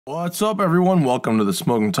What's up, everyone? Welcome to the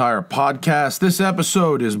Smoking Tire Podcast. This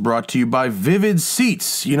episode is brought to you by Vivid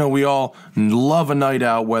Seats. You know, we all love a night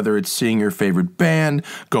out, whether it's seeing your favorite band,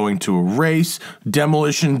 going to a race,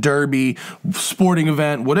 demolition derby, sporting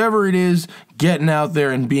event, whatever it is, getting out there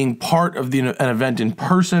and being part of an event in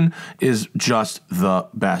person is just the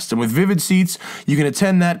best. And with Vivid Seats, you can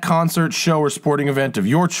attend that concert, show, or sporting event of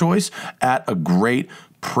your choice at a great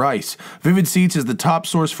price. Vivid Seats is the top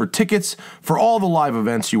source for tickets for all the live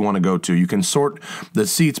events you want to go to. You can sort the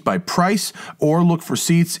seats by price or look for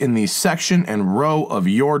seats in the section and row of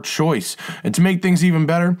your choice. And to make things even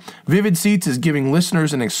better, Vivid Seats is giving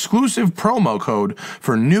listeners an exclusive promo code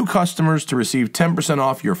for new customers to receive 10%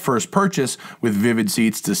 off your first purchase with Vivid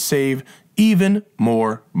Seats to save even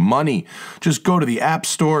more money. Just go to the App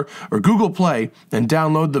Store or Google Play and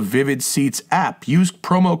download the Vivid Seats app. Use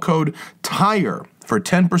promo code TIRE for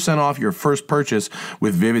 10% off your first purchase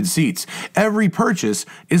with Vivid Seats. Every purchase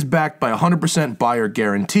is backed by a 100% buyer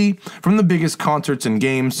guarantee. From the biggest concerts and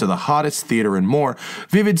games to the hottest theater and more,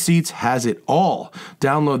 Vivid Seats has it all.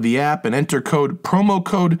 Download the app and enter promo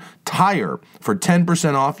code TIRE for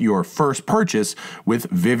 10% off your first purchase with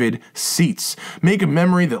Vivid Seats. Make a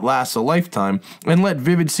memory that lasts a lifetime and let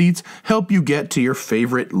Vivid Seats help you get to your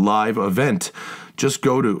favorite live event. Just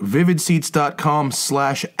go to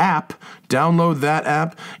vividseats.com/app, download that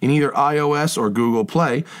app in either iOS or Google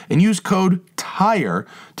Play, and use code TIRE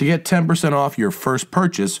to get 10% off your first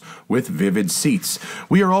purchase with Vivid Seats.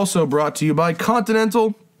 We are also brought to you by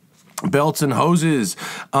Continental Belts and Hoses.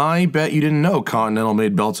 I bet you didn't know Continental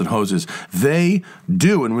made belts and hoses. They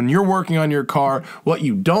do. And when you're working on your car, what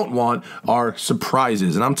you don't want are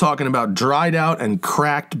surprises. And I'm talking about dried out and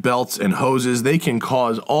cracked belts and hoses. They can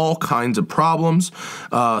cause all kinds of problems.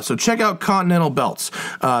 So check out Continental Belts.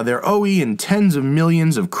 They're OE in tens of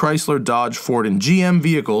millions of Chrysler, Dodge, Ford, and GM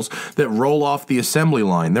vehicles that roll off the assembly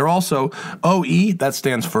line. They're also OE, that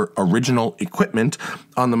stands for original equipment,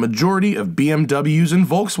 on the majority of BMWs and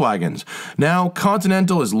Volkswagens. Now,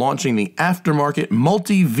 Continental is launching the aftermarket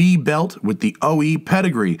Multi-V belt with the OE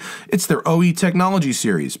pedigree. It's their OE technology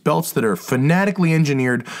series, belts that are fanatically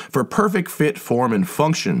engineered for perfect fit, form, and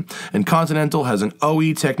function. And Continental has an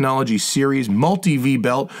OE technology series Multi-V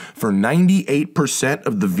belt for 98%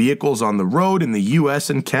 of the vehicles on the road in the US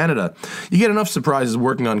and Canada. You get enough surprises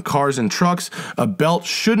working on cars and trucks, a belt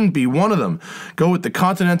shouldn't be one of them. Go with the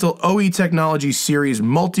Continental OE technology series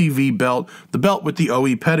Multi-V belt, the belt with the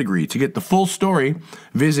OE pedigree. To get the full story,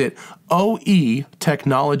 visit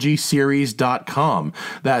oetechnologyseries.com.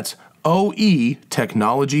 That's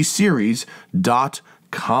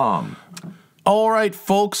oetechnologyseries.com. All right,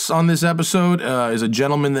 folks, on this episode is a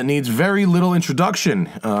gentleman that needs very little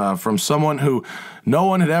introduction from someone who no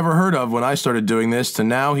one had ever heard of when I started doing this to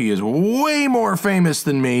now he is way more famous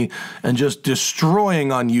than me and just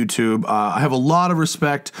destroying on YouTube. I have a lot of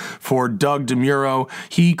respect for Doug Demuro.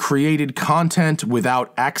 He created content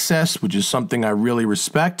without access, which is something I really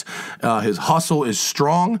respect. His hustle is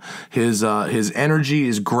strong. His energy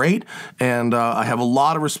is great. And I have a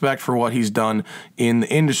lot of respect for what he's done in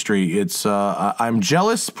the industry. I'm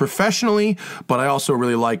jealous professionally, but I also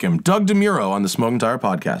really like him. Doug Demuro on the Smoking Tire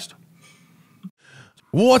Podcast.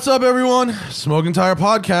 What's up, everyone? Smoking Tire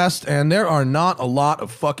Podcast, and there are not a lot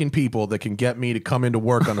of fucking people that can get me to come into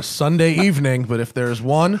work on a Sunday evening, but if there's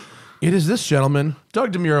one, it is this gentleman,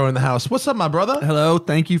 Doug Demuro, in the house. What's up, my brother? Hello,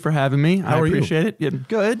 thank you for having me. How are you? I appreciate it. Yeah,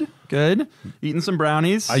 good. Eating some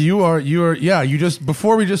brownies. You just,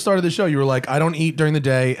 before we just started the show, you were like, I don't eat during the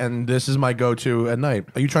day, and this is my go-to at night.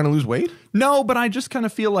 Are you trying to lose weight? No, but I just kind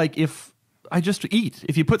of feel like if I just eat.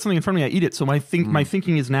 If you put something in front of me, I eat it. So my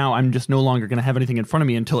thinking is now I'm just no longer going to have anything in front of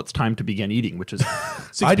me until it's time to begin eating, which is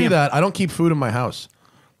 6 I do that. I don't keep food in my house.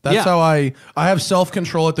 That's how I have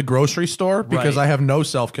self-control at the grocery store because I have no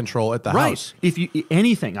self-control at the house. If you eat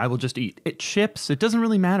anything, I will just eat. It chips. It doesn't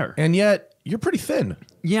really matter. And yet, you're pretty thin.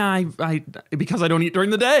 Yeah, I because I don't eat during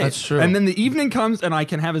the day. That's true. And then the evening comes and I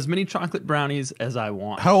can have as many chocolate brownies as I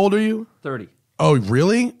want. How old are you? 30. Oh,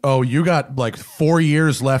 really? Oh, you got like 4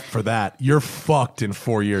 years left for that. You're fucked in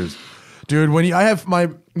 4 years. Dude, I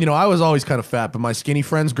was always kind of fat, but my skinny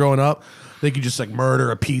friends growing up, they could just like murder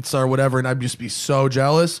a pizza or whatever, and I'd just be so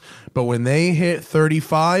jealous. But when they hit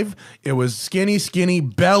 35, it was skinny,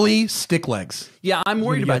 belly, stick legs. Yeah, I'm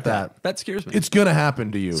worried about that. That scares me. It's going to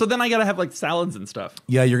happen to you. So then I got to have like salads and stuff.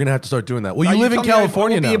 Yeah, you're going to have to start doing that. Well, you live in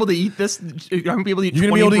California now. I won't be able to eat this. I won't be able to eat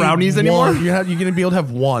 20 brownies anymore. You're going to be able to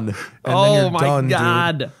have one, and then you're done,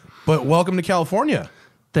 God. Dude. But welcome to California.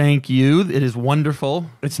 Thank you. It is wonderful.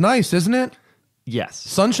 It's nice, isn't it? Yes.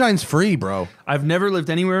 Sunshine's free, bro. I've never lived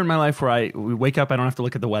anywhere in my life where we wake up, I don't have to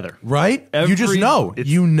look at the weather. Right? You just know.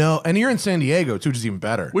 You know. And you're in San Diego, too, which is even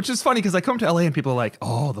better. Which is funny because I come to LA and people are like,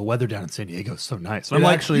 oh, the weather down in San Diego is so nice. And I'm It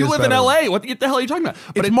like, actually you is live in better. LA. What the hell are you talking about?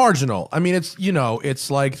 But It's marginal. I mean, it's, you know, it's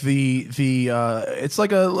like it's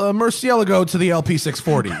like a Murcielago to the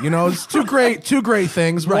LP640. You know, it's two great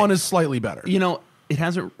things. Right. One is slightly better. you know,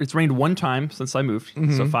 it's rained one time since I moved,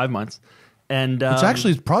 so 5 months. And Which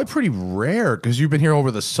actually is probably pretty rare because you've been here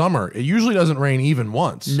over the summer. It usually doesn't rain even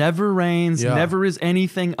once. never rains, Yeah. never is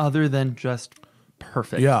anything other than just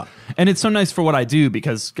perfect. Yeah. And it's so nice for what I do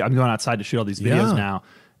because I'm going outside to shoot all these videos Yeah. now,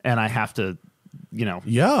 and I have to, you know.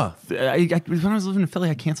 Yeah. When I was living in Philly,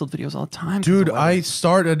 I canceled videos all the time. Dude, I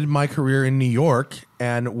started my career in New York,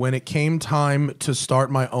 and when it came time to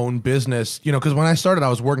start my own business, you know, because when I started, I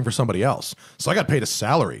was working for somebody else. So I got paid a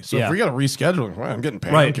salary. So Yeah. if we got to reschedule, well, I'm getting paid.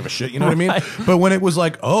 I Right. don't give a shit. You know what I mean? Right. But when it was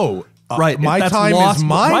like, Right, my that's time lost- is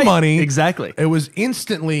my right, money. exactly. It was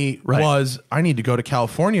instantly Right. I need to go to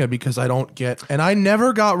California because I don't get, and I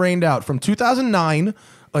never got rained out from 2009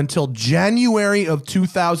 until January of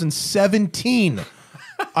 2017.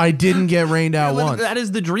 I didn't get rained out once. That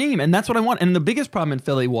is the dream, and that's what I want. And the biggest problem in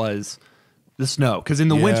Philly was the snow, because in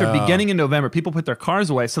the winter, Yeah. beginning in November, people put their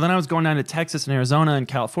cars away. So then I was going down to Texas and Arizona and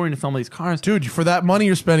California to film all these cars. Dude, for that money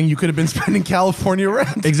you're spending, you could have been spending California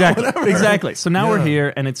rent. Exactly, Whatever. exactly. So now we're Yeah.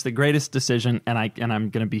 here, and it's the greatest decision, and I'm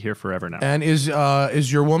going to be here forever now. And is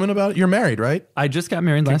your woman about? You're married, right? I just got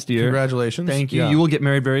married last year. Congratulations. Thank you. Yeah. You will get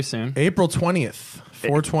married very soon. April 20th,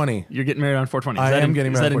 420. You're getting married on 420. I am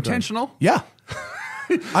getting married. Is that on 420. intentional? Yeah.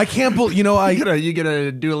 I can't believe. You know, You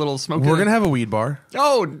gonna do a little smoke? we're gonna have a weed bar.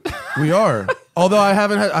 Oh, We are. Although I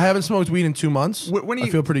haven't smoked weed in 2 months. when are you, I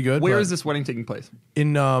feel pretty good. Where but is this wedding taking place?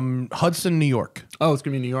 in Hudson, New York. Oh, it's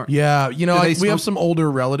gonna be in New York. Yeah, you know, Do they we smoke- have some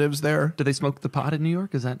older relatives there. Do they smoke the pot in New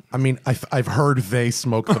York? Is that? I mean, I've heard they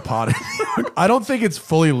smoke the pot. I don't think it's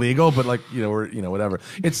fully legal, but like whatever.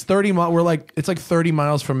 It's 30 miles. It's like 30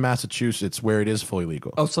 miles from Massachusetts, where it is fully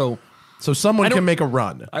legal. Oh, so someone don't- can make a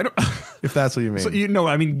run, I don't. if that's what you mean. So you know,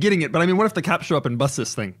 I mean, getting it, but I mean, what if the cops show up and bust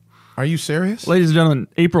this thing? Are you serious? Ladies and gentlemen,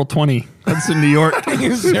 April 20, Hudson, New York. Are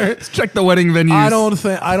you serious? Let's check the wedding venues.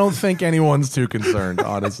 I don't think anyone's too concerned,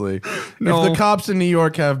 honestly. No. If the cops in New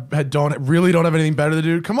York don't have anything better to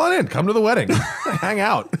do, come on in, come to the wedding, hang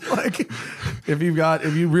out. Like, if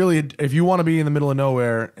you want to be in the middle of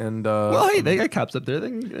nowhere, and Well, hey, they got cops up there.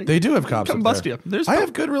 they do have cops. come up bust there. you. I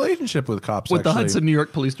have good relationship with cops. with the actually. Hudson, New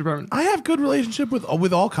York Police Department. I have good relationship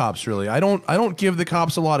with all cops. Really, I don't give the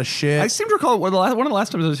cops a lot of shit. I seem to recall one of the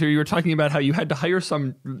last times I was here, you were talking about how you had to hire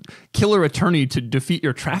some killer attorney to defeat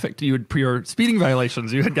your your speeding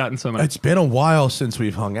violations. You had gotten so many. It's been a while since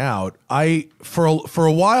we've hung out. For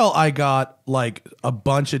a while I got like a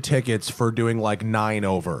bunch of tickets for doing like 9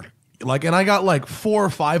 over. And I got like 4 or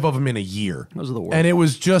 5 of them in a year. Those are the worst. And it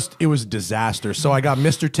was a disaster. So I got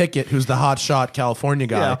Mr. Ticket, who's the hotshot California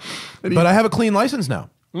guy. Yeah. But I have a clean license now.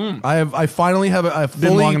 I finally have a fully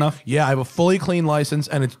Been long enough? Yeah, I have a fully clean license,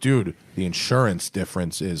 and the insurance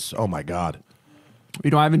difference is, oh my God. You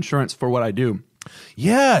know, I have insurance for what I do.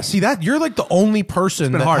 Yeah, see that you're like the only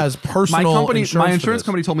person that Hard. has personal My insurance. for insurance this.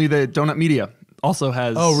 company told me that Donut Media also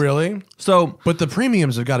has. Oh, really? So But the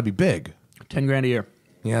premiums have got to be big. $10,000 a year,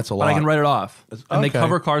 Yeah, that's a lot. but I can write it off, and they okay.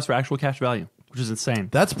 cover cars for actual cash value, which is insane.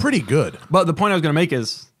 That's pretty good. But the point I was going to make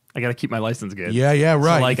is I got to keep my license good. Yeah,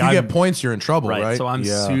 right. So, like, if you I'm- get points, you're in trouble, right? So I'm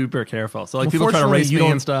Yeah. super careful. So like Well, people try to fortunately, race you me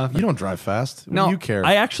don't- and stuff. You don't drive fast. No, you care.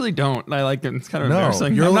 I actually don't. I like it. It's kind of no,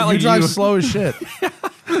 embarrassing. you're, I'm not you like drive you. slow as shit.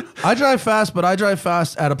 I drive fast, but I drive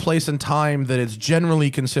fast at a place and time that it's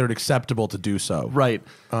generally considered acceptable to do so. Right.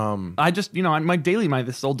 I just,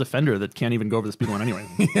 this old Defender that can't even go over the speed limit anyway.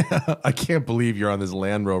 I can't believe you're on this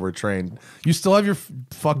Land Rover train. You still have your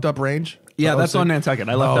fucked up range? Yeah, Oh, that's so- on Nantucket.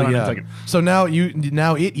 I left that on Nantucket. So now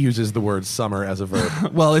it uses the word summer as a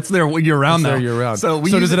verb. Well, it's there year round It's now. there year round. So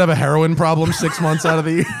does it have a heroin problem 6 months out of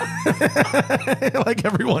the year? Like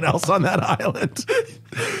everyone else on that island.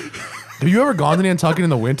 Have you ever gone to Nantucket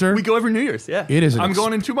in the winter? We go every New Year's. Yeah, It is. I'm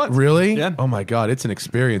going in 2 months. Really? Yeah. Oh my God, it's an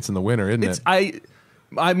experience in the winter, isn't it?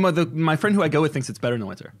 My friend who I go with thinks it's better in the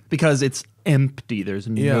winter because it's empty. There's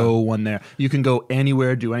no one there. You can go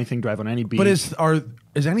anywhere, do anything, drive on any beach. But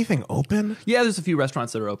is anything open? Yeah, there's a few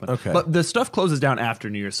restaurants that are open. Okay. But the stuff closes down after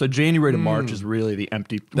New Year's. So January to March is really the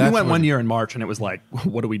empty. We That's went when- one year in March and it was like,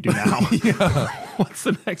 what do we do now? What's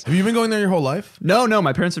the next? Have you been going there your whole life? No,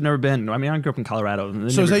 my parents have never been. I mean, I grew up in Colorado. And they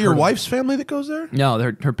So is never that your heard of- wife's family that goes there? No,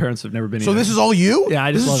 her parents have never been. So either. this is all you? Yeah,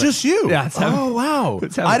 I just this is love it. just you. Yeah, it's heaven. Oh wow!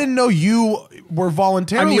 It's heaven. I didn't know you were I'm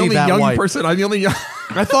voluntarily the only that young white. person. I'm the only young.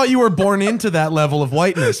 I thought you were born into that level of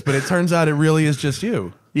whiteness, but it turns out it really is just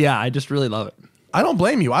you. Yeah, I just really love it. I don't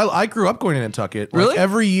blame you. I grew up going to Nantucket. Really?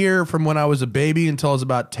 Every year from when I was a baby until I was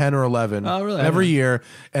about 10 or 11. Oh, really? Every year.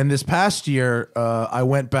 And this past year, I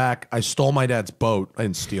went back. I stole my dad's boat. I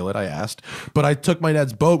didn't steal it. I asked. But I took my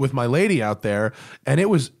dad's boat with my lady out there. And it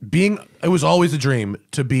was always a dream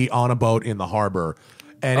to be on a boat in the harbor.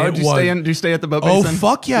 And do you stay at the boat Oh, basin?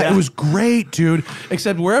 fuck yeah. It was great, dude.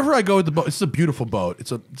 Except wherever I go with the boat, it's a beautiful boat.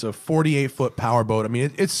 It's a 48-foot power boat. I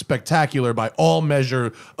mean, it's spectacular by all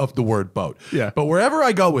measure of the word boat. Yeah. But wherever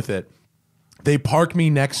I go with it, they park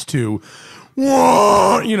me next to,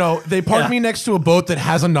 they park me next to a boat that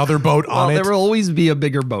has another boat on it. There will always be a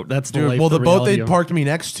bigger boat. That's the life, Well, the boat they reality of- parked me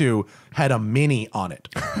next to had a Mini on it.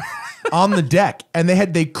 On the deck, and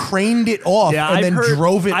they craned it off and then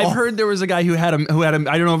drove it off. I've heard there was a guy who had a I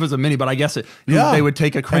don't know if it was a Mini, but I guess they would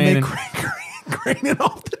take a crane and crane it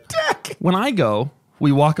off the deck. when I go,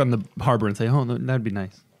 we walk on the harbor and say, "Oh, that'd be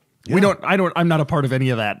nice." Yeah. I'm not a part of any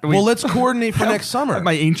of that. Well, let's coordinate for next summer.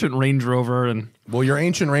 My ancient Range Rover and your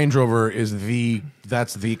ancient Range Rover is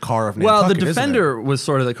that's the car of Nantucket. Well, the Defender was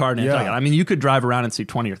sort of the car of Nantucket. Yeah. I mean, you could drive around and see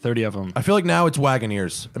 20 or 30 of them. I feel like now it's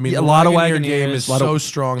Wagoneers. I mean, Yeah, the a lot of Wagoneer Wagoneers, game is so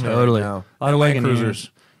strong there totally. right now. A lot of Land Wagoneers.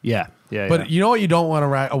 Cruisers. Yeah. But you know what you don't want,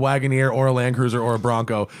 a Wagoneer or a Land Cruiser or a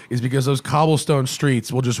Bronco, is because those cobblestone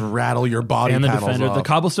streets will just rattle your body and the panels Defender, off. the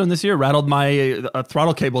cobblestone this year rattled my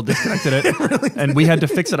throttle cable, disconnected it, and we had to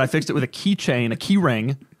fix it. I fixed it with a keychain, a key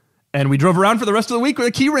ring, and we drove around for the rest of the week with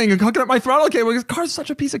a key ring and hooking up my throttle cable. This car's such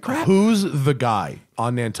a piece of crap. Who's the guy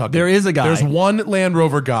on Nantucket? There is a guy. There's one Land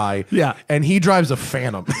Rover guy. Yeah. And he drives a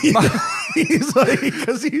Phantom. He's like,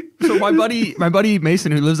 So my buddy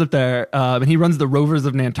Mason, who lives up there, and he runs the Rovers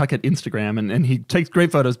of Nantucket Instagram, and he takes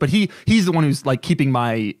great photos. But he's the one who's like keeping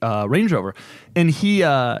my Range Rover, and he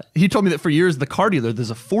told me that for years the car dealer, there's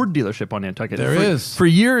a Ford dealership on Nantucket. There is. For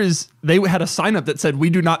years they had a sign up that said, "We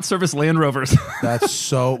do not service Land Rovers." That's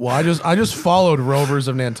so. Well, I just followed Rovers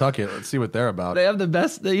of Nantucket. Let's see what they're about. They have the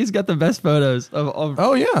best. He's got the best photos of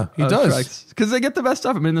Oh yeah, he does. Because they get the best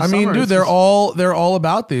stuff. I mean, Dude, they're all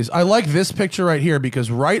about these. I like this picture right here because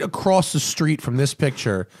right across the street from this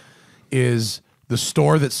picture is the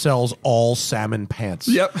store that sells all salmon pants.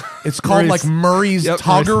 Yep. It's called Murray's. like Murray's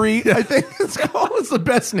Toggery. Murray's. I think it's called. It's the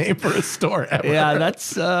best name for a store ever. Yeah,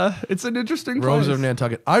 that's it's an interesting Rose place. of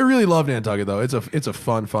Nantucket. I really love Nantucket though. It's a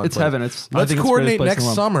fun It's place. heaven. Let's I think it's the coordinate greatest place next in the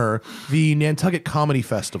world. summer the Nantucket Comedy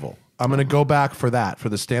Festival. I'm going to go back for that, for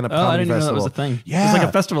the stand-up I comedy didn't even know festival. that was a thing. Yeah. There's like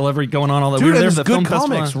a festival going on all that. Dude, We were and there there's for the good film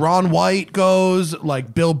comics. festival. Ron White goes,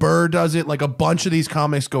 like Bill Burr does it, like a bunch of these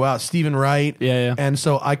comics go out. Stephen Wright. Yeah. And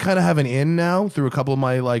so I kind of have an in now through a couple of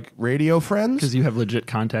my like radio friends. Because you have legit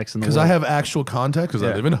contacts in the Because world. I have actual contact, because I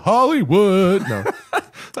Yeah. live in Hollywood. No.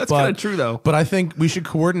 That's kind of true, though. But I think we should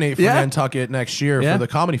coordinate for Yeah. Nantucket next year Yeah. for the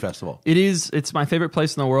comedy festival. It's my favorite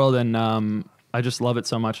place in the world, and I just love it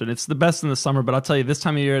so much. And it's the best in the summer, but I'll tell you, this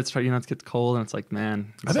time of year, it gets cold, and it's like,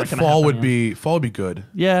 man. I bet fall would be good.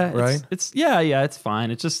 Yeah. Right? It's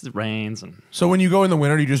fine. It just rains. And So when you go in the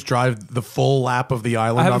winter, you just drive the full lap of the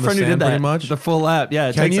island I have on a the friend who sand did that. pretty much? The full lap. Yeah,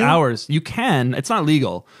 it Can takes you? hours. You can. It's not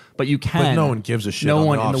legal, but you can. But no one gives a shit No on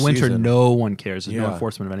one the in the winter. off-season. No one cares. There's no Yeah.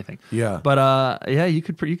 enforcement of anything. Yeah. But you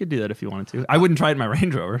could do that if you wanted to. I wouldn't try it in my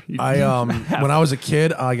Range Rover. When I was a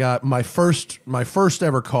kid, I got my first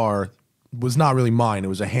ever car was not really mine. It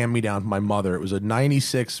was a hand-me-down from my mother. It was a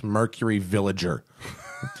 96 Mercury Villager.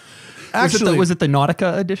 Actually, was it the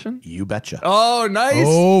Nautica edition? you betcha. Oh, nice.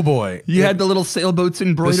 Oh boy. You had the little sailboats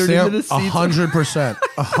embroidered into the seats. 100%.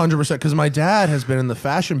 100%. Because my dad has been in the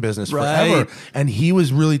fashion business forever. Right. And he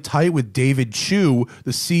was really tight with David Chu,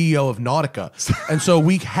 the CEO of Nautica. And so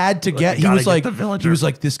we had to get, he gotta was get like, the Villager. he was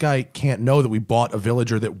like, this guy can't know that we bought a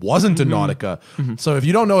Villager that wasn't a Nautica. So if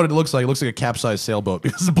you don't know what it looks like a capsized sailboat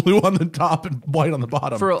because it's blue on the top and white on the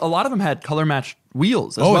bottom. For a lot of them had color matched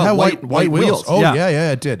wheels as Oh, well. it had white wheels. Oh,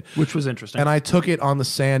 yeah, it did. Which was interesting. And I took it on the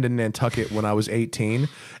sand in Nantucket when I was 18,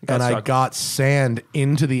 and I stuck. got sand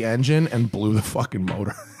into the engine and blew the fucking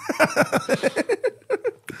motor.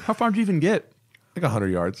 How far did you even get? Like 100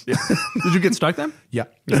 yards. Yeah. Did you get stuck then?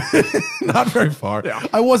 Not very far. Yeah.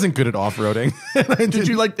 I wasn't good at off-roading. Did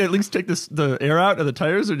you like at least take the air out of the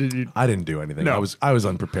tires, or did you? I didn't do anything. No. I was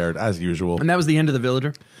unprepared as usual. And that was the end of the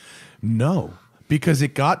Villager. No, because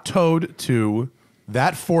it got towed to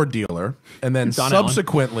that Ford dealer and then Don Allen.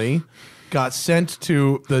 subsequently got sent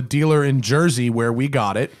to the dealer in Jersey where we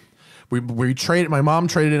got it. We traded. My mom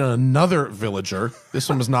traded in another Villager. This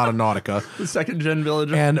one was not a Nautica. The second gen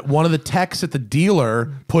Villager. And one of the techs at the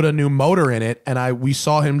dealer put a new motor in it, and we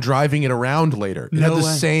saw him driving it around later. It had the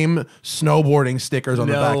same snowboarding stickers on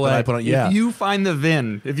the back that I put on. Yeah. If you find the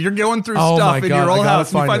VIN, if you're going through Oh stuff my in God, your old I gotta house,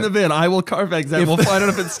 and you find find the VIN, I will CarMax that. We'll find out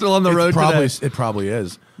if it's still on the road today. It probably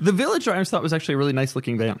is. The Villager I always thought was actually a really nice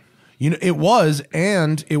looking van. You know, it was,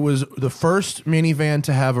 and it was the first minivan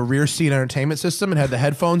to have a rear seat entertainment system. It had the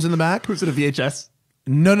headphones in the back. Was it a VHS?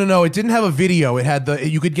 No. It didn't have a video. It had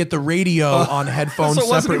you could get the radio on headphones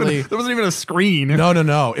So separately. There wasn't even a screen.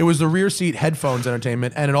 No. It was the rear seat headphones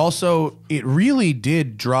entertainment, and it really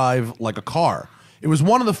did drive like a car. It was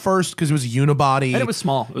one of the first because it was a unibody. And it was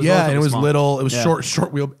small. It was and it was small. little. It was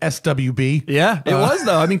short wheel SWB. Yeah, it was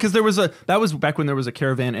though. I mean, because that was back when there was a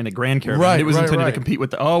Caravan and a Grand Caravan. Right, it was intended to right. compete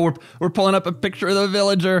with we're pulling up a picture of the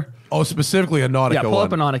Villager. Oh, specifically a Nautica Yeah, pull one.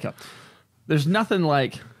 up a Nautica. There's nothing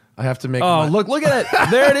like. I have to make. Oh, look at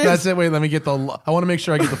it. There it is. That's it. Wait, let me get I want to make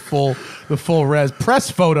sure I get the full res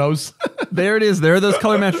press photos. There it is. There are those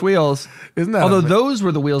color matched wheels. Isn't that? Although amazing? those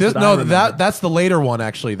were the wheels. I remember. That's the later one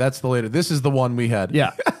actually. That's the later. This is the one we had.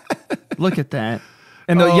 Yeah. Look at that.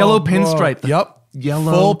 And the yellow pinstripe. Yep.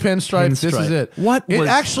 Yellow full pinstripes. This is it. It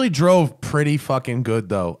actually drove pretty fucking good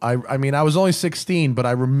though. I mean, I was only 16, but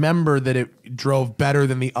I remember that it drove better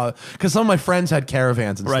than the because some of my friends had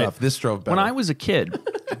Caravans and stuff. This drove better. When I was a kid,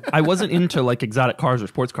 I wasn't into like exotic cars or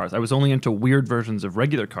sports cars. I was only into weird versions of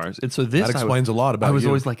regular cars. And so that explains a lot about I was you.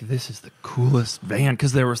 always like, this is the coolest van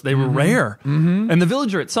because they were rare. Mm-hmm. And the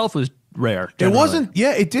Villager itself was rare. Generally. It wasn't.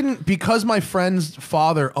 Yeah, it didn't because my friend's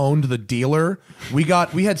father owned the dealer. We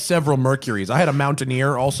had several Mercuries. I had a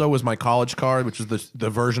Mountaineer also was my college car, which was the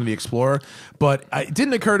version of the Explorer. But it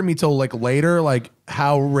didn't occur to me till like later, like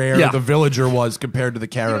how rare the Villager was compared to the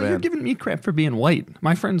Caravan. You're giving me crap for being white.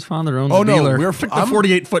 My friend's father owned Oh the no, dealer. Took the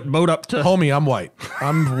 48-foot boat up to. Homie, I'm white.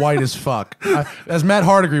 I'm white as fuck. As Matt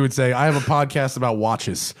Hardigree would say, I have a podcast about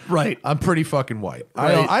watches. Right. I'm pretty fucking white.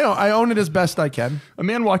 Right. I own it as best I can. A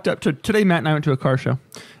man walked up to today. Matt and I went to a car show,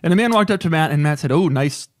 and a man walked up to Matt, and Matt said, "Oh,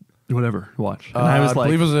 nice, whatever watch." And I was like,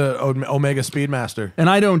 I believe it was an Omega Speedmaster. And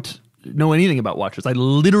I don't know anything about watches. I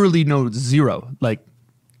literally know zero. Like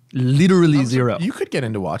literally zero. You could get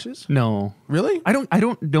into watches. No. Really? I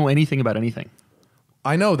don't know anything about anything.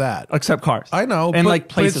 I know that. Except cars. I know. And but, like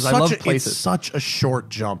places. I love places. It's such a short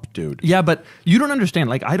jump, dude. Yeah, but you don't understand.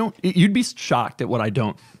 Like you'd be shocked at what I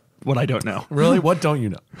don't know. Really? What don't you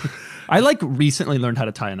know? I like recently learned how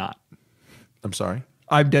to tie a knot. I'm sorry.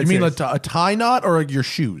 I'm dead You mean serious. a tie knot or your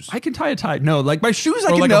shoes? I can tie a tie. No, like my shoes I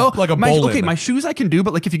Or can like know. like a my, bowline. okay, my shoes I can do,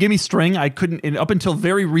 but like if you gave me string, I couldn't. And up until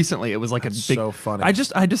very recently, it was like That's a big. so funny.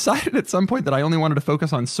 I decided at some point that I only wanted to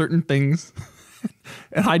focus on certain things,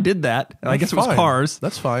 and I did that. And I guess it was fine. cars.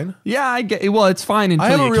 That's fine. Yeah, I get. Well, it's fine until I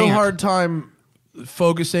have you a real can't. hard time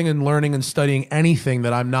focusing and learning and studying anything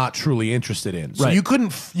that I'm not truly interested in. So Right. you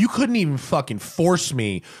couldn't even fucking force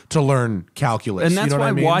me to learn calculus. And that's you know why what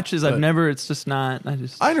I mean? watches I've But never. It's just not.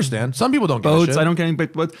 I understand. Some people don't give a boats. shit. I don't get any.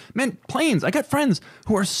 But man, planes. I got friends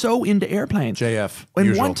who are so into airplanes. JF. And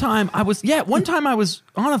usual. one time I was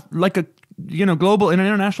on a global and an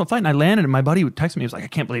international flight, and I landed, and my buddy would text me. He was like, "I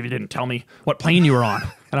can't believe you didn't tell me what plane you were on."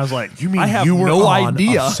 And I was like, You mean I have you were no on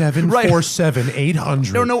idea. a 747-800?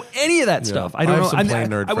 I don't know any of that stuff. I don't have know. some plane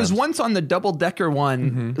nerd I was friends. once on the double decker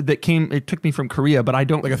one that came. It took me from Korea, but I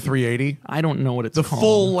don't Like a 380? I don't know what it's The called.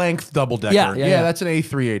 full length double decker. Yeah. That's an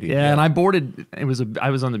A380. Yeah, and I boarded. I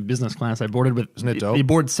was on the business class. I boarded with. Isn't it dope? You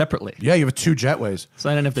board separately, Yeah, you have two jetways. so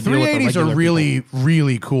I didn't have to deal with the 380s regular are really,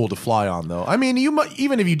 really cool to fly on, though. I mean,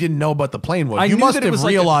 even if you didn't know what the plane was, you knew must that it have was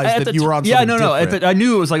like realized that you were on Yeah, something no. different. I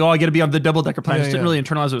knew it was like, oh, I got to be on the double decker plane. I just didn't yeah. really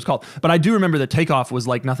internalize what it was called. But I do remember the takeoff was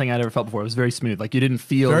like nothing I'd ever felt before. It was very smooth. Like you didn't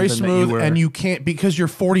feel Very even that smooth, you were, and you can't, because you're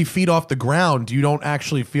 40 feet off the ground, you don't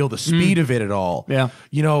actually feel the speed of it at all. Yeah.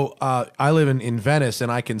 You know, I live in Venice,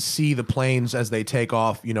 and I can see the planes as they take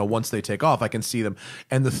off. You know, once they take off, I can see them.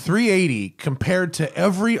 And the 380, compared to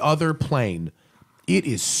every other plane, it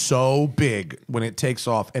is so big when it takes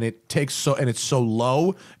off, and it's so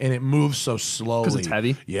low, and it moves so slowly. 'Cause it's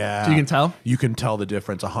heavy? Yeah. So you can tell? You can tell the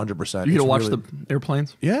difference 100%. you get to It's watch really- the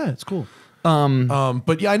airplanes. Yeah, it's cool.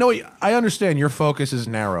 But yeah, I understand your focus is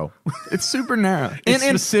narrow. It's super narrow, It's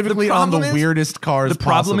specifically on the weirdest cars. The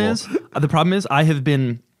problem is I have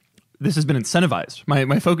been. This has been incentivized.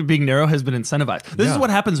 My focus being narrow has been incentivized. This is what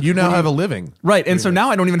happens. You now when have a living. right, and so now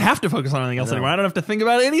I don't even have to focus on anything else anymore. I don't have to think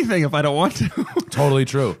about anything if I don't want to, Totally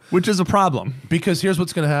true. which is a problem. Because here's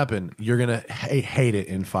what's going to happen. You're going to hate it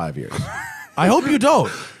in 5 years. I hope you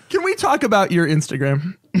don't. Can we talk about your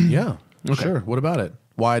Instagram? Yeah. Sure. What about it?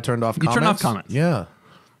 Why I turned off comments? turned off comments. Yeah.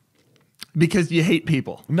 Because you hate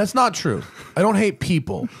people. And that's not true. I don't hate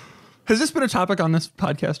people. Has this been a topic on this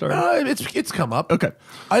podcast already? It's come up. Okay.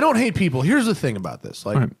 I don't hate people. Here's the thing about this.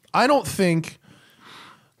 Like, right. I don't think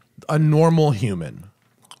a normal human,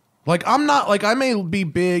 like, I'm not, like, I may be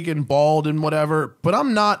big and bald and whatever, but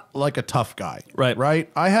I'm not like a tough guy. Right. Right?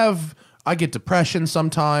 I get depression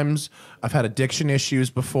sometimes. I've had addiction issues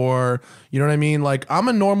before. You know what I mean? Like, I'm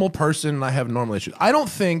a normal person and I have normal issues. I don't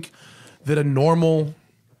think that a normal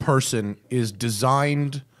person is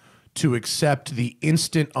designed to accept the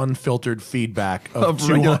instant unfiltered feedback of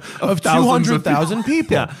 200,000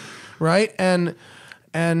 people. Yeah. Right? And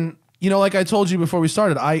you know, like I told you before we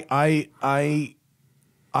started, I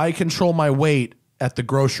control my weight at the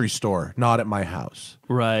grocery store, not at my house.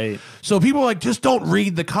 Right. So people are like, just don't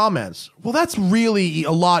read the comments. Well, that's really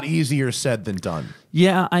a lot easier said than done.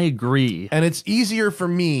 Yeah, I agree. And it's easier for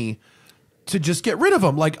me to just get rid of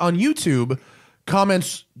them. Like on YouTube,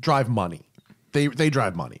 comments drive money. They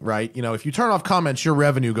drive money, right? You know, if you turn off comments, your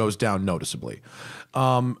revenue goes down noticeably.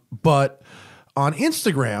 But on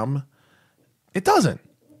Instagram, it doesn't.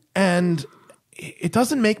 And it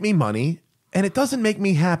doesn't make me money. And it doesn't make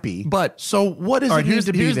me happy. But so what does it need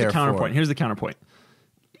to be there for? Here's the counterpoint.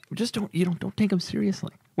 Just don't take them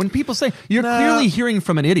seriously. When people say you're clearly hearing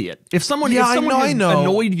from an idiot. If someone has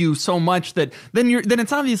annoyed you so much that then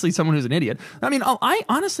it's obviously someone who's an idiot. I mean, I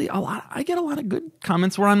honestly I get a lot of good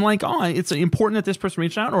comments where I'm like, oh, it's important that this person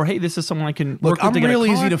reached out, or hey, this is someone I can work with. I'm to get real a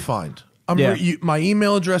car. easy to find. Yeah. My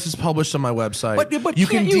email address is published on my website. But you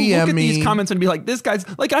can DM look at me these comments and be like, this guy's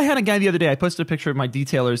like, I had a guy the other day. I posted a picture of my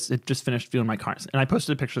detailers. It just finished fueling my cars, and I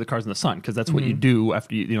posted a picture of the cars in the sun because that's what you do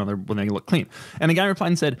after when they look clean. And the guy replied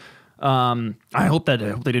and said, I hope they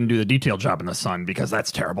didn't do the detail job in the sun because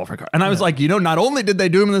that's terrible for cars. And I was like, not only did they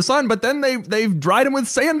do them in the sun, but then they've dried them with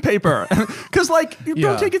sandpaper because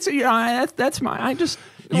don't take it seriously. That's my. I just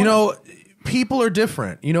people are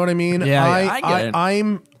different. You know what I mean? Yeah, I get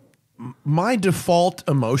it. My default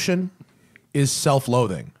emotion is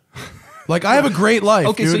self-loathing. Like, I have a great life.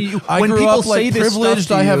 Okay, dude. so I when grew people up like say this privileged.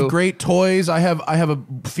 stuff to I have you- great toys. I have a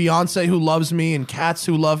fiance who loves me, and cats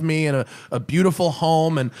who love me, and a beautiful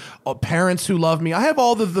home, and parents who love me. I have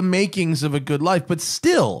all the makings of a good life, but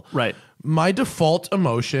still, Right. my default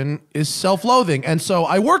emotion is self-loathing, and so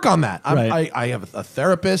I work on that. I have a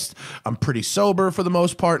therapist. I'm pretty sober for the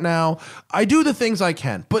most part now. I do the things I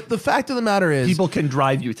can, but the fact of the matter is, people can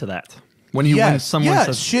drive you to that. When someone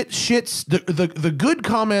says shit's the good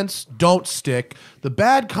comments don't stick. The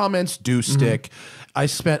bad comments do stick. I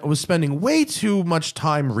was spending way too much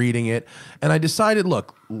time reading it, and I decided,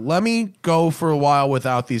 look, let me go for a while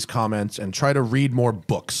without these comments and try to read more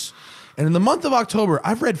books. And in the month of October,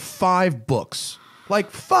 I've read 5 books.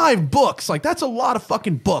 Like 5 books. Like, that's a lot of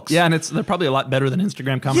fucking books. Yeah, and they're probably a lot better than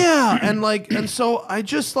Instagram comments. Yeah, and so I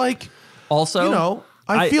just also,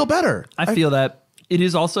 I feel better. I feel that. It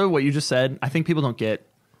is also what you just said. I think people don't get.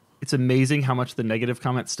 It's amazing how much the negative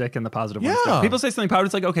comments stick and the positive ones don't. People say something positive,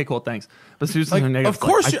 it's like, okay, cool, thanks. But as soon as something negative, of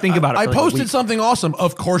course, I think about it. I for like a posted week. something awesome.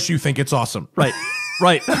 Of course, you think it's awesome. Right,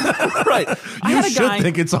 right. I You had a should guy,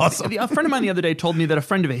 think it's awesome. A friend of mine the other day told me that a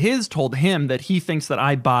friend of his told him that he thinks that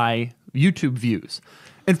I buy YouTube views.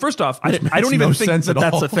 And first off, I don't even think that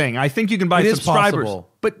that's a thing. I think you can buy subscribers,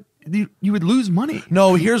 but you would lose money.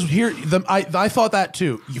 No, I thought that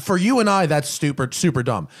too. For you and I, that's super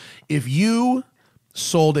dumb. If you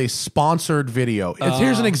sold a sponsored video,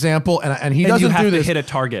 here's an example, and he doesn't you have do to this. hit a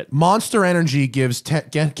target. Monster Energy gives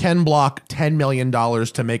Ken Block $10 million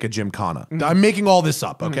to make a Gymkhana. I'm making all this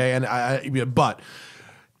up, okay?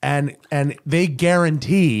 And they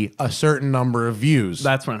guarantee a certain number of views.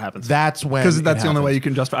 That's when it happens. That's when, because that's the only way you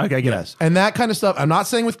can justify. Okay, I get it. And that kind of stuff. I'm not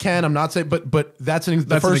saying with Ken. I'm not saying, but that's an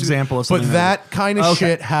example of something. But that kind of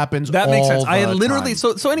shit happens. That makes sense. all I had the literally.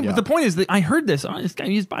 time. So anyway, the point is that I heard this. Oh, this guy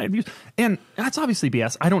used buy views, and that's obviously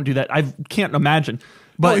BS. I don't do that. I can't imagine.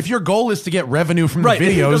 But if your goal is to get revenue from the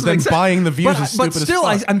videos, then buying the views is stupid. But still,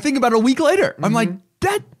 as fuck. I'm thinking about it a week later. I'm like,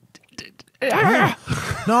 that.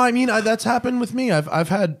 No, I mean that's happened with me. I've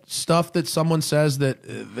had stuff that someone says that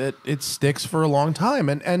it sticks for a long time,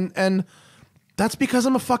 and that's because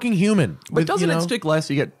I'm a fucking human. But doesn't it stick less?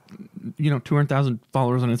 You get 200,000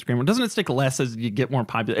 followers on Instagram. Or doesn't it stick less as you get more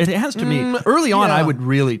popular? It has to me. Early on, I would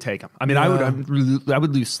really take them. I mean, I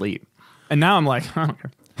would lose sleep, and now I'm like, I don't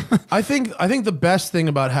care. I think the best thing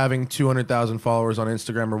about having 200,000 followers on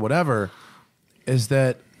Instagram or whatever is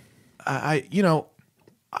that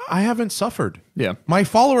I haven't suffered. Yeah. My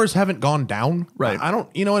followers haven't gone down. Right. I don't,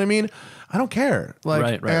 you know what I mean? I don't care.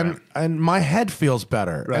 Like, and my head feels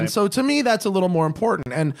better. Right. And so to me, that's a little more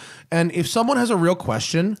important. And if someone has a real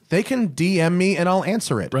question, they can DM me and I'll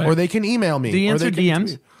answer it. Right. Or they can email me. Do you or answer they can DMs?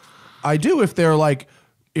 tweet. I do if they're like,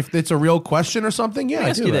 if it's a real question or something. Yeah, Let me I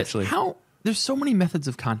ask do you this. actually. There's so many methods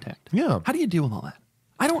of contact. Yeah. How do you deal with all that?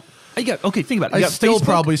 Okay, think about it. I You got still Facebook,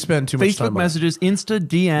 probably spend too much Facebook time on it. messages, Insta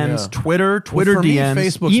DMs, Yeah. Twitter Well, for me, DMs,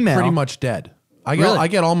 Facebook's email. pretty much dead. Really? I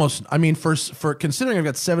get almost. I mean, for considering I've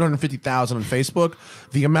got 750,000 on Facebook,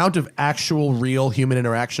 the amount of actual real human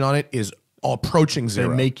interaction on it is approaching They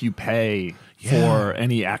zero. make you pay Yeah. for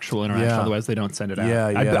any actual interaction, Yeah. otherwise they don't send it out. Yeah,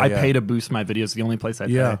 yeah, I yeah. pay to boost my videos. The only place I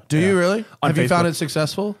pay. Yeah. Do you really? On Have you found Facebook. it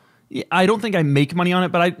successful? Yeah, I don't think I make money on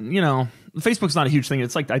it, but Facebook's not a huge thing.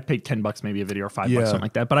 It's like I pay $10 maybe a video or $5 Yeah. something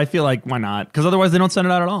like that. But I feel like why not? Because otherwise they don't send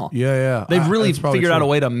it out at all. Yeah, yeah. They've really That's probably figured out true. a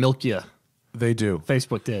way to milk you. They do.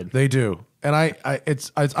 Facebook did. They do. And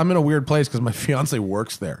I'm in a weird place because my fiance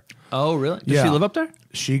works there. Oh, really? Does Yeah. she live up there?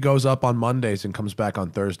 She goes up on Mondays and comes back on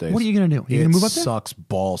Thursdays. What are you gonna do? You gonna move up there? Sucks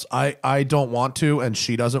balls. I don't want to, and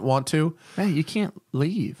she doesn't want to. Hey, you can't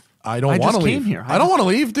leave. I don't want to just leave. came here. I don't want to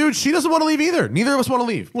leave, dude. She doesn't want to leave either. Neither of us want to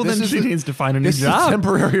leave. Well, This then is she a- needs to find a new This is a job.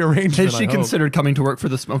 temporary arrangement. Has she I hope. considered coming to work for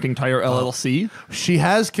the Smoking Tire LLC? She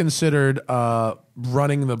has considered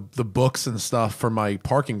running the books and stuff for my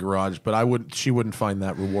parking garage, but she wouldn't find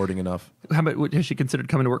that rewarding enough. How about has she considered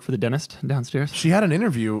coming to work for the dentist downstairs? She had an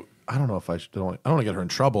interview. I don't know if I don't want to get her in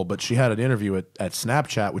trouble, but she had an interview at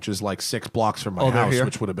Snapchat, which is like 6 blocks from my Oh, they're house, here?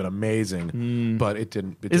 which would have been amazing. But it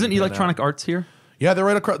didn't. Isn't pan out. Electronic Arts here? Yeah, they're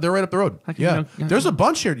they're right up the road. How come Yeah. you don't- There's a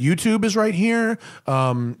bunch here. YouTube is right here.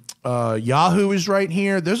 Yahoo is right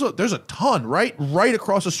here. There's a ton right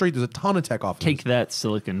across the street. There's a ton of tech offices. Take that,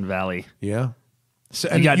 Silicon Valley. Yeah.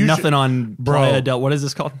 So, You got nothing on Bro. Playa Del. What is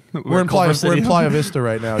this called? We're in Culver Playa City. Vista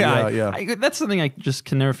right now. Yeah. That's something I just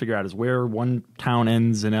can never figure out is where one town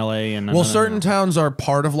ends in LA and Well, certain towns are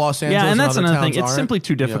part of Los Angeles. yeah, and that's other another thing. towns It's aren't. simply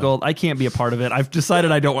too difficult. I can't be a part of it. I've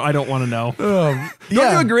decided I don't want to know. Don't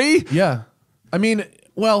you agree? Yeah. I mean,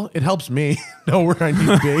 well, it helps me know where I need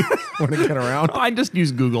to be when I get around. I just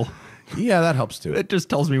use Google. Yeah, that helps too. It just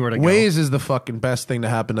tells me where to go. Waze is the fucking best thing to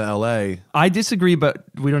happen to LA. I disagree, but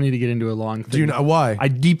we don't need to get into a long thing. Do you know why? I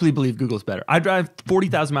deeply believe Google's better. I drive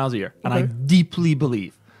 40,000 miles a year, and I Okay. deeply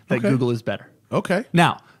believe that Okay. Google is better. Okay.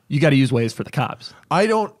 Now, you got to use Waze for the cops. I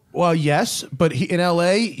don't. Well, yes, but in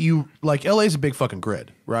LA, LA is a big fucking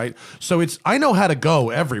grid, right? So I know how to go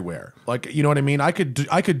everywhere. Like, you know what I mean? I could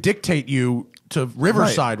dictate you to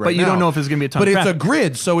Riverside right But you now. don't know if there's gonna be a ton But of it's a traffic.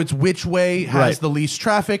 grid, so it's which way has Right. the least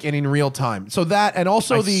traffic and in real time. So that, and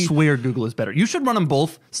also I swear Google is better. You should run them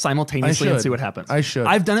both simultaneously and see what happens. I should.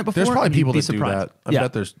 I've done it before. There's probably and you'd people be that do surprised. that. I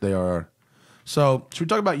bet they are. So should we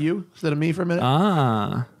talk about you instead of me for a minute?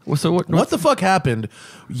 Well, so what the fuck happened?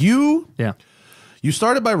 You Yeah.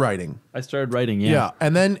 started by writing. I started writing, Yeah,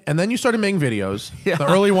 and then you started making videos. Yeah. The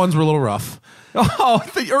early ones were a little rough. Oh,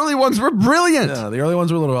 the early ones were brilliant. Yeah, the early ones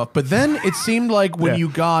were a little rough. But then it seemed like when Yeah. you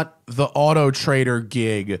got the Auto Trader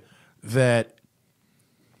gig that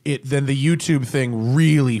then the YouTube thing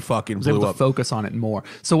really fucking I was able blew to up. focus on it more.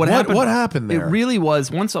 So what What happened? happened there? It really was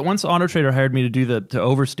once Auto Trader hired me to do to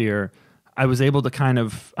oversteer. I was able to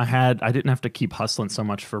I didn't have to keep hustling so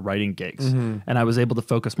much for writing gigs, and I was able to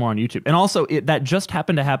focus more on YouTube. And also, that just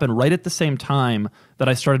happened to happen right at the same time that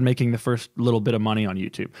I started making the first little bit of money on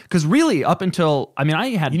YouTube. Because really, up until I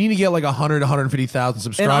had You need to get like 100, 150,000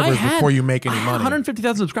 subscribers before you make any I had money.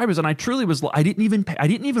 150,000 subscribers, and I truly was. I didn't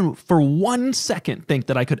even for 1 second think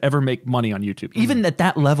that I could ever make money on YouTube, even at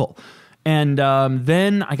that level. And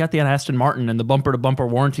then I got the Aston Martin and the bumper to bumper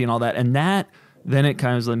warranty and all that, and that. Then it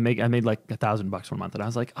kind of was like I made like $1,000 for a month, and I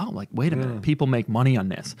was like, oh, like wait a minute, people make money on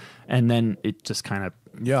this, and then it just kind of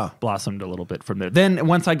blossomed a little bit from there. Then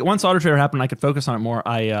once Auto Trader happened, I could focus on it more.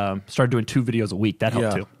 I started doing 2 videos a week. That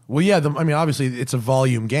helped too. Well, yeah. Obviously, it's a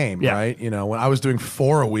volume game, Yeah. right? You know, when I was doing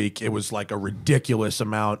 4 a week, it was like a ridiculous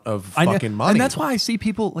amount of fucking money. And that's why I see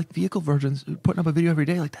people like vehicle virgins putting up a video every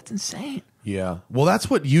day. Like that's insane. Yeah. Well, that's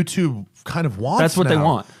what YouTube kind of wants. That's what they now.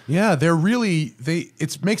 want. Yeah,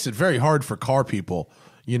 it makes it very hard for car people,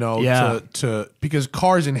 you know, Yeah. because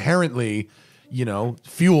cars inherently, you know,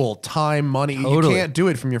 fuel, time, money. Totally. You can't do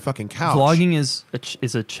it from your fucking couch. Vlogging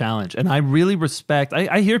is a challenge, and I really respect.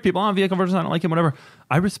 I hear people on vehicle versions. I don't like it, whatever.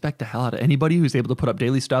 I respect the hell out of anybody who's able to put up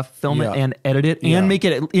daily stuff, film Yeah. it, and edit it, Yeah. and make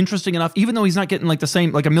it interesting enough. Even though he's not getting like the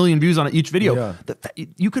same, like 1 million views on each video, Yeah.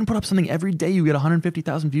 you can put up something every day. You get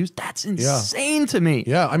 150,000 views. That's insane to me.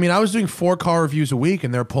 Yeah, I was doing 4 car reviews a week,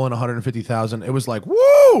 and they're pulling 150,000. It was like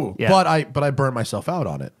woo! Yeah. But I burnt myself out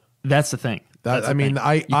on it. That's the thing. That's the thing.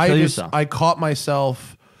 You kill yourself. I caught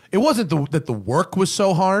myself. it wasn't that the work was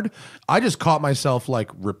so hard. I just caught myself like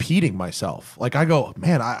repeating myself. Like I go,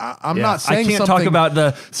 man, I'm not saying I can't something. talk about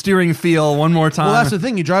the steering feel one more time. Well, that's the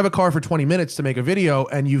thing. You drive a car for 20 minutes to make a video,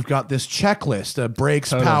 and you've got this checklist: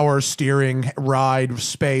 brakes, power, steering, ride,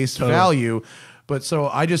 space, value. But so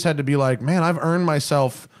I just had to be like, man, I've earned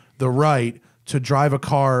myself the right to drive a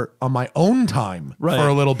car on my own time for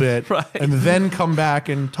a little bit, and then come back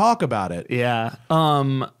and talk about it. Yeah.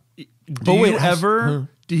 Do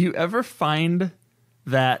you ever find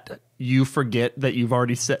that you forget that you've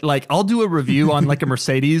already said, like, I'll do a review on like a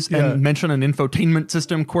Mercedes and mention an infotainment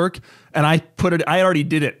system quirk, and I already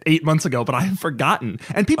did it 8 months ago, but I have forgotten.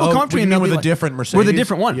 And people come to me and they'll with be a like, different Mercedes, with a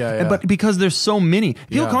different one. Yeah. But because there's so many,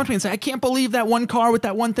 people come to me and say, I can't believe that one car with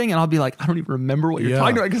that one thing, and I'll be like, I don't even remember what you're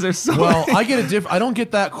talking about because there's so many. I get I don't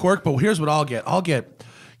get that quirk, but here's what I'll get.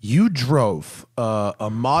 You drove a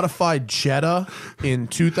modified Jetta in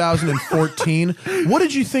 2014. What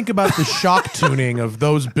did you think about the shock tuning of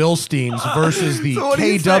those Bilsteins versus the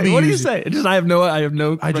KWs? What do you say? I have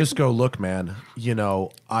no. I just go, look, man. You know,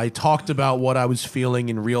 I talked about what I was feeling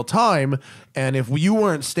in real time, and if you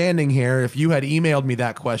weren't standing here, if you had emailed me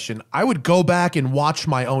that question, I would go back and watch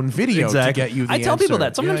my own video to get you the answer. I tell people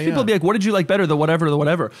that. Sometimes people will be like, what did you like better, the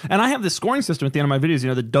whatever. And I have this scoring system at the end of my videos, you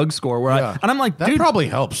know, the Doug score, where and I'm like, dude. That probably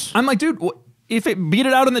helps. I'm like, dude, if it beat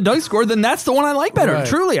it out in the Doug score, then that's the one I like better. Right.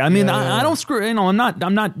 Truly. I mean, I don't screw, you know, I'm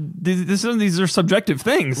not, these are subjective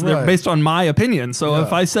things. They're based on my opinion. So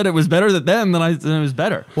if I said it was better than them, then it was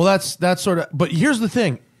better. Well, that's sort of, but here's the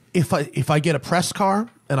thing. If I get a press car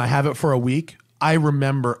and I have it for a week, I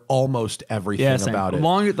remember almost everything about it.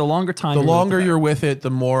 The longer time, you're with it, the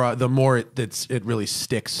more it really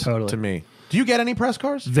sticks to me. Do you get any press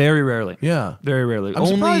cars? Very rarely. Yeah. Very rarely. I'm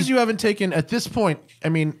surprised you haven't taken, at this point, I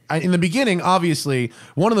mean, in the beginning, obviously,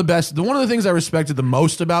 one of the things I respected the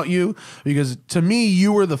most about you, because to me,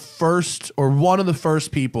 you were the first or one of the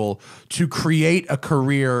first people to create a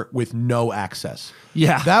career with no access.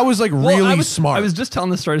 Yeah. That was like really smart. I was just telling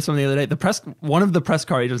this story to someone the other day. One of the press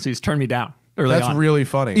car agencies turned me down early on. That's really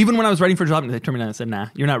funny. Even when I was writing for a job, they turned me down and said, nah,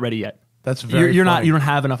 you're not ready yet. That's very you're funny. not. You don't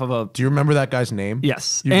have enough of a. Do you remember that guy's name?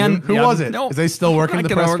 Yes. Who was it? No, is they still working at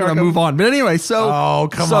the press car? We're gonna move on. But anyway, come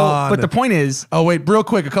on. But the point is. Oh wait, real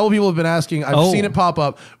quick. A couple people have been asking. I've seen it pop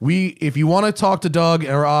up. If you want to talk to Doug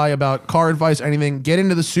or I about car advice, anything, get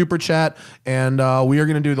into the super chat, and we are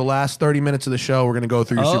going to do the last 30 minutes of the show. We're going to go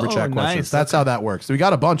through your super chat questions. That's how that works. So we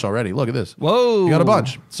got a bunch already. Look at this. Whoa, we got a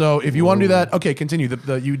bunch. So if you want to do that, okay, continue.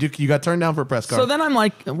 You got turned down for a press car. So then I'm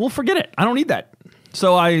like, well, forget it. I don't need that.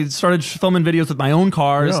 So I started filming videos with my own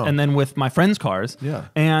cars and then with my friends' cars. Yeah.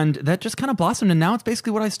 And that just kind of blossomed. And now it's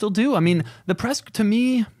basically what I still do. I mean, the press, to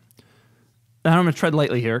me, and I'm going to tread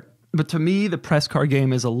lightly here, but to me, the press car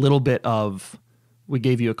game is a little bit of, we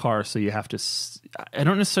gave you a car, so you have to, I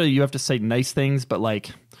don't necessarily, you have to say nice things, but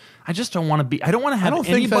like, I just don't want to be. I don't want to have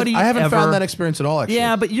anybody. I haven't found that experience at all. Actually,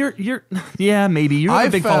 yeah, but you're maybe you're a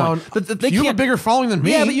big following. But you have a bigger following than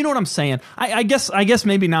me. Yeah, but you know what I'm saying. I guess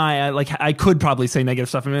maybe now I could probably say negative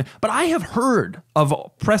stuff, but I have heard of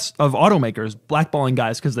automakers blackballing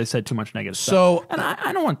guys because they said too much negative stuff. And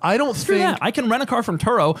I don't want. I don't think that. I can rent a car from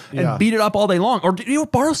Turo and beat it up all day long, or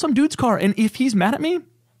borrow some dude's car, and if he's mad at me.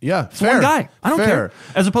 Yeah, fair. One guy. I don't care.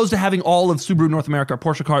 As opposed to having all of Subaru North America, or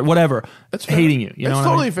Porsche car, whatever, hating you. That's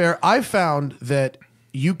totally fair. I've found that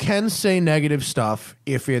you can say negative stuff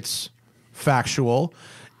if it's factual,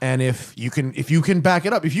 and if you can back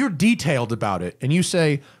it up. If you're detailed about it and you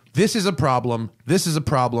say this is a problem, this is a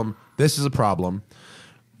problem, this is a problem,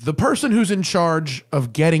 the person who's in charge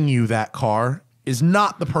of getting you that car is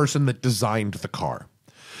not the person that designed the car.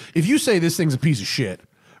 If you say this thing's a piece of shit,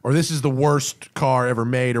 or this is the worst car ever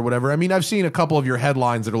made, or whatever. I mean, I've seen a couple of your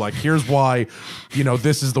headlines that are like, here's why,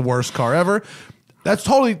 this is the worst car ever. That's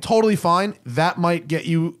totally fine. That might get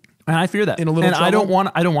you, and I fear that, in a little trouble. I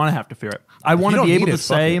don't want to have to fear it. I want to be able to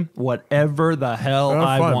say whatever the hell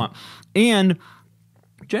I want. And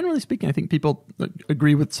generally speaking, I think people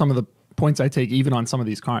agree with some of the points I take even on some of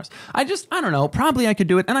these cars. I don't know. Probably I could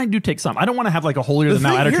do it, and I do take some. I don't want to have like a holier than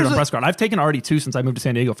thou attitude on press car. I've taken already 2 since I moved to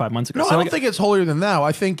San Diego 5 months ago. No, I don't think it's holier than thou.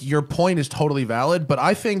 I think your point is totally valid, but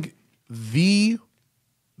I think the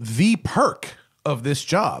perk of this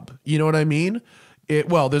job, you know what I mean?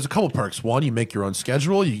 There's a couple perks. One, you make your own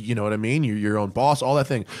schedule. You know what I mean? You're your own boss, all that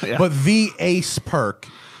thing. Yeah. But the ace perk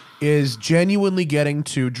is genuinely getting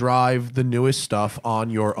to drive the newest stuff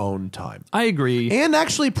on your own time. I agree. And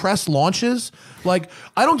actually press launches. Like,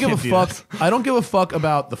 I don't give a fuck. I don't give a fuck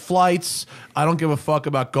about the flights. I don't give a fuck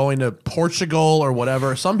about going to Portugal or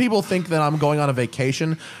whatever. Some people think that I'm going on a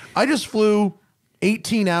vacation. I just flew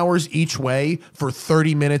 18 hours each way for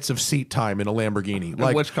 30 minutes of seat time in a Lamborghini.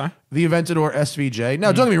 Like which car? The Aventador SVJ.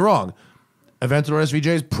 Now, don't get me wrong. Aventador SVJ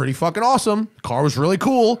is pretty fucking awesome. Car was really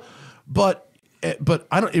cool, but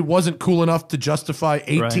it wasn't cool enough to justify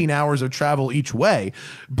 18 hours of travel each way.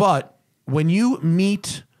 But when you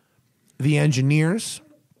meet the engineers,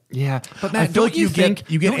 but Matt, I feel like you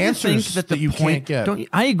get answers that you can't get.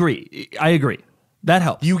 I agree. That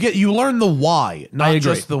helps. You learn the why, not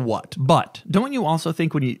just the what. But don't you also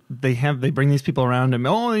think when they bring these people around and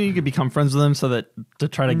you can become friends with them to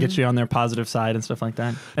try to get you on their positive side and stuff like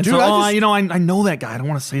that? And Dude, so I know that guy. I don't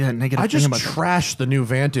want to say that negative thing about him. I just trashed the new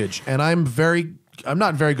Vantage, and I'm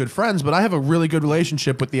not very good friends, but I have a really good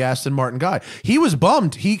relationship with the Aston Martin guy. He was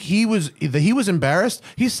bummed. He was embarrassed.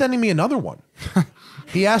 He's sending me another one.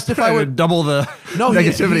 He asked if I would double the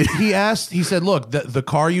negativity. He said, look, the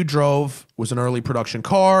car you drove was an early production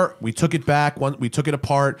car. We took it back. We took it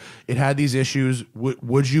apart. It had these issues.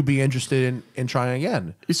 Would you be interested in trying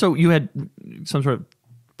again? So you had some sort of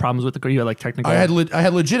problems with the car? You had like technical? I had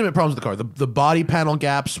legitimate problems with the car. The body panel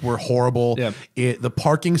gaps were horrible. Yeah. The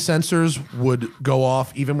parking sensors would go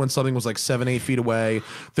off even when something was like 7-8 feet away.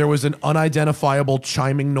 There was an unidentifiable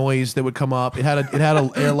chiming noise that would come up. It had a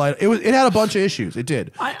air light. It had a bunch of issues. It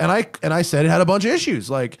did. And I said it had a bunch of issues.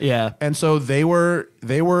 And so they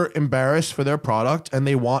were embarrassed for their product, and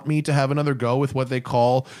they want me to have another go with what they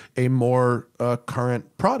call a more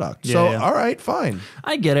current product. All right, fine.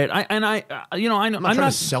 I get it. I'm not trying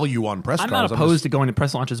to sell you on press cars. I'm not opposed to going to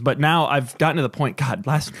press launches, but now I've gotten to the point. God,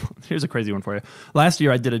 here's a crazy one for you. Last year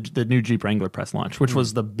I did the new Jeep Wrangler press launch, which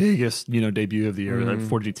was the biggest debut of the year. Like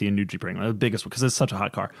Ford GT and new Jeep Wrangler, the biggest one because it's such a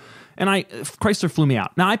hot car. And Chrysler flew me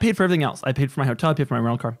out. Now I paid for everything else. I paid for my hotel, I paid for my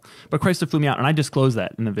rental car, but Chrysler flew me out, and I disclosed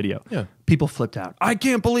that in the video. Yeah, people flipped out. I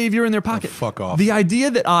can't believe you're in their pocket. Oh, fuck off. The idea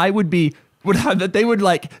that I would be. That they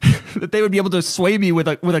would be able to sway me with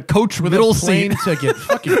a coach with middle a plane seat. ticket.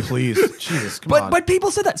 Fucking please, Jesus, come on. But people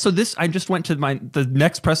said that. So I just went to the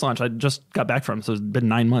next press launch I just got back from. So it's been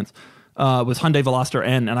 9 months. Was Hyundai Veloster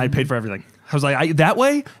N, and I paid for everything. I was like, that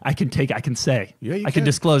way I can say, I can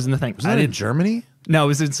disclose in the thing. Was that in Germany? No, it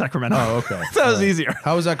was in Sacramento. Oh, okay. So that was easier.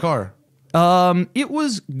 How was that car? It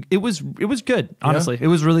was good. Honestly, it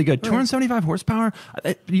was really good. 275 horsepower.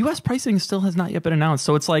 U.S. pricing still has not yet been announced,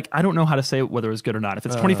 so it's like I don't know how to say whether it was good or not. If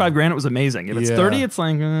it's 25 grand, it was amazing. If it's 30, it's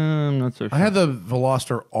like I'm not so sure. I had the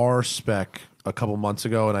Veloster R spec a couple months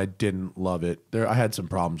ago, and I didn't love it. I had some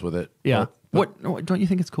problems with it. Yeah. What don't you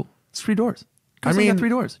think it's cool? It's 3 doors. Got 3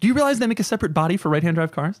 doors. Do you realize they make a separate body for right-hand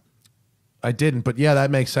drive cars? I didn't, but yeah, that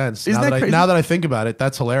makes sense. Isn't that crazy? Now that I think about it,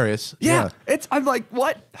 that's hilarious. Yeah. I'm like,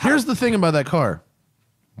 what? Here's the thing about that car.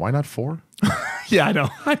 Why not 4? Yeah, I know.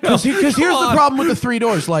 Because here's the problem with the 3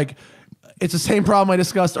 doors. Like, it's the same problem I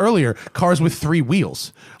discussed earlier. Cars with 3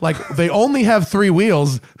 wheels. Like, they only have 3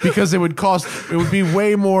 wheels because it would be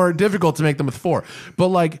way more difficult to make them with 4. But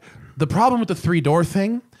like, the problem with the 3-door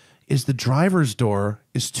thing is the driver's door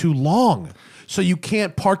is too long. So you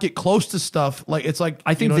can't park it close to stuff. Like it's like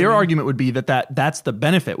I think their argument would be that's the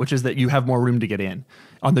benefit, which is that you have more room to get in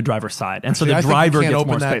on the driver's side, and so the driver gets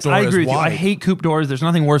more space. I agree with you. I hate coupe doors. There's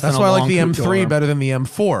nothing worse than a long coupe door. That's why I like the M3 better than the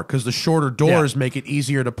M4 because the shorter doors make it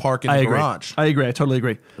easier to park in the garage. I agree. I totally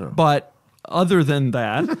agree. Yeah. But other than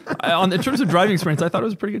that, in terms of driving experience, I thought it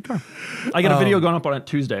was a pretty good car. I got a video going up on it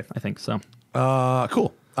Tuesday, I think. So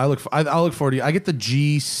cool. I look forward to. I get the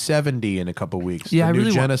G70 in a couple weeks. Yeah, the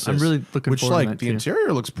new Genesis. I'm really looking forward to that the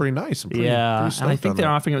interior looks pretty nice. Pretty and I think they're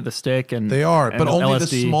offering it with the stick and they are, but only LSD.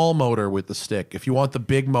 the small motor with the stick. If you want the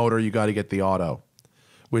big motor, you got to get the auto,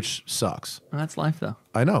 which sucks. Well, that's life, though.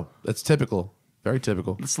 I know that's typical, very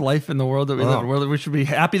typical. It's life in the world that we live in. Where we should be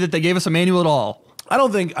happy that they gave us a manual at all. I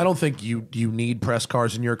don't think you need press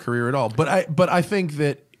cars in your career at all. But I think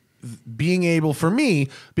that. Being able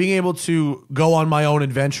to go on my own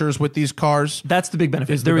adventures with these cars. That's the big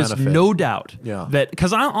benefit. There is no doubt that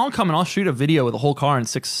because I'll come and I'll shoot a video with a whole car in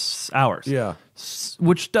 6 hours. Yeah.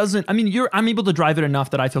 Which doesn't, I mean, I'm able to drive it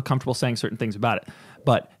enough that I feel comfortable saying certain things about it.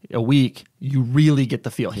 But a week, you really get the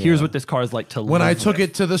feel. Here's what this car is like to live When I took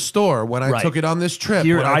it to the store, when I took it on this trip,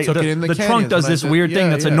 when I took it in the canyons, trunk does this weird thing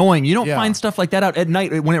that's annoying. You don't find stuff like that out at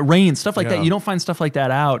night when it rains, stuff like that. You don't find stuff like that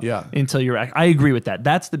out until you're, I agree with that.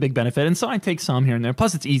 That's the big benefit. And so I take some here and there.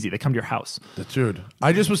 Plus, it's easy. They come to your house. Dude,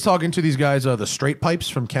 I just was talking to these guys, the Straight Pipes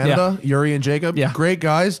from Canada, Yuri and Jacob. Yeah. Great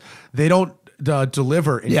guys. They don't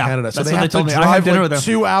deliver in Canada, so they have to drive like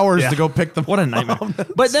 2 hours to go pick them. What a nightmare!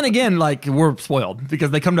 But then again, like we're spoiled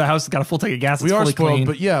because they come to a house, got a full tank of gas. We are spoiled,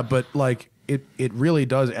 clean. But like it really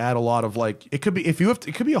does add a lot of like it could be it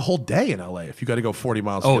could be a whole day in LA if you got to go 40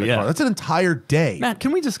 miles. Oh, to get yeah. a car. That's an entire day. Matt,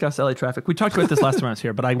 can we discuss LA traffic? We talked about this last time I was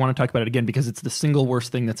here, but I want to talk about it again because it's the single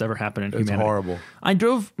worst thing that's ever happened in humanity. It's horrible. I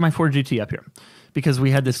drove my Ford GT up here because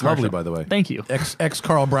we had this car Lovely, show. by the way. Thank you. Ex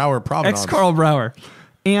Carl Brower provenance. Ex Carl Brower.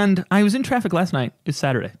 And I was in traffic last night. It's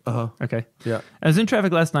Saturday. Okay. Yeah. I was in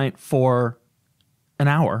traffic last night for an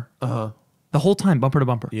hour. The whole time, bumper to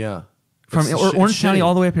bumper. Yeah. From Orange County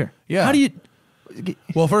all the way up here. Yeah. How do you...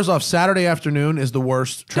 Well, first off, Saturday afternoon is the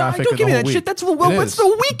worst traffic don't of give the me whole that week. shit. That's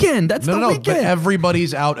the weekend. That's the No, weekend. but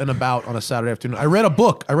everybody's out and about on a Saturday afternoon. I read a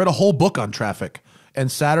book. I read a whole book on traffic. And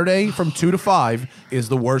Saturday from 2 to 5 is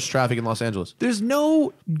the worst traffic in Los Angeles. There's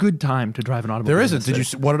no good time to drive an automobile. There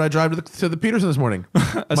isn't. What did I drive to the Peterson this morning?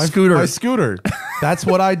 Scooter. My scooter. That's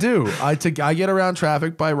what I do. I get around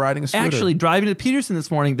traffic by riding a scooter. Actually, driving to Peterson this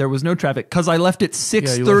morning, there was no traffic because I left at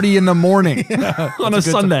 6:30 in the morning on a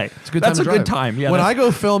Sunday. It's a good time That's to a good drive. time. Yeah. When I go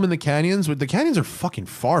film in the canyons, the canyons are fucking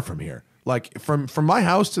far from here. Like from my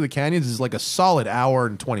house to the canyons is like a solid hour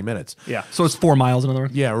and 20 minutes. Yeah. So it's 4 miles in other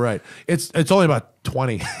words. Yeah, right. It's only about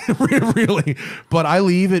 20, really. But I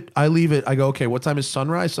leave it. I go, okay, what time is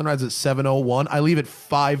sunrise? Sunrise at 7:01. I leave at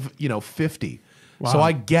 5:50. Wow. So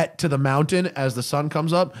I get to the mountain as the sun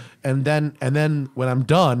comes up, and then when I'm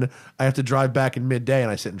done, I have to drive back in midday,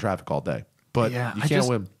 and I sit in traffic all day. But Yeah, you can't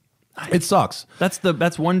win. It sucks.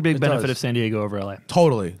 That's one big benefit does. of San Diego over LA.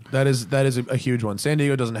 Totally. That is a huge one. San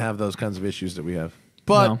Diego doesn't have those kinds of issues that we have.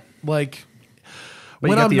 But No. like But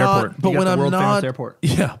when you got I'm the not, airport. but You got when the I'm world famous not, airport.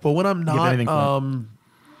 yeah. But when I'm get anything not, from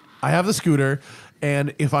I have the scooter,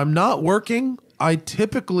 and if I'm not working, I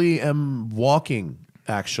typically am walking.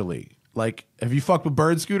 Actually, like, have you fucked with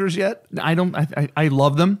bird scooters yet? I don't. I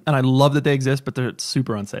love them, and I love that they exist, but they're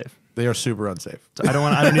super unsafe. They are super unsafe. So I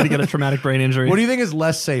don't need to get a traumatic brain injury. What do you think is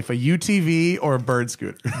less safe, a UTV or a bird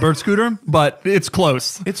scooter? Bird scooter, but it's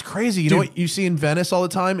close. It's crazy. You know what you see in Venice all the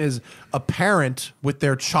time is a parent with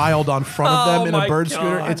their child on front of them in a bird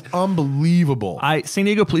scooter. It's unbelievable. San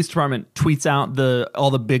Diego Police Department tweets out all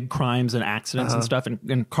the big crimes and accidents and stuff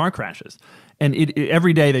and car crashes. And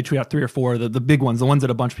every day they tweet out 3 or 4 the big ones, the ones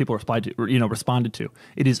that a bunch of people responded to.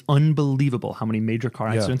 It is unbelievable how many major car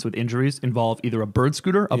accidents with injuries involve either a bird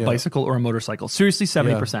scooter, a bicycle, or a motorcycle. Seriously,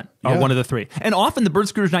 70% are one of the 3. And often the bird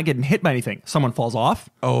scooter's not getting hit by anything. Someone falls off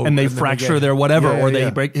and they fracture their whatever, or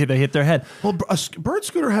they hit their head. Well, a bird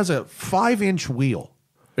scooter has a 5-inch wheel.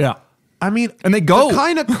 Yeah. I mean, and they go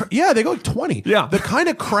they go like 20. Yeah, the kind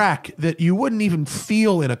of crack that you wouldn't even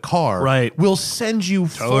feel in a car, will send you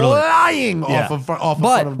flying off of.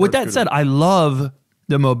 But with that said, I love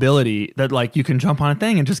the mobility that like you can jump on a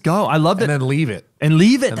thing and just go. I love that, and then leave it.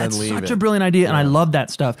 That's such a brilliant idea, and I love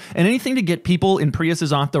that stuff. And anything to get people in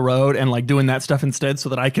Priuses off the road and like doing that stuff instead, so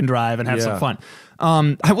that I can drive and have some fun.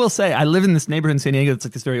 I will say, I live in this neighborhood in San Diego. It's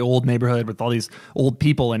like this very old neighborhood with all these old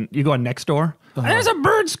people, and you go on next door. There's a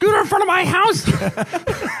bird scooter in front of my house.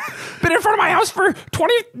 Been in front of my house for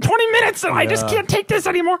 20 minutes, and I just can't take this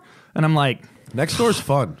anymore. And I'm like, next door's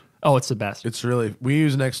fun. Oh, it's the best. It's really, we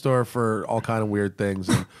use Nextdoor for all kind of weird things.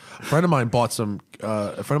 And a friend of mine bought a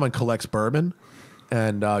friend of mine collects bourbon,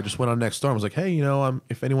 and just went on Nextdoor and was like, hey,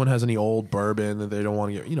 if anyone has any old bourbon that they don't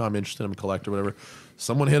want to get, I'm interested in collect or whatever.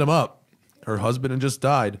 Someone hit him up. Her husband had just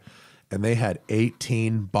died, and they had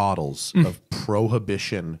 18 bottles of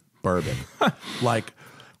Prohibition bourbon.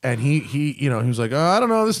 And he was like, I don't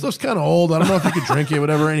know, this stuff's kind of old. I don't know if you could drink it,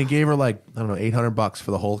 whatever. And he gave her like, I don't know, $800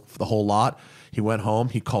 for the whole lot. He went home.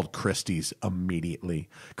 He called Christie's immediately.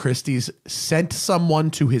 Christie's sent someone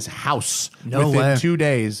to his house within 2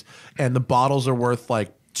 days, and the bottles are worth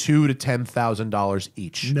like $2,000 to $10,000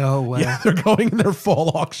 each. No way. Yeah, they're going in their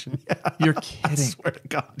fall auction. Yeah. You're kidding. I swear to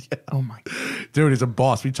God. Yeah. Oh my God. Dude, he's a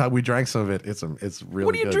boss. We drank some of it. It's really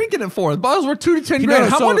What are you good. drinking it for? The bottles were $2 to 10 grand.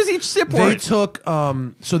 How much is each sip They worth? took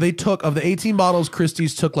of the 18 bottles,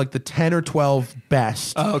 Christie's took like the 10 or 12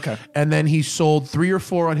 best. Oh, okay. And then he sold 3 or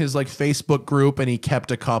 4 on his like Facebook group, and he kept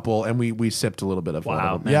a couple, and we sipped a little bit of one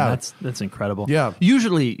Wow, of them. man, Yeah. that's incredible. Yeah.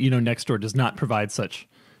 Usually, Nextdoor does not provide such.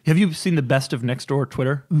 Have you seen the best of Nextdoor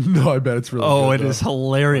Twitter? No, I bet it's really good. It is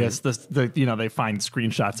hilarious. They find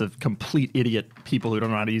screenshots of complete idiot people who don't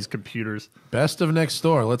know how to use computers. Best of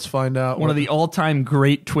Nextdoor. Let's find out. One of the all-time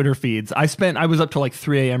great Twitter feeds. I was up till like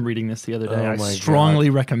 3 a.m. reading this the other day. I strongly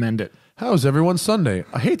recommend it. How's everyone's Sunday?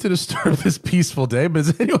 I hate to disturb this peaceful day, but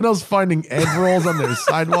is anyone else finding egg rolls on their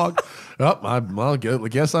sidewalk? I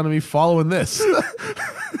guess I'm going to be following this.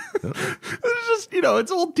 It's just,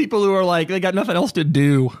 it's old people who are like, they got nothing else to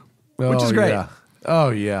do, which is great. Yeah.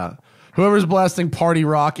 Oh, yeah. Whoever's blasting party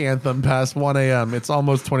rock anthem past 1 a.m., it's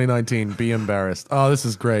almost 2019. Be embarrassed. Oh, this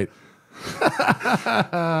is great.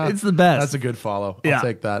 It's the best. That's a good follow. Yeah. I'll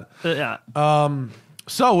take that. Yeah.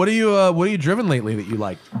 So what are you driven lately that you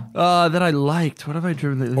like? That I liked. What have I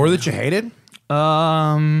driven lately? Or that you hated?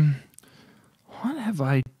 What have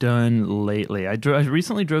I done lately? I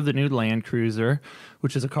recently drove the new Land Cruiser,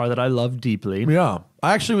 which is a car that I love deeply. Yeah.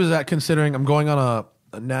 I actually was considering I'm going on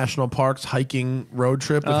a national parks hiking road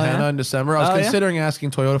trip with Hannah in December. I was considering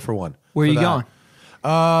asking Toyota for one. Where are you going?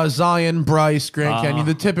 Zion, Bryce, Grand Canyon,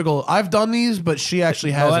 the typical. I've done these, but she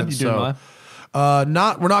actually hasn't. We're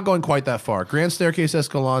not going quite that far. Grand Staircase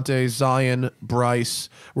Escalante, Zion, Bryce.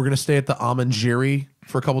 We're gonna stay at the Amanjiri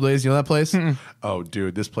for a couple days. You know that place? Oh,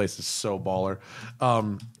 dude, this place is so baller.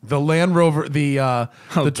 The Land Rover, the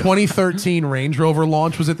 2013 Range Rover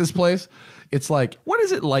launch was at this place. It's like, what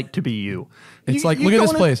is it like to be you? It's like, look at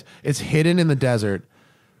this place. It's hidden in the desert.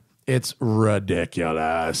 It's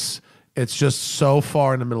ridiculous. It's just so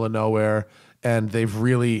far in the middle of nowhere, and they've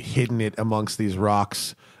really hidden it amongst these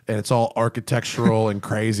rocks, and it's all architectural and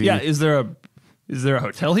crazy. Yeah, is there a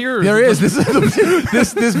hotel here? Or there is.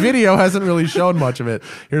 This video hasn't really shown much of it.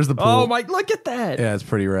 Here's the pool. Oh my! Look at that. Yeah, it's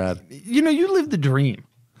pretty rad. You know, you live the dream.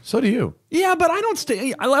 So do you. Yeah, but I don't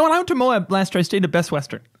stay. When I went to Moab last year, I stayed at Best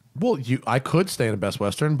Western. Well, I could stay in a Best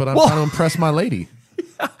Western, but I'm trying to impress my lady.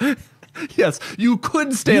 Yes, you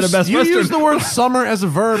could stay at a Best You Western. use the word summer as a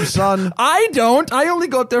verb, son. I don't. I only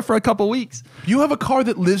go up there for a couple weeks. You have a car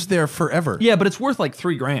that lives there forever. Yeah, but it's worth like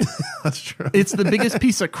 $3,000. That's true. It's the biggest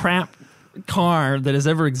piece of crap car that has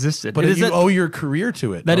ever existed. But you owe your career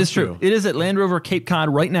to it. That is true. It is at Land Rover Cape Cod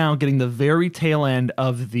right now, getting the very tail end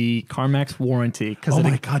of the CarMax warranty. Oh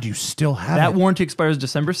my God, you still have that it. warranty expires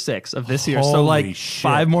December 6th of this year. Holy So like shit.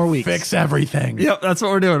 5 more weeks. Fix everything. Yep, that's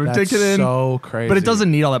what we're doing. We're That's taking in. so crazy. But it doesn't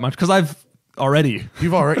need all that much because I've already.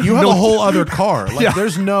 You have a whole other car. Like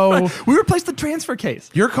there's no. We replaced the transfer case.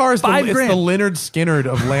 Your car is $5,000. it's the Leonard Skinner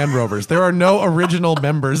of Land Rovers. There are no original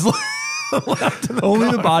members. Only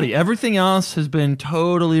the body. Everything else has been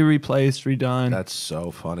totally replaced, redone. That's so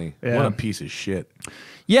funny. Yeah. What a piece of shit.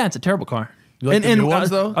 Yeah, it's a terrible car. You like the new ones,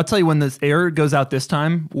 though? I'll tell you, when this air goes out this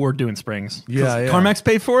time, we're doing springs. Yeah. CarMax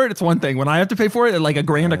pay for it. It's one thing. When I have to pay for it, at like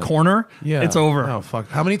 $1,000 a corner, it's over. Oh fuck!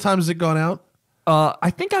 How many times has it gone out?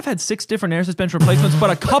 I think I've had 6 different air suspension replacements, but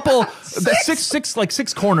a couple,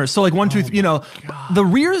 six corners. So like 1, 2, 3, the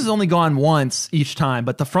rear has only gone once each time,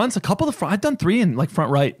 but the fronts, I've done 3 in like front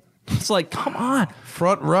right. It's like, come on.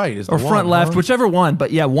 Front right is the or front left, whichever one.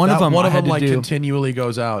 But yeah, one of them like continually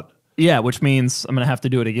goes out. Yeah, which means I'm gonna have to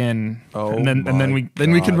do it again. Oh, and then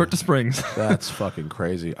we convert to springs. That's fucking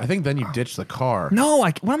crazy. I think then you ditch the car. No,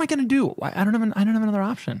 what am I gonna do? I don't have another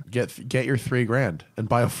option. Get your $3,000 and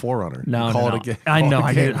buy a 4Runner. No. I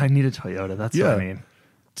need a Toyota. That's what I mean.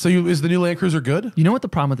 So is the new Land Cruiser good? You know what the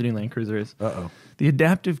problem with the new Land Cruiser is? The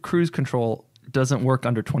adaptive cruise control doesn't work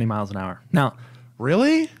under 20 miles an hour. Now.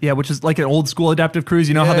 Really? Yeah, which is like an old school adaptive cruise.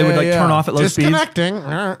 You know how they would turn off at low speeds? Disconnecting.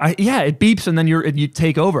 It beeps and then you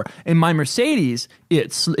take over. In my Mercedes,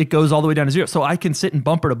 it goes all the way down to 0. So I can sit in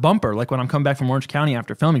bumper to bumper, like when I'm coming back from Orange County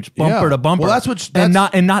after filming, just bumper to bumper. Well,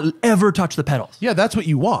 and not ever touch the pedals. Yeah, that's what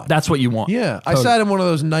you want. That's what you want. Yeah, totally. I sat in one of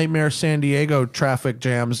those nightmare San Diego traffic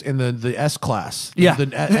jams in the S class.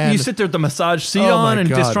 Yeah, you sit there with the massage seat on and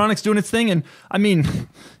Distronics doing its thing, and I mean,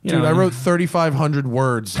 dude, I wrote 3,500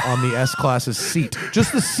 words on the S class's seat.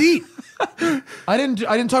 Just the seat. I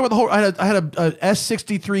didn't talk about the whole. I had a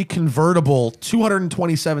S63 convertible,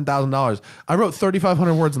 $227,000. I wrote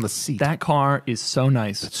 3,500 words on the seat. That car is so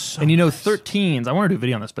nice. It's so nice. 13s. I want to do a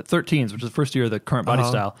video on this, but 13s, which is the first year of the current body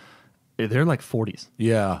style, they're like 40s.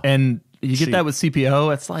 Yeah, and you get that with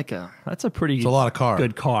CPO. It's like that's a it's a lot of car.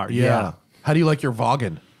 Good car. Yeah. How do you like your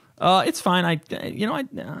Wagen? It's fine. I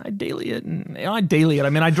daily it. And, I daily it.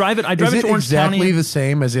 I mean, I drive it. Is it it to Orange exactly County. the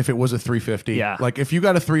same as if it was a 350? Yeah. Like if you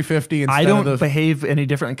got a 350 instead I don't of behave any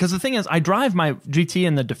differently because the thing is, I drive my GT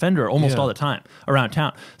and the Defender almost all the time around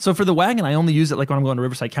town. So for the wagon, I only use it like when I'm going to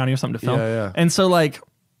Riverside County or something to film. Yeah. And so like,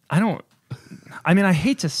 I mean, I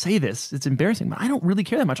hate to say this. It's embarrassing, but I don't really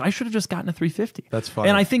care that much. I should have just gotten a 350. That's fine.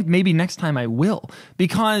 And I think maybe next time I will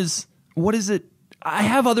because what is it? I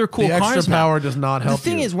have other cool cars. The extra power does not help. The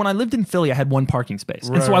thing you. is, when I lived in Philly, I had one parking space,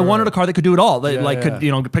 and so I wanted a car that could do it all. That could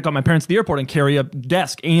pick up my parents at the airport and carry a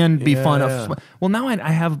desk and be fun. Well, now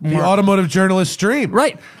I have more. The automotive journalist dream.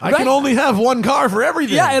 Right. I can only have one car for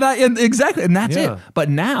everything. Yeah, and exactly, and that's it. But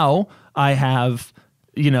now I have.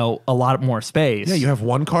 A lot more space. Yeah, you have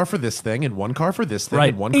one car for this thing and one car for this thing right.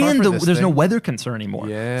 and one car for this there's thing. no weather concern anymore.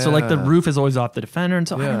 Yeah. So like the roof is always off the Defender, and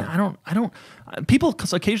so I don't. People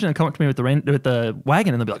occasionally come up to me with the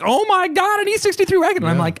wagon and they'll be like, "Oh my God, an E63 wagon!"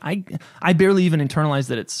 And I'm like, I barely even internalize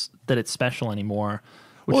that it's special anymore,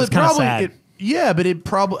 which is kind of sad. Yeah, but it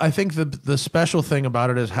probably. I think the special thing about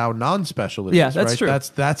it is how non-special it is. Yeah, that's right?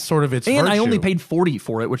 true. That's sort of its. And I virtue. only paid 40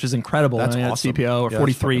 for it, which is incredible. That's I mean, awesome. CPO or Yeah,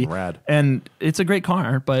 43, that's fucking rad. and it's a great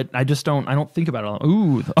car. But I don't think about it. All.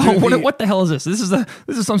 Ooh, what the hell is this? This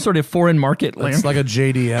is some sort of foreign market land. It's like a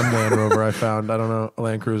JDM Land Rover I found. I don't know, a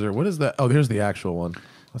Land Cruiser. What is that? Oh, here's the actual one.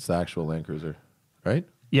 That's the actual Land Cruiser, right?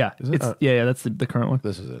 Yeah, Is it? yeah, that's the current one.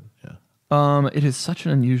 This is it. Yeah. It is such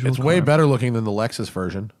an unusual. It's car. way better looking than the Lexus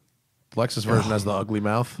version. The Lexus version has the ugly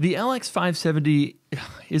mouth. The LX 570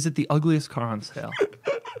 is it the ugliest car on sale?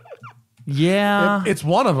 Yeah, It's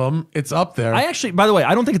one of them. It's up there. I actually, by the way,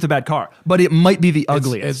 I don't think it's a bad car, but it might be the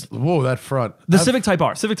ugliest. Whoa, that front. The Civic Type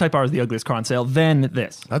R. Civic Type R is the ugliest car on sale. Then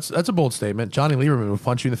this. That's a bold statement. Johnny Lieberman would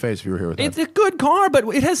punch you in the face if you were here with that. It's a good car, but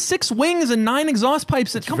it has 6 wings and 9 exhaust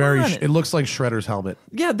pipes. Come on. It looks like Shredder's helmet.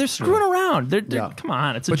 Yeah, they're screwing around. Yeah. Come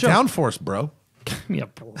on, it's a But joke. downforce, bro. Yeah.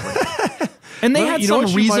 And they Well, had you know some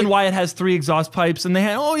what you reason might- why it has 3 exhaust pipes, and they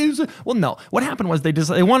had well, no. What happened was they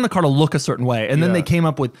wanted the car to look a certain way, and then Yeah. they came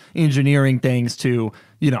up with engineering things to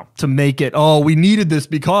make it. Oh, we needed this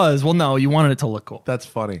because no, you wanted it to look cool. That's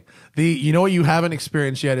funny. You know what you haven't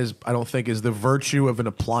experienced yet is the virtue of an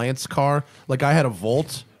appliance car. Like I had a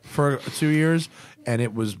Volt for 2 years, and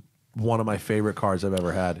it was one of my favorite cars I've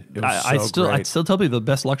ever had. It was I great. still tell people the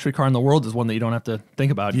best luxury car in the world is one that you don't have to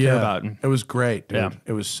think about, care about. And It was great, dude. Yeah.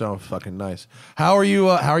 It was so fucking nice. How are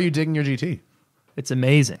you digging your GT? it's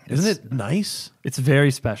amazing. Isn't it nice? It's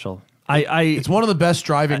very special. It's one of the best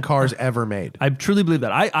driving cars ever made. I truly believe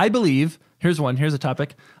that. I believe. Here's a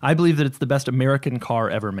topic. I believe that it's the best American car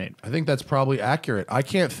ever made. I think that's probably accurate. I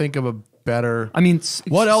can't think of a better. I mean,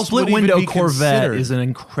 What else split would even window be Corvette considered? is an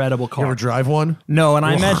incredible car. You ever drive one? No, and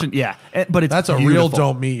I imagine, yeah, but it's That's a beautiful. real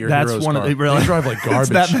don't meet your That's heroes one car. of the really They drive like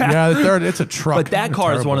garbage. It's that bad. Yeah, it's a truck. But that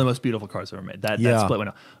car is Terrible. one of the most beautiful cars ever made. That Yeah. split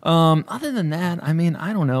window. Other than that, I mean,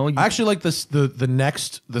 I don't know. I actually like this the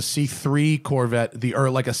C3 Corvette,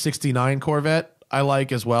 like a 69 Corvette. I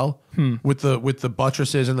like as well with the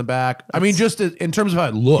buttresses in the back. I mean, just in terms of how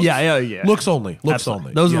it looks. Yeah. Looks only.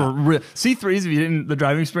 Absolutely. Those Yeah. were C3s. If you didn't the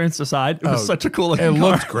driving experience aside, it was such a cool looking It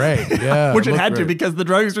car. looked great. Yeah, Which it looked had to great. because the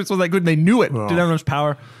driving experience was that good. And they knew it. Didn't have much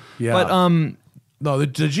power. Yeah. But No, the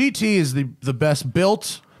GT is the best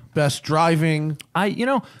built, best driving. I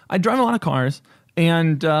drive a lot of cars,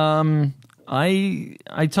 and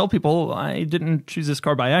I tell people I didn't choose this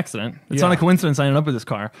car by accident. It's not a coincidence I ended up with this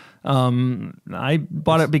car. I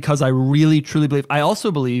bought it because I really truly believe. I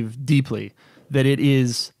also believe deeply that it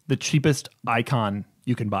is the cheapest icon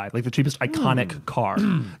you can buy, like the cheapest iconic car.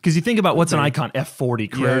 Because you think about what's an icon: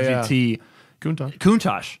 F40, Carrera Yeah. GT,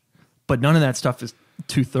 Countach, but none of that stuff is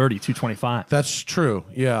 230, 225. That's true.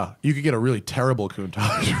 Yeah, you could get a really terrible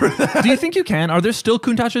Countach. Do you think you can? Are there still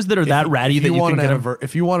Countaches that are that ratty that you can get?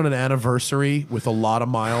 If you want an anniversary with a lot of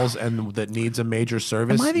miles and that needs a major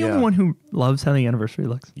service, Am I the only one who loves how the anniversary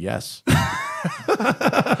looks? Yes,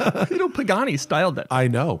 Pagani styled that. I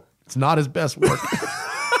know. It's not his best work.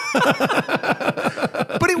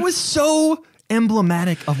 But it was so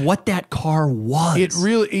emblematic of what that car was. It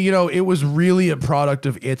really, it was really a product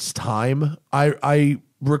of its time. I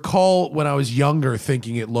recall when I was younger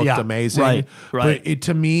thinking it looked amazing. Right. But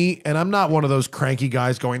to me, and I'm not one of those cranky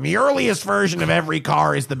guys going, the earliest version of every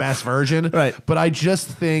car is the best version. Right. But I just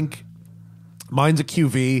think mine's a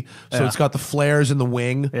QV, so it's got the flares in the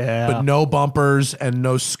wing, but no bumpers and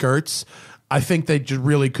no skirts. I think they just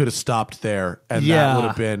really could have stopped there, and that would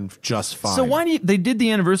have been just fine. So why do they did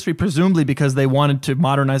the anniversary presumably because they wanted to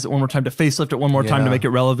modernize it one more time, to facelift it one more time to make it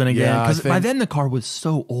relevant again? Yeah, Because by then the car was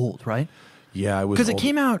so old, right? Yeah, it was Because it old.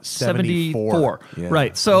 came out 74. Yeah, Right.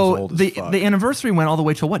 it was So old as the fuck. anniversary went all the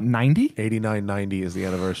way to what, 90? 89, 90 is the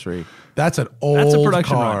anniversary. That's an old That's a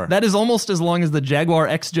production car. run. That is almost as long as the Jaguar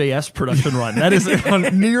XJS production run. That is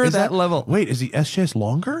near that level. Wait, is the SJS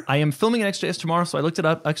longer? I am filming an XJS tomorrow, so I looked it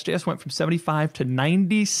up. XJS went from 75 to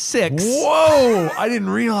 96. Whoa! I didn't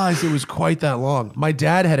realize it was quite that long. My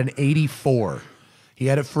dad had an 84. He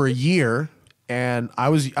had it for a year, and I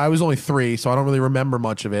was only 3, so I don't really remember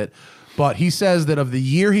much of it. But he says that of the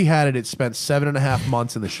year he had it, it spent 7.5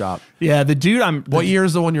 months in the shop. Yeah, the dude What year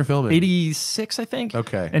is the one you're filming? 86, I think.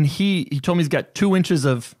 Okay. And he told me he's got 2 inches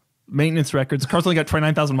of maintenance records. The car's only got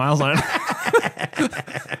 29,000 miles on it.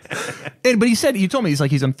 But he told me,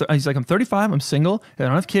 I'm 35, I'm single, I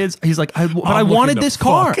don't have kids. He's like, I wanted this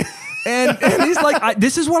car. And he's like,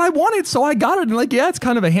 this is what I wanted, so I got it. And like, yeah, it's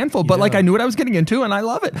kind of a handful, but like I knew what I was getting into, and I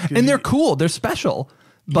love it. And they're cool, they're special.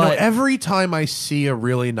 But every time I see a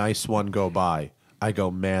really nice one go by, I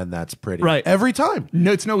go, man, that's pretty. Right. Every time.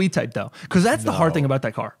 No, it's no E-Type though, because that's the hard thing about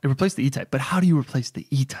that car. It replaced the E-Type, but how do you replace the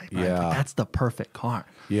E-Type? Right? Yeah. Like, that's the perfect car.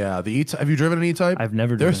 Yeah, the E-Type. Have you driven an E-Type? I've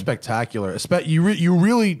never They're driven. spectacular. You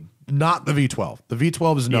really not the V12. The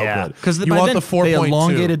V12 is no good. Because you want the 4.2. They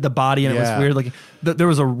elongated the body and it was Yeah. weird. Like there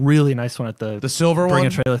was a really nice one at The silver Bring one. a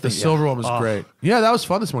Trailer thing. The silver one was great. Yeah, that was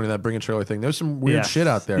fun this morning. That Bring a Trailer thing. There's some weird shit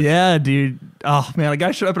out there. Yeah, dude. Oh man, a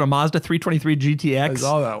guy showed up in a Mazda 323 GTX. I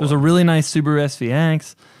saw that There's a one. really nice Subaru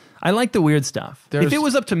SVX. I like the weird stuff. If There's- it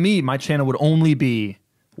was up to me, my channel would only be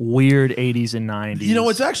weird 80s and 90s. You know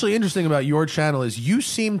what's actually interesting about your channel is you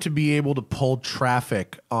seem to be able to pull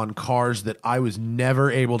traffic on cars that I was never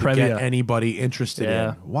able to Previa. get anybody interested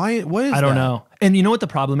in. Why? What is that? I don't know. And you know what the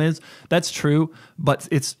problem is? That's true, but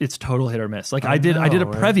it's total hit or miss. Like I did a right?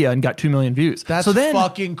 Previa and got 2 million views. That's so then,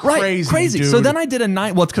 fucking crazy, crazy. dude. So then I did a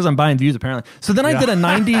well, it's because I'm buying views apparently. So then I did a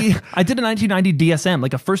 90. I did a 1990 DSM,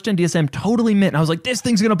 like a first gen DSM, totally mint. And I was like, this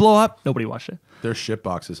thing's gonna blow up. Nobody watched it. They're shit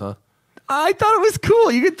boxes, huh? I thought it was cool.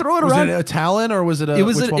 You could throw it Was around. it a Talon or was it a? It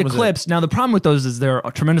was which an one was it? Eclipse. Now the problem with those is they're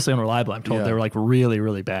tremendously unreliable. I'm told Yeah. they were like really,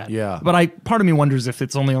 really bad. Yeah. But part of me wonders if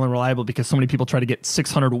it's only unreliable because so many people try to get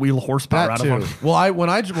 600 wheel horsepower That out too. of them. Well, when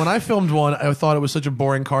I filmed one, I thought it was such a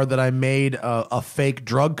boring car that I made a fake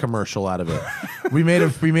drug commercial out of it. we made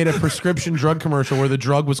a prescription drug commercial where the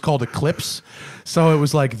drug was called Eclipse. So it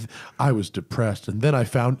was like I was depressed, and then I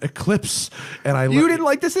found Eclipse, and You didn't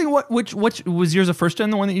like this thing? Which was yours a first gen,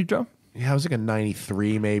 the one that you drove? Yeah, it was like a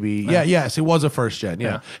 93 maybe. Yeah, yes, it was a first gen, yeah.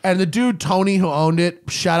 Yeah. And the dude Tony who owned it,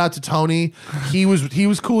 shout out to Tony. He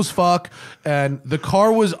was cool as fuck, and the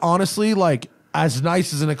car was honestly like as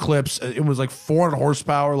nice as an Eclipse. It was like 400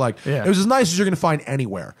 horsepower, like Yeah. it was as nice as you're going to find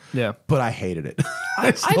anywhere. Yeah. But I hated it.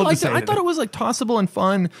 I still liked just it. I hated thought it was like tossable and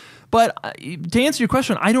fun. But to answer your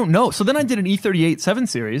question, I don't know. So then I did an E38 7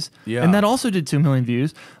 Series, Yeah. and that also did 2 million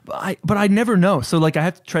views. But I never know. So like I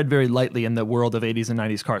have to tread very lightly in the world of 80s and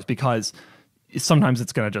 90s cars because sometimes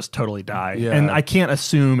it's going to just totally die. Yeah. And I can't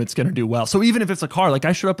assume it's going to do well. So even if it's a car, like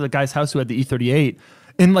I showed up at the guy's house who had the E38,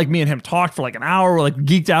 and like me and him talked for like an hour, we're like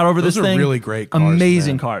geeked out over Those this are thing. really great cars.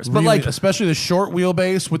 Amazing man. cars. But Really, like especially the short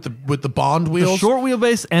wheelbase with the Bond the wheels. short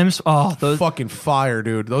wheelbase M's, those fucking fire,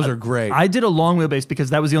 dude. Those are great. I did a long wheelbase because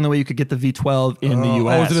that was the only way you could get the V12 in the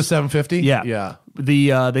US. Oh, was it a 750? Yeah, Yeah.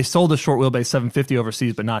 They sold a short wheelbase 750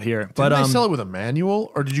 overseas, but not here. But Did they sell it with a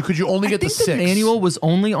manual, or could you only I get the think 6? the manual was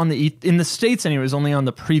only on the in the States anyway. It was only on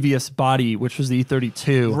the previous body, which was the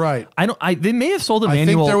E32. Right. They may have sold a I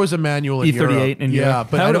manual. think there was a manual in E38 Europe. in yeah, Europe.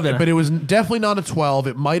 but That I would don't, have been but it was definitely not a 12.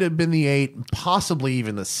 It might have been the 8, possibly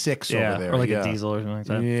even the 6 over there. or like yeah. a diesel or something like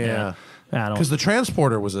that. Yeah. I don't. Because the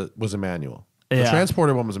Transporter was a manual. The Yeah.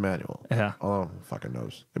 Transporter one was a manual. Yeah. Oh, fucking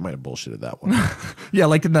knows. They might have bullshitted that one. Yeah,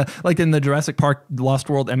 like in the Jurassic Park Lost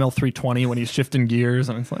World ML320 when he's shifting gears,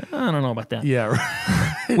 and it's like I don't know about that. yeah.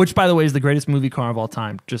 Right. Which, by the way, is the greatest movie car of all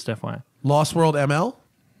time. Just FYI. Lost World ML?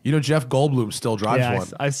 You know Jeff Goldblum still drives Yeah, one.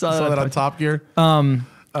 I saw that that. on Top Gear.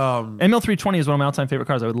 ML320 is one of my all-time favorite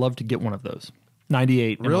cars. I would love to get one of those.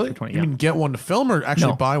 98 Really? ML320. You Yeah. mean get one to film or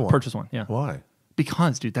actually No, buy one? purchase one. Yeah. Why?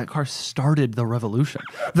 Because, dude, that car started the revolution.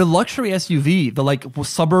 The luxury SUV, the like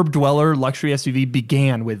suburb dweller luxury SUV,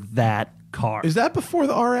 began with that car. Is that before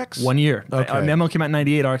the RX? 1 year. Okay. ML came out in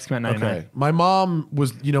 98, RX came out in 99. Okay. My mom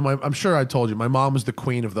was, I'm sure I told you, my mom was the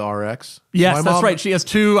queen of the RX. Yes, My that's mom- right. She has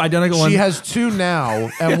two identical ones. She has 2 now.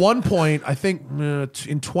 At one point, I think in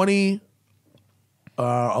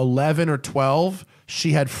 2011 or 12,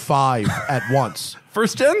 she had 5 at once.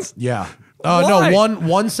 First gens? Yeah. Why? No,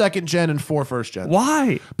 one second gen and 4 first gen.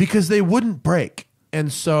 Why? Because they wouldn't break.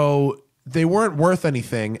 And so they weren't worth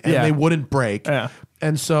anything and Yeah. they wouldn't break. Yeah.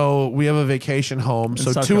 And so we have a vacation home.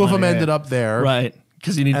 So South 2 of them Carolina, ended yeah. up there. Right.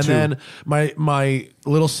 Because you need And two. then my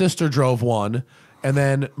little sister drove one, and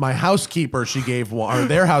then my housekeeper she gave one, or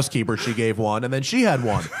their housekeeper she gave one, and then she had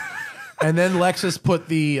one, and then Lexus put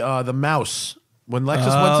the mouse. When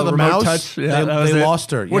Lexus went to the remote mouse, touch. Yeah, that was they it. lost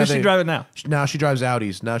her. What does she drive it now? Now she drives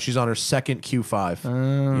Audis. Now she's on her second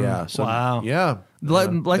Q5. Yeah. So, wow. Yeah.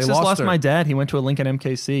 Lexus They lost her. my dad. He went to a Lincoln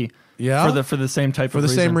MKC. Yeah? For the same type For of the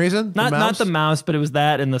reason. same reason? The Not mouse? the mouse, but it was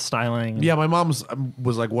that and the styling. Yeah. My mom was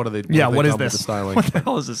like, "What are they? Yeah. What is done with this? The styling. What the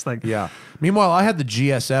hell is this thing? Yeah. Meanwhile, I had the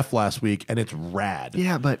GSF last week, and it's rad.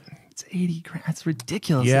 Yeah, but it's 80 grand. That's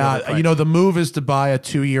ridiculous. Yeah, the move is to buy a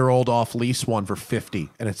 2-year-old off lease one for 50,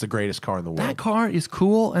 and it's the greatest car in the world. that car is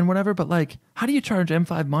cool and whatever, but like, how do you charge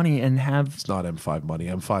M5 money and have? It's not M5 money.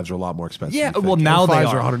 M5s are a lot more expensive. Yeah, than you well think. now they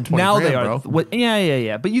M5s are. 120 Now grand, they are. bro. What,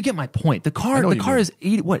 yeah. But you get my point. The I car know what you mean. is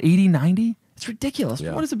 80, 90? It's ridiculous.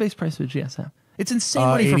 Yeah. What is the base price of a GSF? It's insane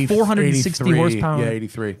money for 460 horsepower. Yeah,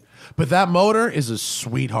 83. But that motor is a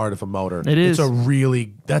sweetheart of a motor. It is.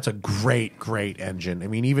 That's a great engine. I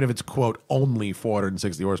mean, even if it's, quote, only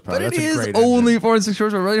 460 horsepower, But that's it a is great only engine. 460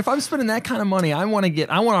 horsepower. Right? If I'm spending that kind of money, I want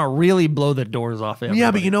to really blow the doors off everybody. Yeah,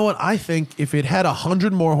 but you know what? I think if it had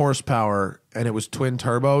 100 more horsepower and it was twin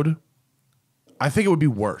turboed, I think it would be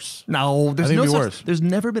worse. No, there's I think no it'd be such. worse. There's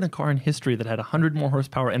never been a car in history that had 100 more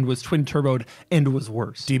horsepower and was twin turboed and was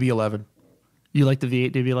worse. DB11. You like the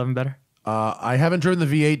V8 DB11 better? I haven't driven the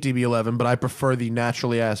V8 DB11, but I prefer the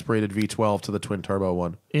naturally aspirated V12 to the twin turbo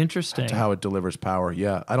one. Interesting. To how it delivers power.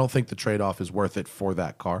 Yeah, I don't think the trade-off is worth it for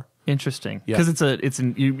that car. Interesting. Yeah. Because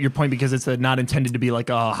your point, because it's not intended to be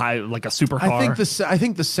like a supercar. I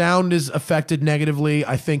think the sound is affected negatively.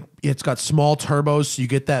 I think it's got small turbos, so you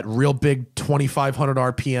get that real big 2,500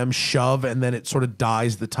 RPM shove, and then it sort of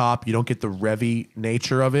dies the top. You don't get the revvy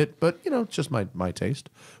nature of it, but you know, it's just my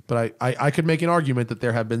taste. But I could make an argument that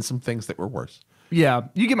there have been some things that were worse. Yeah,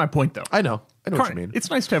 you get my point though. I know what you mean.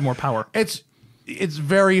 It's nice to have more power. It's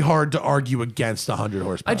very hard to argue against 100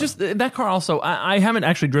 horsepower. That car also, I haven't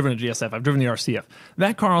actually driven a GSF. I've driven the RCF.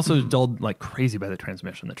 That car also is dulled like crazy by the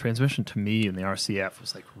transmission. The transmission to me in the RCF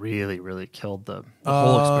was like really killed the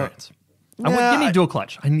whole experience. Give me dual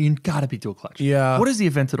clutch. You gotta be dual clutch. Yeah. What is the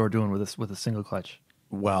Aventador doing with a single clutch?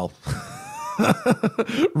 Well,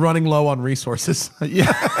 running low on resources.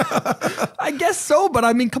 Yeah, I guess so. But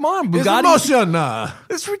I mean, come on, Bugatti. It's emotion.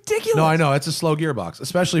 It's ridiculous. No, I know it's a slow gearbox,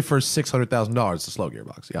 especially for $600,000. It's a slow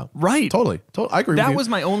gearbox. Yeah, right. Totally. I agree. with you. That was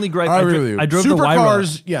my only gripe. I agree with you. I drove the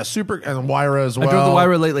Supercars, yeah, super and Wyra as well. I drove the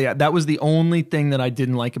Wyra lately. That was the only thing that I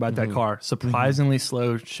didn't like about that car. Surprisingly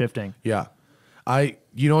slow shifting. Yeah,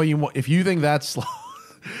 if you think that's slow,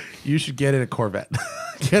 you should get in a Corvette.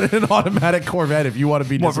 Get an automatic Corvette if you want to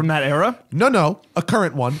be More from that era. No, a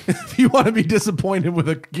current one. If you want to be disappointed with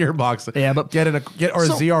a gearbox, yeah, but a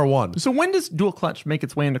ZR1. So when does dual clutch make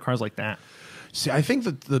its way into cars like that? See, I think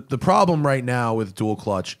that the problem right now with dual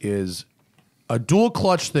clutch is a dual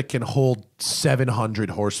clutch that can hold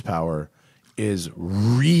 700 horsepower is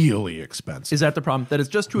really expensive. Is that the problem? That it's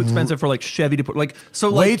just too expensive for like Chevy to put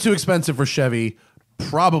way too expensive for Chevy,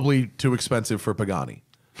 probably too expensive for Pagani.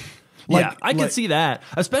 I can see that,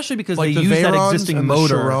 especially because like they the use Veyrons that existing and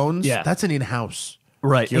motor. The Chirones, yeah, that's an in-house.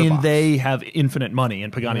 Right, gearbox. and they have infinite money,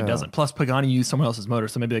 and Pagani doesn't. Plus, Pagani used someone else's motor,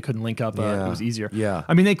 so maybe they couldn't link up. It was easier. Yeah,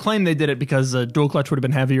 I mean, they claim they did it because dual clutch would have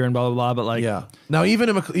been heavier and blah blah blah. But like, yeah. Now,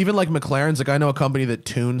 even like McLarens, like I know a company that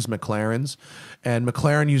tunes McLarens, and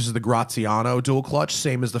McLaren uses the Graziano dual clutch,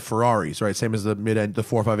 same as the Ferraris, right? Same as the mid-end, the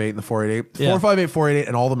 458 and the 488. 458, 488,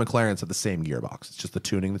 and all the McLarens have the same gearbox. It's just the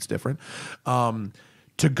tuning that's different.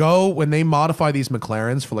 When they modify these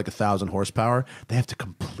McLarens for like 1,000 horsepower, they have to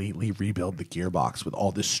completely rebuild the gearbox with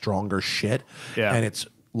all this stronger shit. Yeah. And it's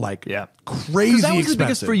like crazy that was expensive.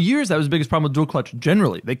 Because for years that was the biggest problem with dual clutch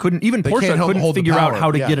generally. They couldn't, even Porsche couldn't figure out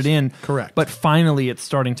how to get it in. Correct. But finally it's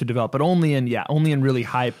starting to develop, but only in really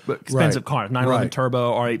high expensive cars, 911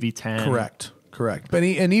 turbo, R8 V10. Correct. But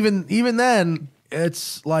even then,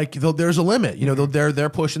 it's like there's a limit. You know, they're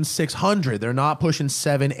pushing 600. They're not pushing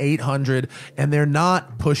 700, 800, and they're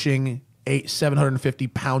not pushing 750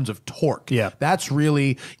 pounds of torque. Yeah, that's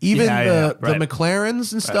really the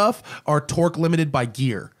McLarens and stuff are torque limited by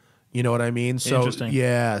gear. You know what I mean? So interesting.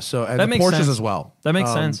 Yeah. So and that the makes Porsches sense. as well. That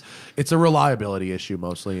makes sense. It's a reliability issue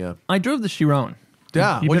mostly. Yeah. I drove the Chiron.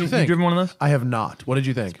 Yeah, what did you think? You driven one of those? I have not. What did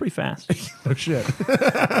you think? It's pretty fast. Oh shit!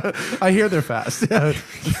 I hear they're fast.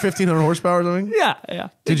 1,500 horsepower or something. Yeah.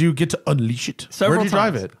 Did you get to unleash it? Several Where did you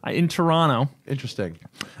times. drive it? In Toronto. Interesting.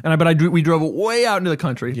 We drove it way out into the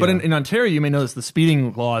country. But in Ontario, you may notice the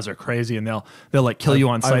speeding laws are crazy, and they'll like kill you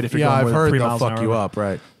on sight if you're going more than 3 miles an hour. I've heard they'll fuck you up,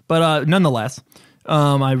 right? But nonetheless,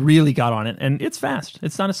 I really got on it, and it's fast.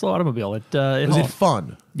 It's not a slow automobile. Was it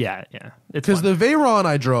fun? Yeah. Because the Veyron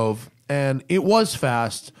I drove, and it was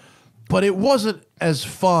fast, but it wasn't as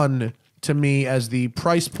fun to me as the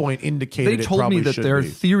price point indicated. They told me that their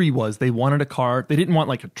theory was they wanted a car. They didn't want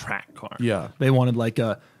like a track car. Yeah. They wanted like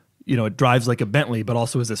it drives like a Bentley, but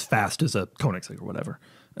also is as fast as a Koenigsegg or whatever.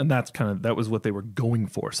 And that was what they were going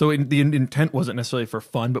for. So the intent wasn't necessarily for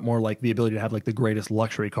fun, but more like the ability to have like the greatest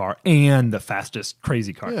luxury car and the fastest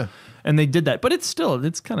crazy car. Yeah. And they did that, but it's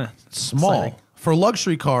kind of small. exciting. For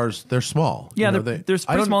luxury cars, they're small. Yeah, they're pretty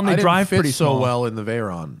small and they drive pretty so small. well in the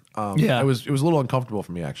Veyron. It was a little uncomfortable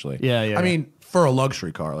for me actually. Yeah. I mean, for a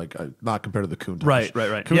luxury car, like not compared to the Countach. Right.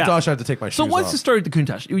 Countach, I had to take my shoes off. So what's the story with the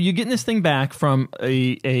Countach? You're getting this thing back from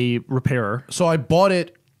a repairer. So I bought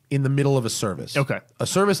it in the middle of a service. Okay. A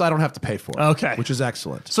service I don't have to pay for. Okay. Which is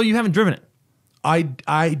excellent. So you haven't driven it?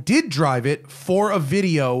 I did drive it for a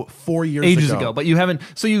video 4 years ages ago, but you haven't.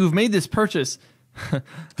 So you've made this purchase.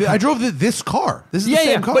 I drove this car. This is the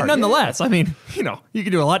same car. But nonetheless, I mean, you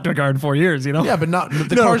can do a lot to a car in 4 years, Yeah, but not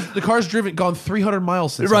the car's gone 300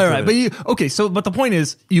 miles since. Right. But the point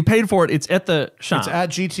is, you paid for it. It's at the shop. It's at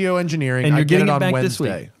GTO Engineering, and you're getting it it on back Wednesday.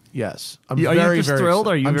 this week. Yes, are you just thrilled?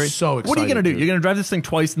 Are you? I'm so excited. What are you gonna do? Dude. You're gonna drive this thing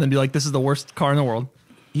twice and then be like, "This is the worst car in the world."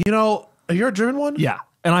 You know, have you ever driven one? Yeah,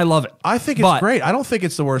 and I love it. I think it's great. I don't think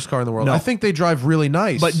it's the worst car in the world. No. I think they drive really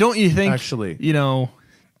nice. But don't you think? Actually, a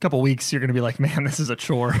couple weeks you're gonna be like, "Man, this is a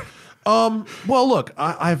chore." Well, look,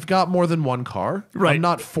 I've got more than one car. Right. I'm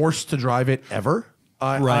not forced to drive it ever.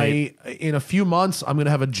 In a few months, I'm going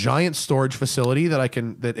to have a giant storage facility that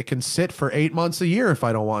it can sit for 8 months a year if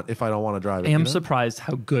I don't want to drive it. I am surprised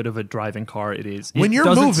how good of a driving car it is. When you're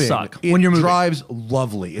moving, it drives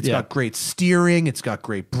lovely. It's Yeah. got great steering. It's got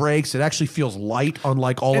great brakes. It actually feels light,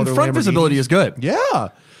 unlike all And other front Lamborghinis. visibility is good. Yeah.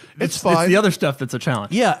 It's fine. It's the other stuff that's a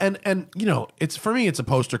challenge. Yeah, and it's for me, it's a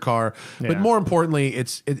poster car, but more importantly,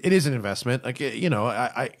 it is an investment. Like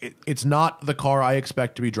it's not the car I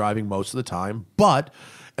expect to be driving most of the time, but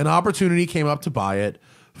an opportunity came up to buy it.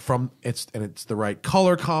 It's the right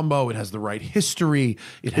color combo. It has the right history.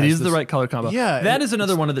 It is the right color combo. Yeah, that is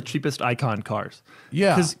another one of the cheapest icon cars.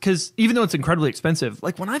 Yeah, because even though it's incredibly expensive,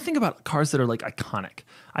 like when I think about cars that are like iconic,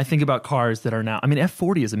 I think about cars that are now. I mean,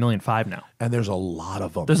 F40 is $1.5 million now, and there's a lot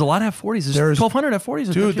of them. There's a lot of F40s. There's 1,200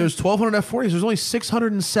 F40s. Dude, there's 1,200 F40s. There's only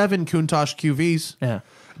 607 Countach QVs. Yeah.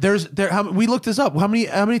 We looked this up. How many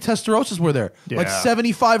Testarossas were there? Yeah. Like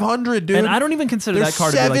 7,500, dude. And I don't even consider that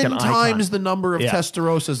car to be like an icon. 7 times the number of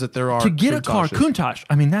Testarossas that there are. To get a car Countach,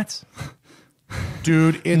 I mean that's.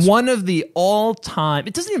 Dude, it's one of the all-time.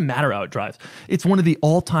 It doesn't even matter how it drives. It's one of the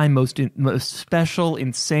all-time most special,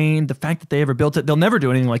 insane. The fact that they ever built it, they'll never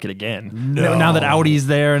do anything like it again. No. Now that Audi's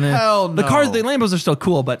there, and hell no. The cars, the Lambos are still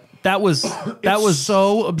cool, but that was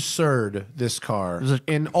so absurd. This car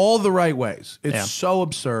in all the right ways. It's so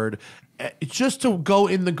absurd. It's just to go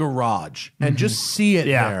in the garage and just see it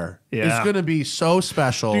there is going to be so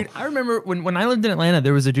special. Dude, I remember when I lived in Atlanta,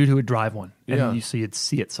 there was a dude who would drive one, and you'd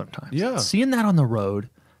see it sometimes. Yeah, seeing that on the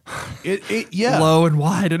road, yeah, low and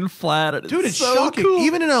wide and flat. Dude, it's so shocking. Cool.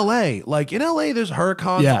 Even in LA, like in LA, there's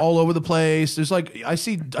Huracans all over the place. There's I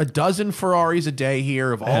see a dozen Ferraris a day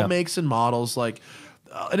here of all makes and models. Like.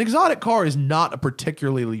 An exotic car is not a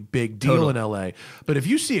particularly big deal in LA, but if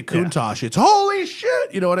you see a Countach, it's holy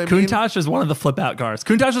shit. You know what I mean? Countach is one of the flip out cars.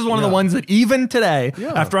 Countach is one of the ones that even today,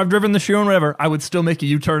 after I've driven the Chiron River, I would still make a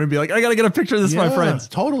U-turn and be like, I got to get a picture of this, my friends.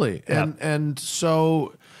 Totally. Yeah. And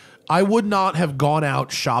so I would not have gone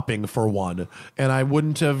out shopping for one, and I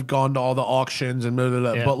wouldn't have gone to all the auctions and blah,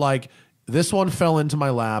 blah, blah. But like this one fell into my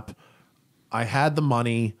lap. I had the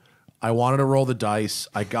money. I wanted to roll the dice.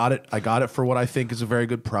 I got it. I got it for what I think is a very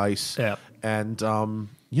good price. Yeah. And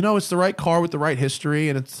it's the right car with the right history,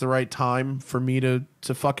 and it's the right time for me to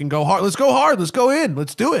fucking go hard. Let's go hard. Let's go in.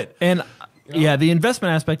 Let's do it. And the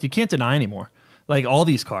investment aspect you can't deny anymore. Like all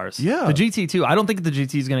these cars. Yeah. The GT too. I don't think the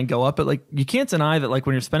GT is going to go up, but like you can't deny that like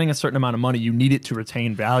when you're spending a certain amount of money, you need it to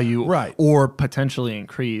retain value or potentially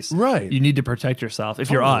increase. Right. You need to protect yourself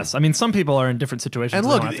if you're us. I mean, some people are in different situations and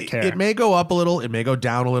and look, don't have to care. It may go up a little, it may go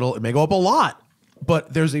down a little, it may go up a lot,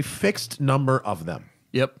 but there's a fixed number of them.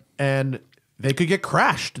 Yep. And they could get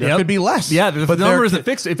crashed. There could be less. Yeah, the number isn't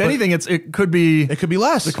fixed. If anything, it could be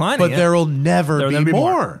less. Declining, but there will never be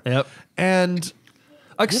more. Yep. And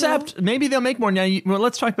except maybe they'll make more. Now,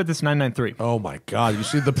 let's talk about this 993. Oh my God! You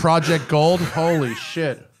see the Project Gold? Holy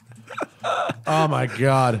shit! Oh my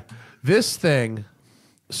God! This thing.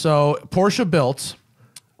 So Porsche built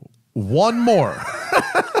one more.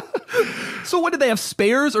 So what, did they have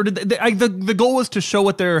spares, or did the goal was to show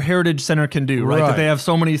what their heritage center can do, right? That they have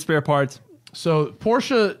so many spare parts. So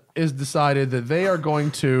Porsche has decided that they are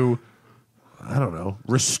going to, I don't know,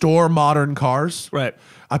 restore modern cars. Right.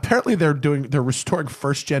 Apparently they're restoring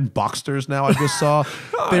first gen Boxsters now. I just saw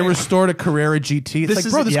they restored a Carrera GT. It's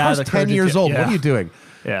this car's 10 years old. What are you doing?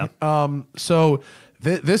 Yeah. So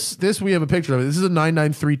this we have a picture of it. This is a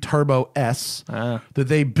 993 Turbo S that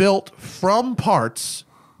they built from parts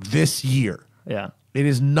this year. Yeah. It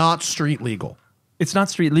is not street legal. It's not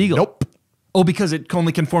street legal. Nope. Oh, because it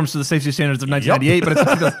only conforms to the safety standards of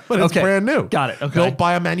 1998, but it's brand new. Got it. Okay. Built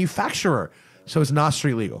by a manufacturer. So it's not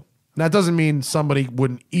street legal. That doesn't mean somebody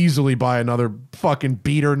wouldn't easily buy another fucking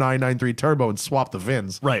beater 993 Turbo and swap the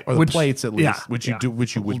VINs, right? Or the plates at least, which you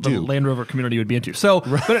would do. The Land Rover community would be into. So,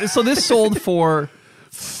 so this sold for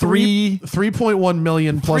 3.1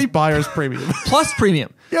 million plus buyer's premium, plus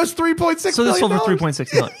premium. Yeah, it's 3.6. So this sold for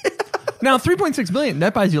 3.6 million. Now, 3.6 million,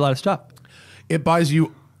 that buys you a lot of stuff. It buys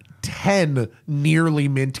you 10 nearly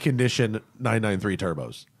mint condition 993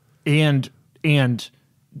 turbos. And 10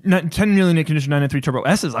 million in condition 993 Turbo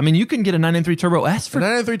S's. I mean, you can get a 993 Turbo S for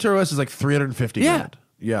 993 Turbo S is like 350 grand.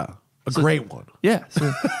 Yeah. A great one. Yeah.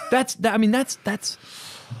 So that's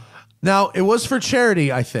Now, it was for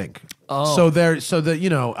charity, I think. Oh. So I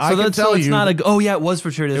can tell it's you. Not it was for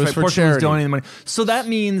charity. It was right. for Porsche charity. was donating the money. So that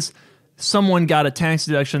means someone got a tax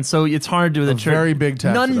deduction. So it's hard to do the very big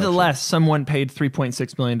tax Nonetheless, deduction. someone paid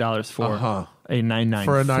 $3.6 million for a 993.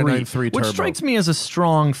 For a 993 which turbo. strikes me as a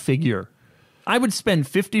strong figure. I would spend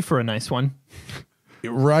 50 for a nice one.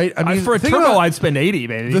 Right? I mean, for a turbo, I'd spend 80,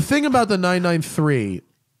 baby. The thing about the 993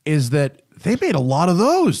 is that they made a lot of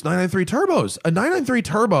those 993 turbos. A 993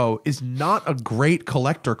 turbo is not a great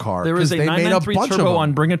collector car. There is a 993 turbo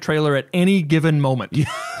on Bring a Trailer at any given moment. Yeah.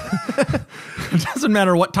 It doesn't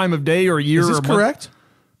matter what time of day or year. Is this correct?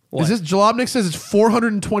 What? Is this Jalobnik says it's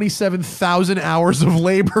 427,000 hours of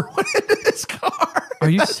labor went into this car. Are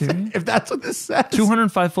you serious? If that's what this says.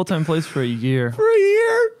 205 full-time employees for a year. For a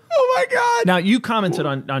year? Oh my God. Now, you commented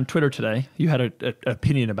on Twitter today. You had an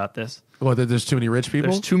opinion about this. What, that there's too many rich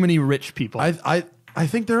people? There's too many rich people. I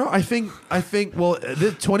think there are. I think. Well,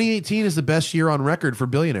 2018 is the best year on record for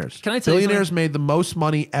billionaires. Can I tell you billionaires made the most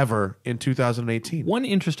money ever in 2018? One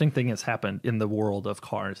interesting thing has happened in the world of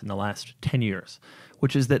cars in the last 10 years,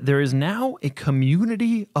 which is that there is now a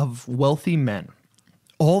community of wealthy men.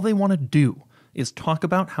 All they want to do is talk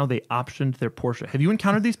about how they optioned their Porsche. Have you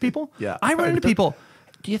encountered these people? Yeah, I run into people.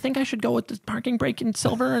 Do you think I should go with the parking brake in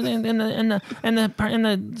silver and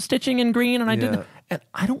the stitching in green? And I didn't. And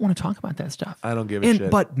I don't want to talk about that stuff. I don't give a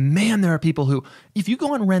shit. But man, there are people who, if you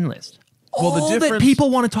go on Renlist, all that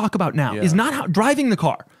people want to talk about now is not how driving the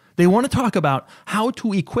car. They want to talk about how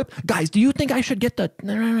to equip. Guys, do you think I should get the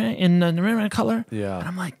in the color? Yeah. And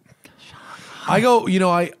I'm like,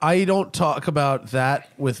 I don't talk about that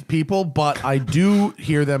with people, but I do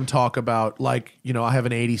hear them talk about, like, I have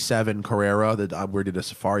an 87 Carrera that we did a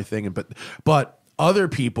safari thing, but other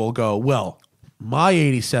people go, well, my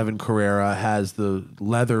 87 Carrera has the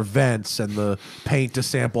leather vents and the paint to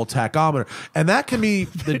sample tachometer, and that can be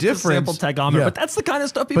the difference. Sample tachometer, but that's the kind of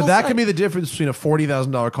stuff people. But that say. can be the difference between a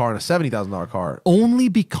 $40,000 car and a $70,000 car. Only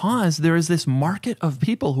because there is this market of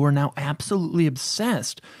people who are now absolutely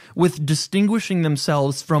obsessed with distinguishing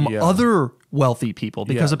themselves from other wealthy people,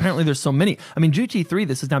 because apparently there's so many. I mean, GT3,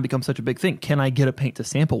 this has now become such a big thing. Can I get a paint to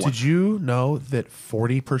sample one? Did you know that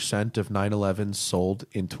 40% of 911s sold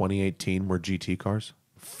in 2018 were GT cars?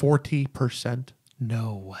 40%?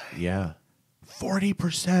 No way. Yeah.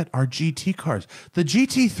 40% are GT cars. The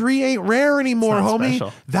GT3 ain't rare anymore, homie.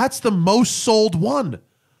 Special. That's the most sold one.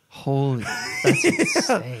 Holy, that's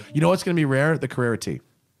insane. You know what's going to be rare? The Carrera T.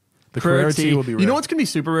 The Carrera T will be rare. You know what's going to be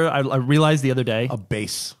super rare? I realized the other day. A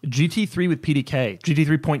base. GT3 with PDK.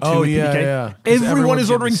 GT3.2 with yeah, PDK. yeah. Everyone is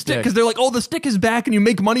ordering stick because they're like, oh, the stick is back and you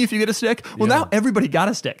make money if you get a stick. Well, now everybody got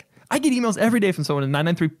a stick. I get emails every day from someone in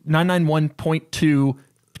 991.2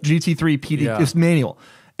 GT3 PD manual.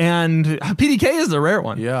 And PDK is the rare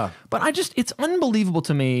one. Yeah. But it's unbelievable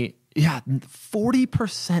to me. Yeah,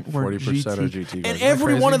 40% were 40% are GT. And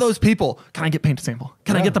every one of those people, can I get paint to sample?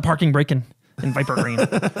 Can I get the parking brake in Viper Green?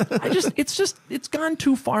 It's gone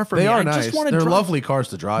too far for me. They are I nice. Just They're lovely cars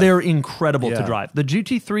to drive. They're incredible to drive. The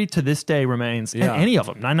GT3 to this day remains, and any of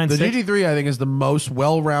them, 996. The GT3, I think, is the most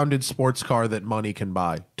well-rounded sports car that money can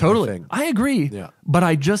buy. Totally. I agree. Yeah. But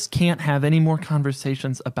I just can't have any more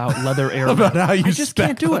conversations about leather air. About how you I just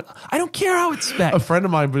can't do it. I don't care how it's spec. A friend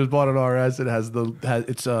of mine just bought an RS. It has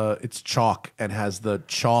it's chalk and has the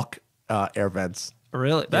chalk air vents.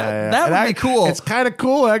 Really? That would be cool. It's kind of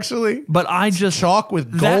cool, actually. But I just chalk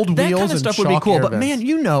with gold that wheels kind of stuff and would be chalk cool. air But vents.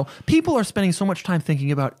 man, people are spending so much time thinking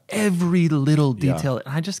about every little detail. And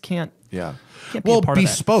I just can't. Yeah. Can't be a part of that.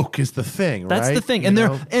 bespoke is the thing. That's right? the thing. And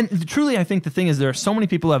and truly, I think the thing is there are so many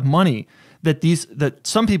people who have money that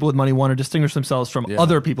some people with money want to distinguish themselves from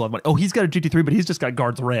other people who have money. Oh, he's got a GT3, but he's just got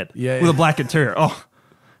guards red with a black interior. Oh.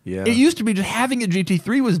 Yeah. It used to be just having a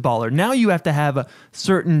GT3 was baller. Now you have to have a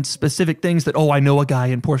certain specific things that, I know a guy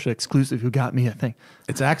in Porsche exclusive who got me a thing.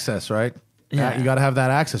 It's access, right? Yeah. You got to have that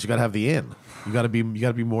access. You got to have the in. You got to be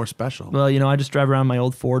more special. Well, I just drive around my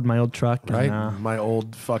old Ford, my old truck. Right? And, my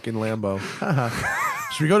old fucking Lambo.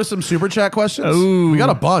 Should we go to some super chat questions? Ooh. We got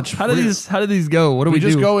a bunch. How do these go? What do we do?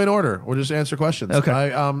 Just go in order. We'll just answer questions.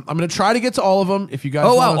 Okay. I'm going to try to get to all of them. If you guys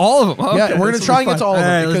all of them. Okay, yeah, we're going to try and get to all of them.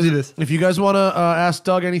 All right, let's do this. If you guys want to ask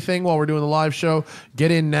Doug anything while we're doing the live show,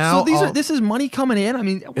 get in now. So this is money coming in? I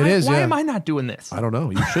mean, why am I not doing this? I don't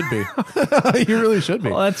know. You should be. You really should be.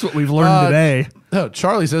 Well, that's what we've learned today. Oh,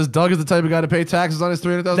 Charlie says Doug is the type of guy to pay taxes on his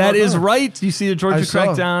 $300,000. That is right. You see the Georgia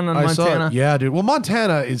crackdown on Montana? Yeah, dude. Well,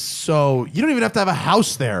 Montana is so... You don't even have to have a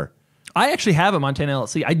house there. I actually have a Montana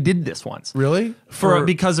LLC. I did this once. Really?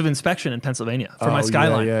 Because of inspection in Pennsylvania for my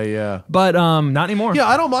Skyline. Yeah. But not anymore. Yeah,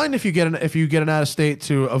 I don't mind if you get an out of state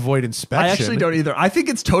to avoid inspection. I actually don't either. I think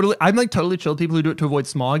it's totally. I'm like totally chill people who do it to avoid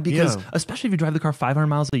smog because especially if you drive the car 500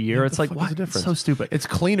 miles a year, it's like what? It's so stupid. It's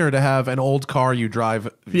cleaner to have an old car you drive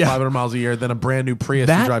 500 miles a year than a brand new Prius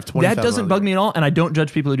you drive 20,000. That doesn't bug me at all, and I don't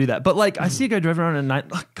judge people who do that. But like I see a guy driving around at night.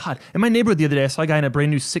 Oh, God, in my neighborhood the other day, I saw a guy in a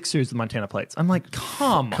brand new 6 Series with Montana plates. I'm like,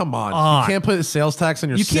 come on. You can't put a sales tax on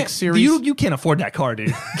your 6 Series. You can't afford that car,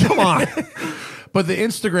 dude. Come on. But the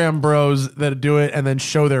Instagram bros that do it and then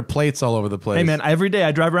show their plates all over the place. Hey, man, every day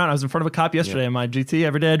I drive around. I was in front of a cop yesterday in my GT.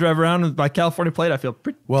 Every day I drive around with my California plate. I feel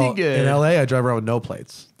pretty good. In LA, I drive around with no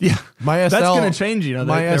plates. Yeah. My SL, that's going to change, you know.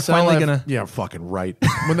 They're finally going to... Yeah, fucking right.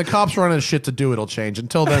 When the cops run out of shit to do, it'll change.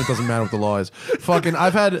 Until then, it doesn't matter what the law is. Fucking,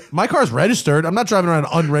 my car's registered. I'm not driving around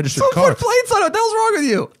an unregistered car. Put plates on it. What the hell's wrong with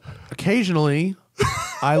you? Occasionally...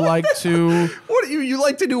 I like to... What you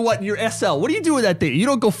like to do what in your SL? What do you do with that thing? You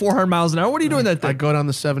don't go 400 miles an hour. What are you doing with that thing? I go down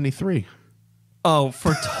the 73. Oh,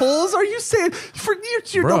 for tolls? Are you saying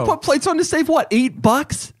you don't put plates on to save what?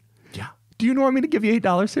 $8? Yeah. Do you want me to give you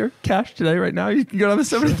 $8 here, cash today, right now? You can go down the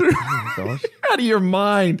 73. You're out of your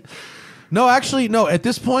mind. No, actually, no. At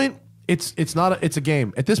this point, it's not. It's a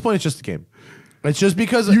game. At this point, it's just a game. It's just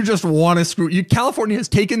because you just want to screw you. California has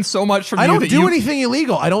taken so much from you. I don't do anything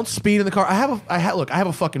illegal. I don't speed in the car. I have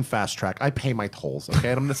a fucking fast track. I pay my tolls.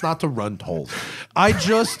 Okay, and it's not to run tolls. I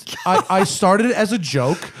I started it as a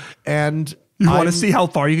joke, and you want to see how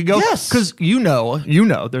far you could go. Yes, because you know,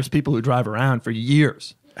 there's people who drive around for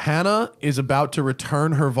years. Hannah is about to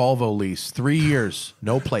return her Volvo lease. 3 years,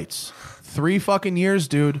 no plates. 3 fucking years,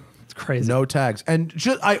 dude. It's crazy. No tags, and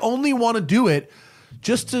I only want to do it.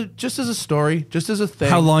 Just as a story, just as a thing.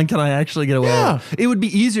 How long can I actually get away with it? It would be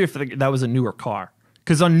easier if that was a newer car.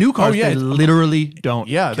 Because on new cars, they literally don't.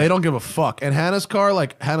 Yeah, they don't give a fuck. And Hannah's car,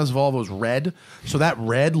 like Hannah's Volvo's red, so that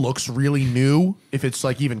red looks really new if it's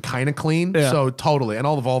like even kind of clean. Yeah. So totally, and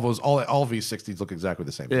all the Volvos, all V60s look exactly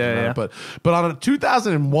the same. Yeah. But on a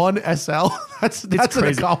 2001 SL, that's an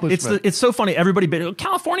accomplishment. It's so funny. Everybody,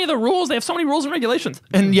 California, the rules. They have so many rules and regulations,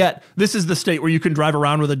 and yet this is the state where you can drive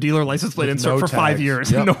around with a dealer license plate insert for 5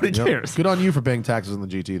 years and nobody cares. Good on you for paying taxes on the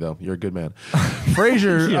GT, though. You're a good man.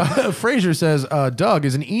 Frazier says, Doug,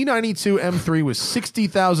 is an E92 M3 with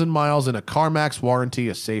 60,000 miles and a CarMax warranty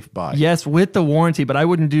a safe buy? Yes, with the warranty, but I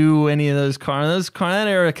wouldn't do any of those cars. That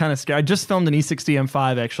era kind of scary. I just filmed an E60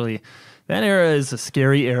 M5, actually. That era is a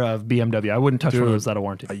scary era of BMW. I wouldn't touch one of those out of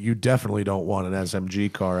warranty. You definitely don't want an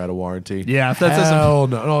SMG car out of warranty. Yeah, if that's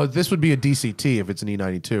no. This would be a DCT if it's an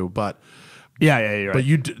E92, but... Yeah, you're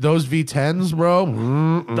right. But those V10s,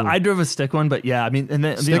 bro. I drove a stick one, but yeah, I mean, and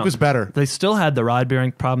then stick was better. They still had the rod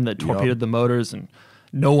bearing problem that torpedoed the motors, and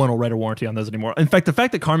no one will write a warranty on those anymore. In fact, the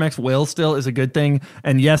fact that CarMax will still is a good thing,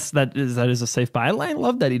 and yes, that is a safe buy. I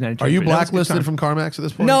love that E92. Are you blacklisted from CarMax at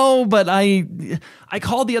this point? No, but I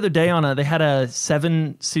called the other day on they had a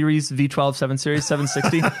 7 Series V12 7 Series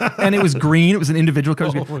 760, and it was green. It was an individual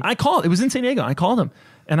car. I called. It was in San Diego. I called them.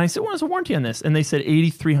 And I said, "What's the warranty on this?" And they said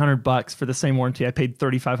 $8,300 for the same warranty. I paid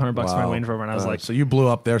 $3,500 for my Range Rover, and I was like, "So you blew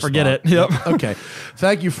up their forget spot. it." Yep. Okay,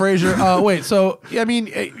 thank you, Frazier. Wait, so I mean,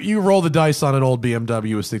 you roll the dice on an old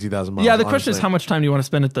BMW with 60,000 miles. Yeah, the question is how much time do you want to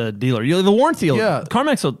spend at the dealer? The warranty. Yeah,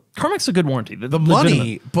 CarMax a good warranty. The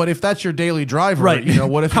money, but if that's your daily driver, right? You know,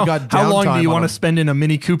 what if you got downtime? How long do you want to spend in a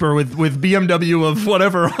Mini Cooper with BMW of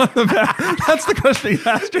whatever on the back? That's the question you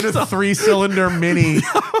asked yourself. A 3-cylinder Mini.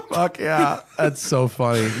 Fuck yeah, that's so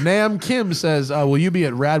funny. Nam Kim says, will you be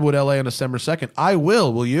at Radwood, LA on December 2nd? I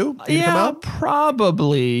will. Will you? Can you come out?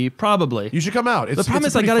 Probably. You should come out. The problem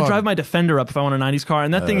is I got to drive my Defender up if I want a 90s car,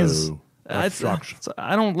 and that thing is... I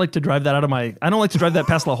don't like to drive that I don't like to drive that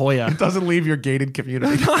past La Jolla. It doesn't leave your gated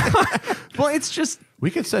community. Well, it's just...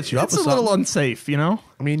 We could set you up with something. It's a little unsafe, you know?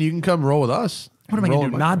 I mean, you can come roll with us. What am I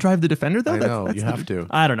going to do? Not drive the Defender, though? I know, you have to.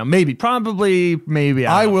 I don't know. Maybe. Probably. Maybe.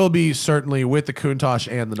 I will be certainly with the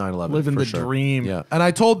Countach and the 911. Living the dream. Yeah. And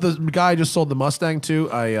I told the guy I just sold the Mustang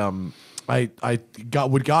to, I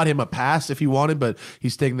got him a pass if he wanted, but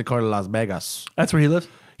he's taking the car to Las Vegas. That's where he lives?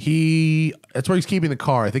 That's where he's keeping the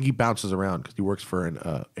car. I think he bounces around because he works for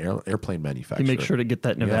an airplane manufacturer. He makes sure to get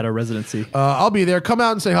that Nevada residency. I'll be there. Come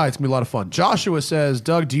out and say hi. It's going to be a lot of fun. Joshua says,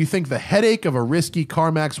 Doug, do you think the headache of a risky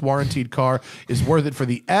CarMax warranted car is worth it for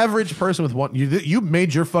the average person with one? You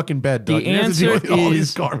made your fucking bed, Doug. The answer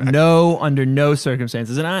is no, under no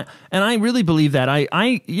circumstances. And I really believe that.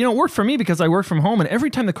 It worked for me because I worked from home, and every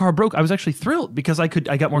time the car broke, I was actually thrilled because I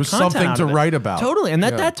got more content something out to of it. write about. Totally. And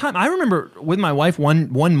at that time, I remember with my wife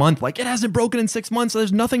one month, like, it hasn't broken in 6 months. So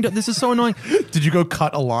there's nothing this is so annoying. Did you go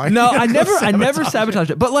cut a line? No, I never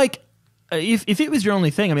sabotaged it. But like, if it was your only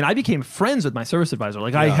thing, I mean, I became friends with my service advisor.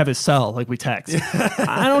 Like, I have his cell, like we text.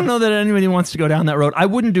 I don't know that anybody wants to go down that road. I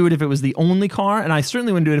wouldn't do it if it was the only car, and I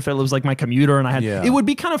certainly wouldn't do it if it was like my commuter and I had. It would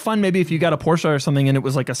be kind of fun maybe if you got a Porsche or something and it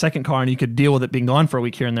was like a second car and you could deal with it being gone for a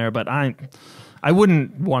week here and there. But I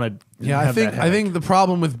wouldn't want to. Yeah, I think the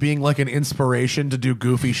problem with being like an inspiration to do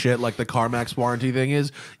goofy shit like the CarMax warranty thing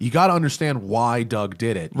is you got to understand why Doug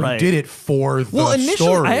did it. Right. You did it for the initially,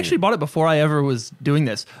 story. I actually bought it before I ever was doing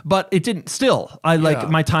this, but it didn't. Still,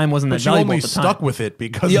 my time wasn't that valuable. But you only at the time. stuck with it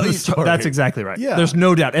because of the story. That's exactly right. Yeah. There's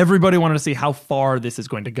no doubt. Everybody wanted to see how far this is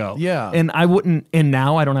going to go. Yeah. And I wouldn't. And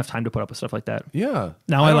now I don't have time to put up with stuff like that. Yeah.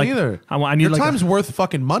 Now I don't either. I need Your time's worth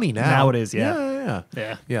fucking money now. Now it is. Yeah.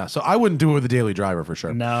 Yeah. So I wouldn't do it with a daily driver for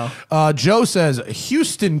sure. No. Joe says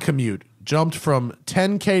Houston commute jumped from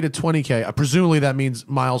 10K to 20K. Presumably that means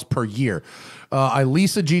miles per year. I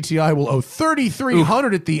lease a GTI, will owe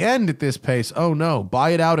 $3,300 at the end at this pace. Oh no,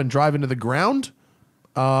 buy it out and drive into the ground?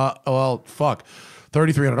 Well, fuck.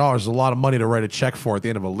 $3,300 is a lot of money to write a check for at the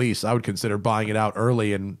end of a lease. I would consider buying it out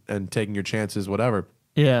early and taking your chances, whatever.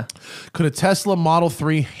 Yeah. Could a Tesla Model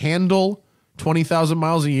 3 handle 20,000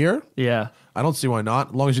 miles a year? Yeah. I don't see why not.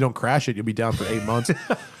 As long as you don't crash it, you'll be down for 8 months.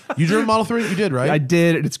 You drove a Model 3? You did, right? I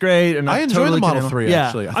did. It's great. And I enjoy totally the Model 3,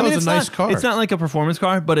 actually. I thought it was a nice car. It's not like a performance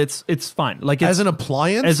car, but it's fine. Like, as an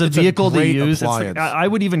appliance? As a vehicle to use. Appliance. I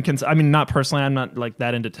would even consider, I mean, not personally, I'm not like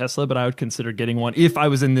that into Tesla, but I would consider getting one if I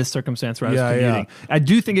was in this circumstance where I was commuting. Yeah. I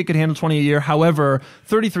do think it could handle 20 a year. However,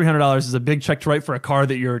 $3,300 is a big check to write for a car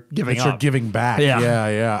that you're giving up. You're giving back.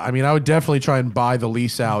 Yeah. I mean, I would definitely try and buy the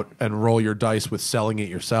lease out and roll your dice with selling it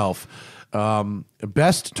yourself.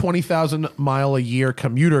 Best 20,000 mile a year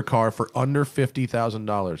commuter car for under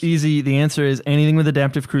 $50,000. Easy. The answer is anything with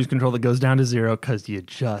adaptive cruise control that goes down to zero because you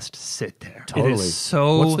just sit there. Totally. It is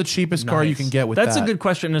so What's the cheapest car you can get with that? That's a good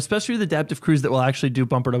question, and especially with adaptive cruise that will actually do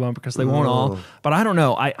bumper to bumper because they won't all. But I don't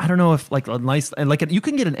know. I don't know if like a nice you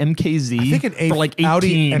can get an MKZ. I think for like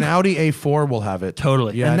 18. An Audi A4 will have it.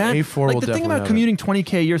 Totally. Yeah, and that, an A4 will like the definitely thing about have commuting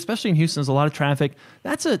 20K a year, especially in Houston, there's a lot of traffic.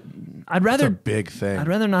 That's a big thing. I'd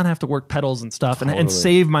rather not have to work pedals and stuff and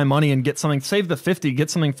save my money and get something. Save the 50, get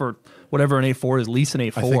something for whatever an A4 is. Lease an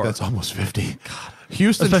A4. I think that's almost 50. God.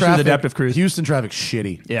 Houston especially traffic, with adaptive cruise. Houston traffic's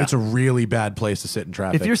shitty. Yeah. It's a really bad place to sit in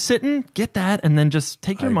traffic. If you're sitting, get that, and then just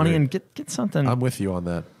take your money and get something. I'm with you on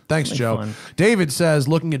that. Thanks, Joe. Fun. David says,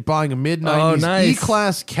 looking at buying a mid-90s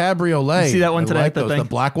E-Class Cabriolet. You see that one today? Like the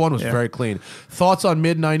black one was very clean. Thoughts on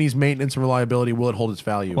mid-90s maintenance and reliability? Will it hold its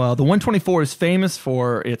value? Well, the 124 is famous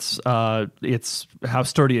for its how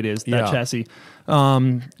sturdy it is, that chassis.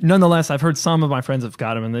 Nonetheless, I've heard some of my friends have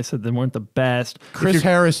got them, and they said they weren't the best. Chris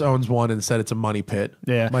Harris owns one and said it's a money pit.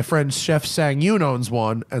 Yeah. My friend Chef Sang-yoon owns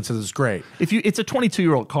one and says it's great. It's a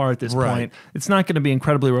 22-year-old car at this point. It's not going to be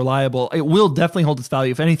incredibly reliable. It will definitely hold its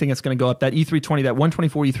value. If anything, it's going to go up. That E320, that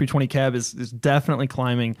 124 E320 cab is definitely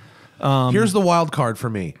climbing. Here's the wild card for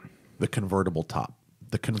me: the convertible top.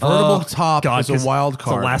 The convertible top is a wild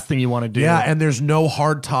card. It's the last thing you want to do. Yeah, and there's no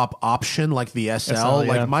hard top option like the SL.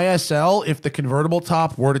 Like my SL, if the convertible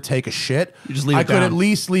top were to take a shit, you just leave it I could at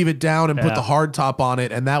least leave it down and put the hard top on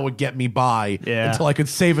it, and that would get me by until I could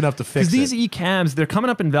save enough to fix it. Because these E-cabs, they're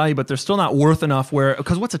coming up in value, but they're still not worth enough where,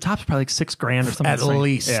 because what's a top's probably like $6,000 or something. At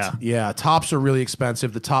least. Yeah, tops are really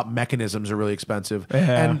expensive. The top mechanisms are really expensive.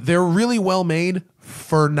 And they're really well made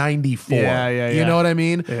for 94. You know what I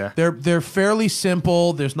mean? Yeah. They're fairly simple.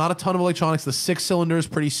 There's not a ton of electronics. The 6-cylinder is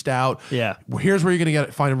pretty stout. Yeah. Here's where you're going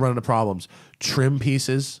to find and run into problems. Trim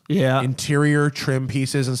pieces. Yeah. Interior trim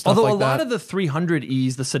pieces and stuff like that. Although a lot of the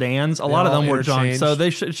 300Es, the sedans, a lot of them were junk. So they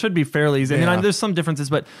should be fairly easy. I mean, there's some differences,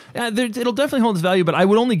 but it'll definitely hold its value, but I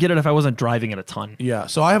would only get it if I wasn't driving it a ton. Yeah.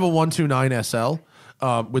 So I have a 129 SL.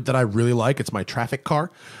 That I really like. It's my traffic car,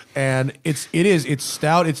 and it's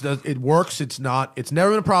stout. It works. It's never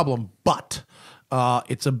been a problem, but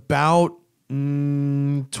it's about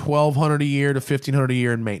 $1,200 a year to $1,500 a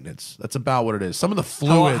year in maintenance. That's about what it is. Some of the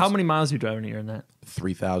fluids. How many miles are you driving a year in that?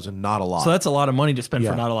 3,000, not a lot. So that's a lot of money to spend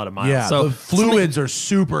for not a lot of miles. Yeah, so the fluids are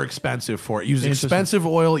super expensive for it. It uses expensive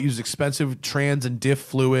oil. It uses expensive trans and diff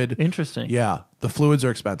fluid. Interesting. Yeah, the fluids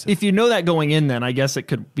are expensive. If you know that going in, then I guess it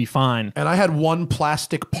could be fine. And I had one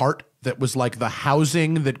plastic part that was like the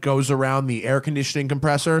housing that goes around the air conditioning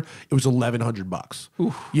compressor. It was $1,100.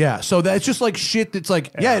 Yeah, so that's just like shit. That's like,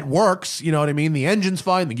 yeah, it works. You know what I mean? The engine's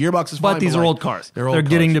fine. The gearbox is fine. But these are like, old cars. They're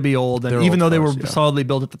getting to be old, and even though they were yeah. solidly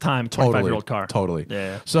built at the time, 25-year-old car. Totally.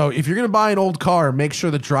 Yeah. So if you're gonna buy an old car, make sure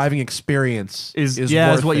the driving experience is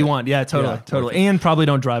what worth you it. want. Yeah, totally. And probably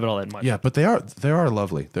don't drive it all that much. Yeah, but they are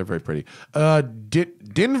lovely. They're very pretty.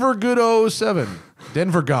 Denver Good 07.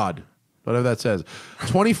 Denver God. Whatever that says.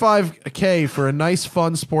 $25K for a nice,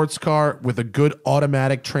 fun sports car with a good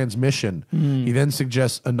automatic transmission. He then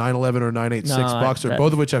suggests a 911 or 986 Boxer,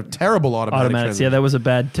 both of which have terrible automatics. Yeah, that was a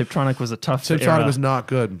bad. Tiptronic was a tough Tiptronic was not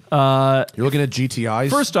good. You're looking at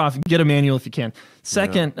GTIs? First off, get a manual if you can.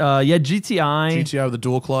 Second, GTI. GTI with a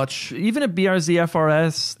dual clutch. Even a BRZ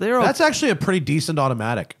FRS. That's actually a pretty decent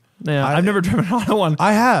automatic. Yeah, I've never driven an auto one.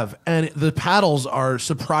 I have, and the paddles are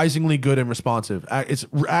surprisingly good and responsive. It's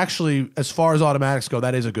actually, as far as automatics go,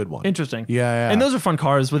 that is a good one. Interesting. Yeah. And those are fun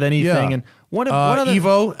cars with anything. Yeah. And what other an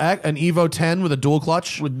Evo 10 with a dual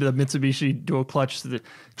clutch with the Mitsubishi dual clutch,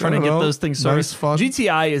 trying to get those things sorted. Nice, fun.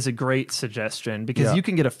 GTI is a great suggestion because you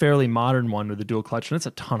can get a fairly modern one with a dual clutch, and it's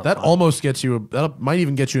a ton of fun. That almost gets you. That might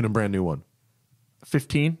even get you in a brand new one.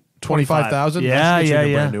 15, 25,000. Yeah,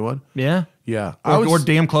 a brand new one. Yeah. Yeah, or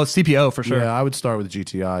damn close CPO for sure. Yeah, I would start with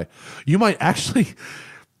GTI. You might actually,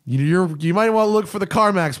 you might want to look for the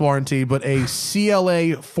CarMax warranty, but a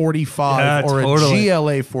CLA 45 or a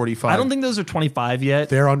GLA 45. I don't think those are 25 yet.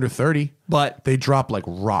 They're under 30, but they drop like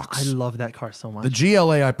rocks. I love that car so much. The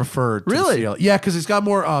GLA I prefer. To Really? the CLA. Yeah, because it's got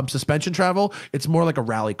more suspension travel. It's more like a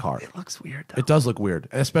rally car. It looks weird, though. It does look weird,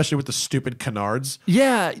 especially with the stupid canards.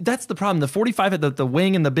 Yeah, that's the problem. The 45 had the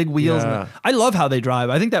wing and the big wheels. Yeah. I love how they drive.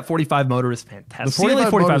 I think that 45 motor is fantastic. The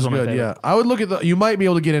 45 motor is good. Yeah, Yeah, I would look at you might be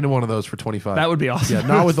able to get into one of those for 25. that would be awesome. Yeah,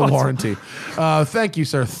 not with the warranty. Thank you,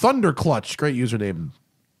 sir. Thunder Clutch, great username.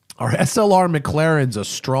 Our SLR McLaren's a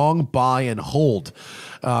strong buy and hold.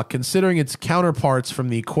 Considering its counterparts from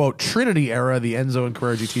the, quote, Trinity era, the Enzo and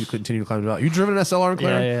Carrera GT continue to climb the value. You driven an SLR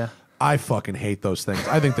McLaren? Yeah. I fucking hate those things.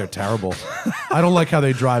 I think they're terrible. I don't like how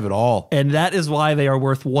they drive at all. And that is why they are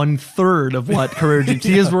worth 1/3 of what Carrera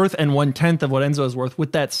GT is worth and 1/10 of what Enzo is worth.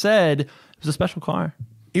 With that said, it was a special car.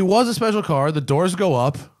 It was a special car. The doors go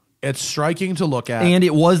up. It's striking to look at. And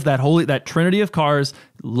it was that trinity of cars,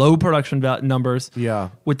 low production numbers. Yeah.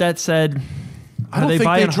 With that said, I don't think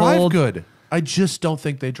they drive good. I just don't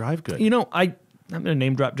think they drive good. You know, I'm going to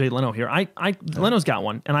name drop Jay Leno here. Leno's got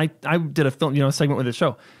one, and I did a film, segment with his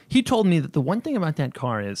show. He told me that the one thing about that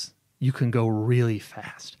car is you can go really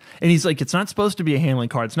fast. And he's like, it's not supposed to be a handling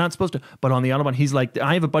car. It's not supposed to. But on the Autobahn, he's like,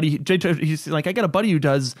 I have a buddy. He's like, I got a buddy who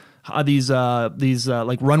does these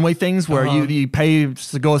like runway things where you pay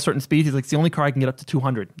to go a certain speed. He's like, it's the only car I can get up to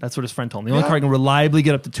 200. That's what his friend told me. The only car I can reliably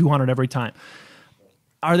get up to 200 every time.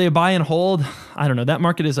 Are they a buy and hold? I don't know. That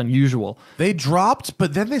market is unusual. They dropped,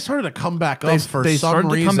 but then they started to come back up for some reason. They started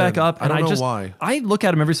to come back up, and I don't know why. I look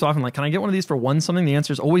at them every so often, like, can I get one of these for one something? The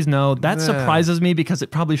answer is always no. That surprises me because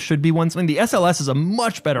it probably should be one something. The SLS is a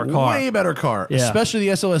much better car. Way better car, especially the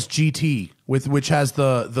SLS GT, which has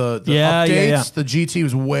the updates. Yeah. The GT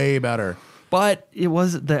was way better. But it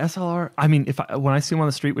was the SLR. I mean, when I see them on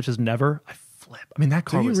the street, which is never, I flip. I mean, that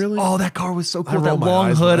car was really? Oh, that car was so cool. I That roll my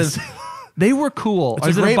long eyes hood when I is. They were cool.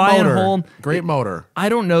 It's a great motor. Great motor. I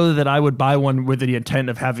don't know that I would buy one with the intent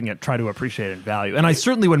of having it try to appreciate in value. And I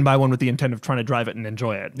certainly wouldn't buy one with the intent of trying to drive it and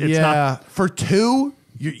enjoy it. It's for two,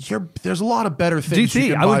 there's a lot of better things. GT,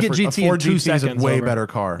 you can I would buy get for, GT a Ford in 2 GT seconds. Is a way over. better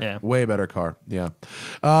car. Yeah. Way better car. Yeah.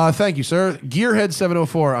 Thank you, sir. Gearhead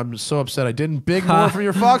 704. I'm so upset I didn't big more from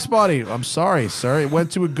your Fox body. I'm sorry, sir. It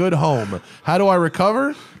went to a good home. How do I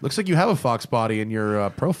recover? Looks like you have a Fox body in your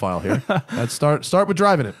profile here. Let's start with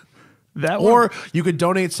driving it. Or you could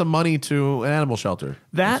donate some money to an animal shelter.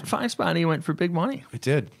 That Fox body went for big money. It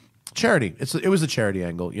did. Charity. It was a charity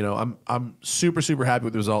angle. You know, I'm super happy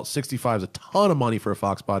with the result. 65 is a ton of money for a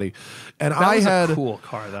Fox body, and that was a cool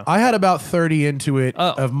car though. I had about 30 into it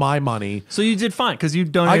of my money. So you did fine because you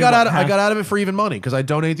donated. I got out of it for even money because I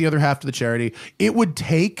donate the other half to the charity. It would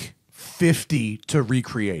take 50 to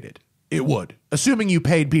recreate it. It would, assuming you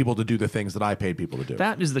paid people to do the things that I paid people to do.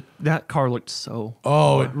 That car looked so.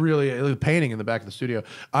 Oh, it was painting in the back of the studio.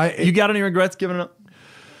 You got any regrets giving it up?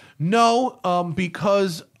 No,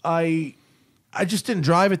 because I I just didn't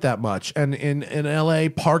drive it that much. And in LA,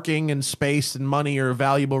 parking and space and money are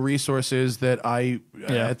valuable resources that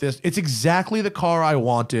it's exactly the car I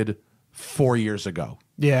wanted 4 years ago.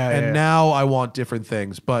 And now I want different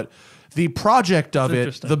things. But the project of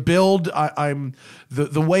it, the build,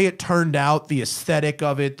 the way it turned out, the aesthetic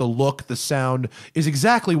of it, the look, the sound is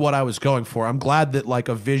exactly what I was going for. I'm glad that like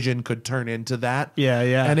a Vision could turn into that.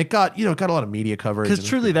 And it got a lot of media coverage. Because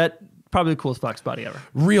truly that probably the coolest Fox body ever.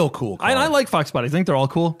 Real cool car. I like Fox bodies. I think they're all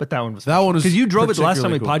cool, but that one was because you drove it the last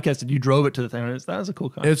time we cool. podcasted. You drove it to the thing. That was a cool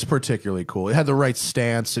car. It's particularly cool. It had the right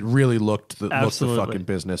stance. It really looked the fucking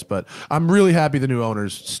business. But I'm really happy the new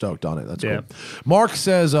owner's stoked on it. That's cool. Mark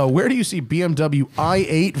says, where do you see BMW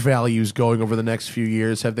i8 values going over the next few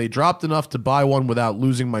years? Have they dropped enough to buy one without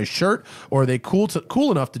losing my shirt, or are they cool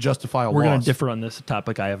enough to justify a loss? We're going to differ on this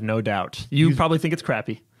topic. I have no doubt. You probably think it's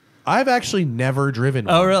crappy. I've actually never driven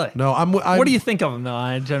one. Oh, really? No, I'm what do you think of them, though?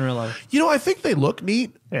 I generally... I think they look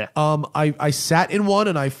neat. Yeah. I sat in one,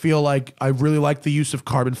 and I feel like I really like the use of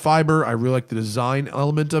carbon fiber. I really like the design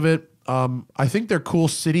element of it. I think they're cool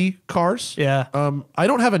city cars. Yeah. I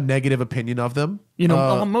don't have a negative opinion of them.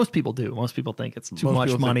 Most people do. Most people think it's too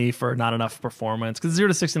much money for not enough performance. Because 0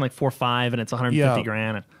 to 60 in like 4.5, and it's 150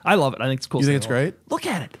 grand. And I love it. I think it's cool. You think it's great? Look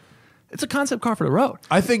at it. It's a concept car for the road.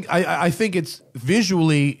 I think it's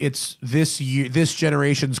visually it's this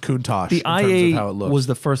generation's Countach. The in terms of how it i8 looks. was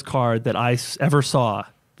the first car that I ever saw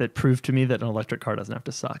that proved to me that an electric car doesn't have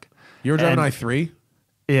to suck. You ever driving an i3?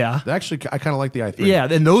 Yeah. Actually, I kind of like the i3. Yeah,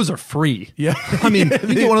 and those are free. Yeah. I mean, you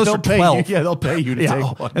can get one of those for 12. They'll pay you to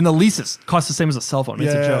take one. And the leases cost the same as a cell phone.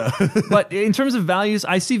 It's a joke. But in terms of values,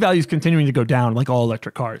 I see values continuing to go down like all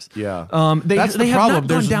electric cars. Yeah. That's the problem. Have not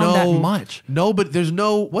gone down that much. No, but there's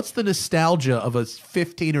what's the nostalgia of a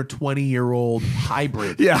 15 or 20-year-old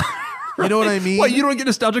hybrid? Yeah. You know what I mean? What, you don't get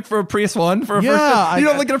nostalgic for a Prius 1? You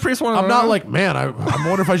don't get a Prius 1? I'm not like, man, I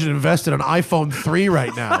wonder if I should invest in an iPhone 3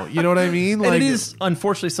 right now. You know what I mean? And it is,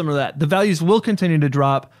 unfortunately, some of that. The values will continue to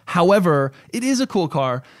drop. However, it is a cool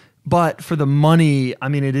car. But for the money, I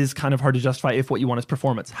mean, it is kind of hard to justify if what you want is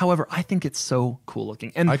performance. However, I think it's so cool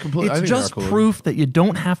looking. And it's just proof that you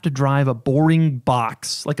don't have to drive a boring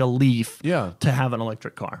box like a Leaf to have an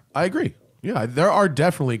electric car. I agree. Yeah, there are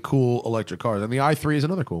definitely cool electric cars, and the i3 is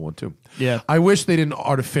another cool one too. Yeah, I wish they didn't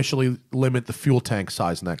artificially limit the fuel tank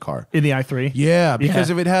size in that car. In the i3, yeah, because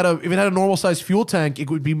if it had a normal size fuel tank, it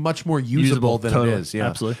would be much more usable than it is. Yeah,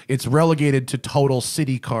 absolutely. It's relegated to total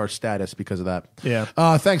city car status because of that.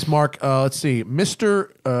 Yeah. Thanks, Mark. Let's see, Mr.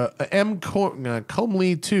 M.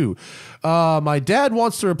 Comley 2. My dad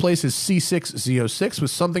wants to replace his C6 Z06 with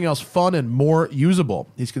something else fun and more usable.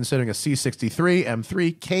 He's considering a C63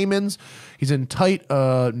 M3 Caymans. He's in tight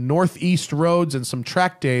northeast roads and some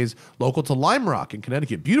track days local to Lime Rock in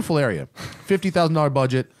Connecticut. Beautiful area. $50,000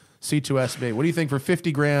 budget. C2SB. What do you think for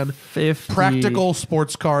 50 grand? 50. Practical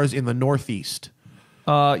sports cars in the northeast.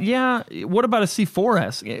 Yeah. What about a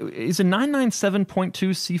C4S? Is a 997.2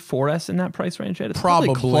 C4S in that price range yet? It's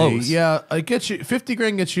probably close. Yeah. It gets you 50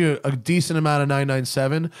 grand gets you a decent amount of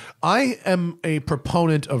 997. I am a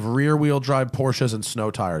proponent of rear wheel drive Porsches and snow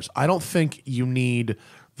tires. I don't think you need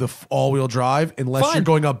the all-wheel drive unless you're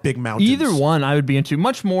going up big mountains. Either one I would be into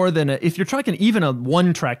much more than if you're tracking even a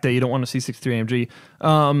one track day. You don't want a C63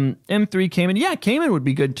 AMG. M3 Cayman, Cayman would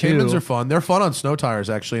be good too. Caymans are fun. They're fun on snow tires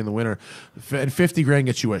actually in the winter. And 50 grand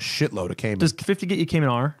gets you a shitload of Cayman. Does 50 get you Cayman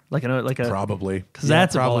R? Like a probably because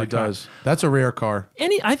that's probably a does. That's a rare car.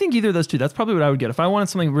 I think either of those two. That's probably what I would get if I wanted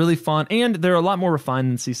something really fun. And they're a lot more refined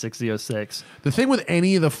than C6 Z06. The thing with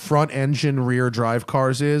any of the front engine rear drive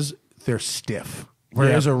cars is they're stiff.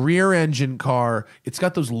 Whereas a rear engine car, it's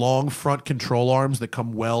got those long front control arms that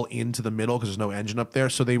come well into the middle because there's no engine up there.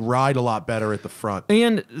 So they ride a lot better at the front.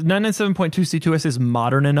 And 997.2 C2S is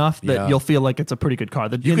modern enough that you'll feel like it's a pretty good car.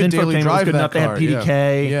 The you can daily drive good that enough. car. They had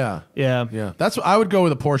PDK. Yeah. That's what I would go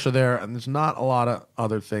with a Porsche there. And there's not a lot of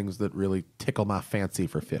other things that really tickle my fancy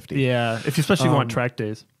for 50. Yeah, if you especially want track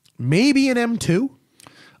days. Maybe an M2.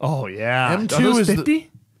 Oh, yeah. M2 is 50?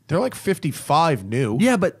 They're like 55 new.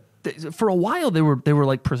 Yeah, but for a while they were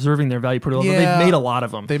like preserving their value pretty well. Yeah, they made a lot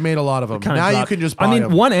of them. Now you can just buy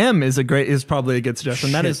them. 1M is probably a good suggestion.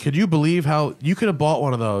 Shit, that is. Could you believe how you could have bought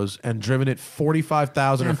one of those and driven it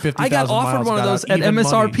 45,000 or 50,000 miles? I got offered one of those at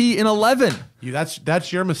MSRP in 11.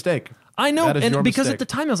 That's your mistake. I know, and because at the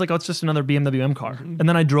time I was like, oh, it's just another BMW M car, and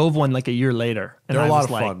then I drove one like a year later, and they're a lot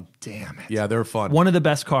of like, fun. Damn it! Yeah, they're fun. One of the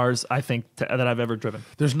best cars I think that I've ever driven.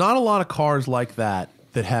 There's not a lot of cars like that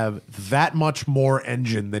have that much more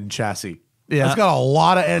engine than chassis. Yeah. It's got a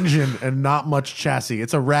lot of engine and not much chassis.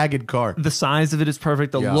 It's a ragged car. The size of it is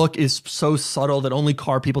perfect. The look is so subtle that only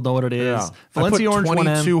car people know what it is. Yeah. Valencia I Orange put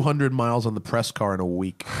 1M. 2,200 miles on the press car in a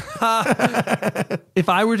week. If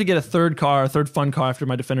I were to get a third fun car after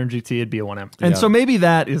my Defender GT, it'd be a 1M. And so maybe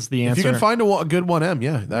that is the answer. If you can find a good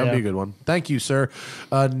 1M, that would be a good one. Thank you, sir.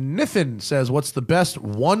 Nathan says, what's the best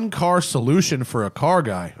one-car solution for a car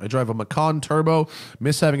guy? I drive a Macan Turbo,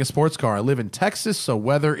 miss having a sports car. I live in Texas, so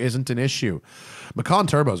weather isn't an issue. Macan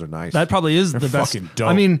Turbos are nice. That probably is They're the best. fucking dope.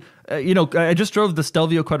 I mean, I just drove the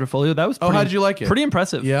Stelvio Quadrifoglio. That was pretty, how did you like it? Pretty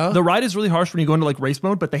impressive. Yeah? The ride is really harsh when you go into like race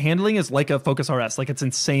mode, but the handling is like a Focus RS. Like it's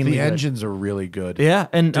insanely the good. engines are really good. Yeah,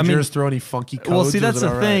 and Did yours throw any funky codes? Well, see, that's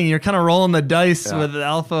the thing. You're kind of rolling the dice with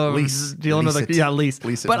Alpha, Lease dealing with it.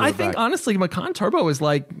 lease. But I think honestly, Macan Turbo is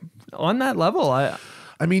like on that level. I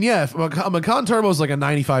mean, yeah, Macan Turbo is like a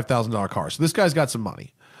 $95,000 car. So this guy's got some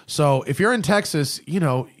money. So if you're in Texas,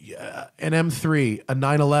 an M3, a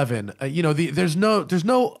 911, there's no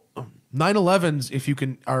 911s if you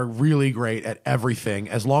are really great at everything,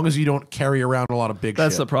 as long as you don't carry around a lot of big shit.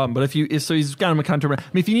 That's the problem. But so he's got a Macan Turbo. I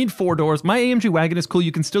mean, if you need 4 doors, my AMG wagon is cool.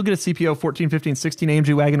 You can still get a CPO 14, 15, 16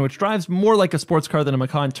 AMG wagon, which drives more like a sports car than a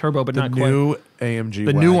Macan Turbo, but not quite. The new AMG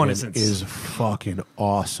the new one is fucking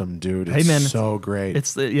awesome, dude. Hey, man, so great. It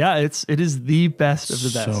is the best of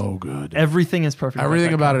the best. So good. Everything is perfect.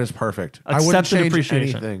 Everything about it is perfect. I wouldn't change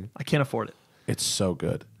anything. I can't afford it. It's so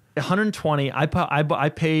good. 120. I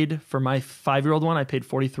paid for my 5-year-old one. I paid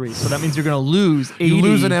 43. So that means you're going to lose 80. You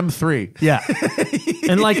lose an M3. Yeah.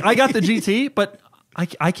 And like I got the GT, but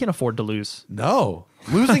I can't afford to lose. No.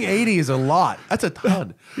 Losing 80 is a lot. That's a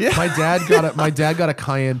ton. Yeah. My dad got a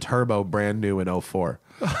Cayenne Turbo brand new in 04.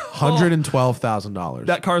 $112,000.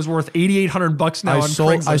 That car's worth $8,800 now.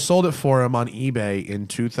 I sold it for him on eBay in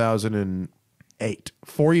 2008.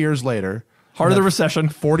 4 years later. Heart of the recession.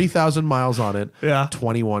 40,000 miles on it. Yeah.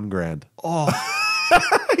 21 grand. Oh.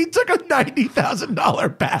 He took a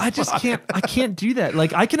 $90,000 back. I can't do that.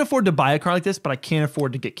 Like I can afford to buy a car like this, but I can't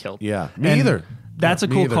afford to get killed. Yeah. Me either. That's a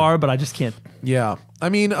cool car, but I just can't. Yeah. I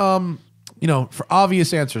mean, for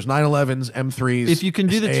obvious answers, 911s, M3s. If you can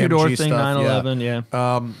do the 2-door thing, 911,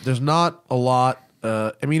 yeah. There's not a lot.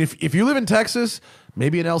 I mean, if you live in Texas,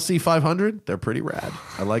 maybe an LC 500. They're pretty rad.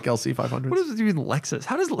 I like LC 500s. What does it do with Lexus?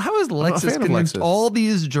 How has Lexus convinced all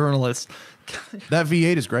these journalists? That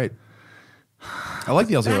V8 is great. I like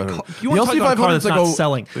the LC 500. You want to talk about a car that's not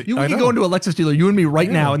selling? You can go into a Lexus dealer, you and me right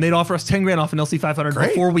now, and they'd offer us 10 grand off an LC 500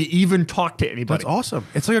 before we even talk to anybody. That's awesome.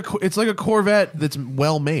 It's like a Corvette that's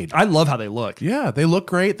well made. I love how they look. Yeah, they look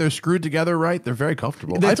great. They're screwed together right. They're very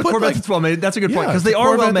comfortable. That's a Corvette that's well made. That's a good point because they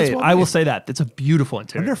are well made. I will say that. It's a beautiful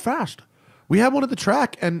interior. And they're fast. We had one at the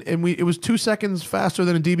track, and it was 2 seconds faster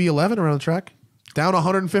than a DB11 around the track. Down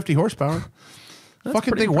 150 horsepower.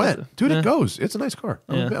 Fucking thing went. Dude, it goes. It's a nice car.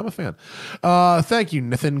 I'm a fan. Thank you,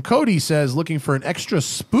 Nathan. Cody says, looking for an extra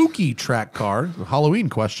spooky track car. Halloween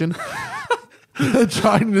question.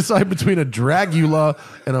 Trying to decide between a Dragula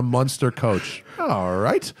and a Munster coach. All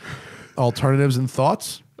right. Alternatives and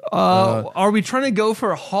thoughts? Are we trying to go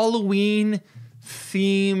for a Halloween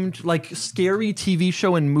themed, like scary TV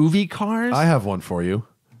show and movie cars? I have one for you.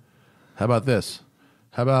 How about this?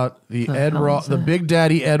 How about the the Big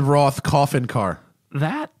Daddy Ed Roth coffin car?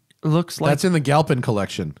 That looks like that's in the Galpin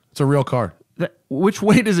collection. It's a real car. Which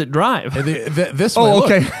way does it drive? This way. Oh,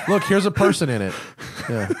 okay. Look, here's a person in it.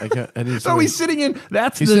 Yeah, and he's sitting in.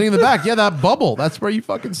 He's sitting in the back. Yeah, that bubble. That's where you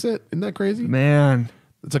fucking sit. Isn't that crazy? Man,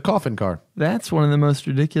 it's a coffin car. That's one of the most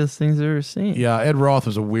ridiculous things I've ever seen. Yeah, Ed Roth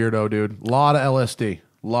was a weirdo, dude. A lot of LSD.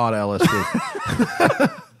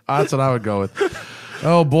 That's what I would go with.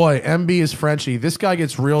 Oh boy, MB is Frenchy. This guy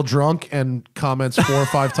gets real drunk and comments 4 or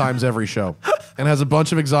 5 times every show, and has a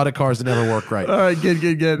bunch of exotic cars that never work right. All right,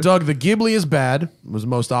 good. Doug, the Ghibli is bad. Was the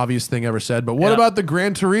most obvious thing ever said. But what about the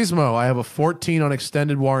Gran Turismo? I have a 14 on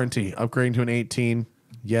extended warranty. Upgrading to an 18.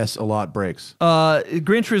 Yes, a lot breaks. Gran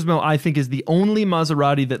Turismo, I think, is the only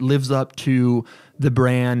Maserati that lives up to the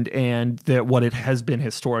brand and what it has been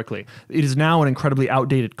historically. It is now an incredibly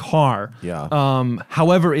outdated car. Yeah.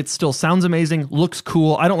 However, it still sounds amazing, looks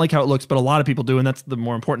cool. I don't like how it looks, but a lot of people do, and that's the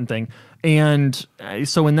more important thing. And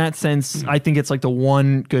so in that sense, I think it's like the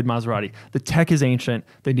one good Maserati. The tech is ancient.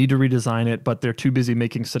 They need to redesign it, but they're too busy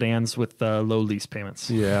making sedans with low lease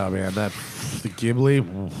payments. Yeah, man. The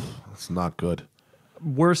Ghibli, it's not good.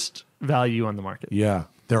 Worst value on the market. Yeah.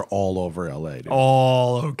 They're all over LA, dude.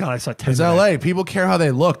 Oh, God, I saw 10. It's LA. People care how they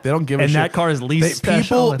look. They don't give a shit. And that car is least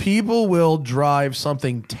special. People will drive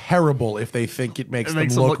something terrible if they think it makes them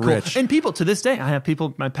look rich. Cool. And people, to this day, I have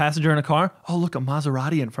people, my passenger in a car, oh, look, a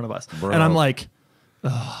Maserati in front of us. Bro. And I'm like,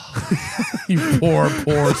 You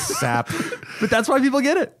poor sap. But that's why people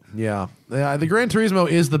get it. Yeah. The Gran Turismo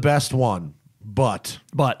is the best one, but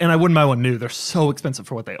And I wouldn't buy one new. They're so expensive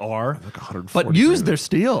for what they are. like 140. But used, they're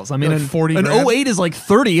steals. I mean, Like 40 an grand? 08 is like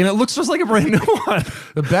 30, and it looks just like a brand new one.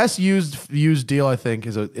 The best used deal I think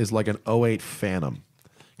is like an 08 Phantom,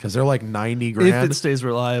 because they're like 90 grand. If it stays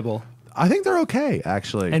reliable. I think they're okay,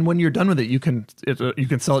 actually. And when you're done with it, you can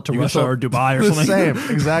sell it to Russia or Dubai or something. The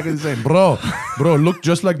same, exactly the same, bro. Look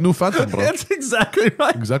just like new Phantom, bro. That's exactly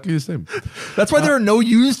right. Exactly the same. That's why there are no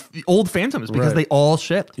used old Phantoms, because Right. they all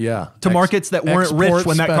ship. Yeah. To markets that weren't rich Export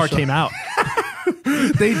when that car special. came out.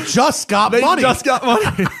 They just got They money. just got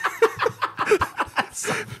money.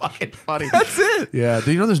 Fucking funny. That's it. Yeah.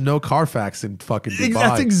 Do you know there's no Carfax in fucking Dubai?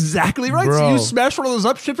 That's exactly right. Bro. So you smash one of those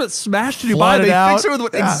up, ship it, smash to Dubai. Flood it They out. fix it with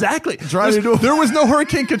what? Yeah. Exactly. Drive it to- There was no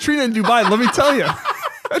Hurricane Katrina in Dubai. Let me tell you,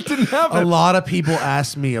 that didn't happen. A lot of people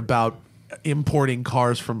ask me about importing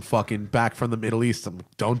cars from fucking back from the Middle East. I'm like,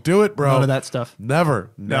 don't do it, bro. None of that stuff. Never.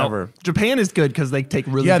 No. Japan is good because they take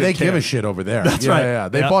really. Yeah, good they care. give a shit over there. That's yeah, right. Yeah,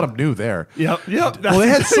 they Yep. bought them new there. Yep. Well, they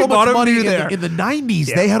had so bought much 'em money new there. in the 90s.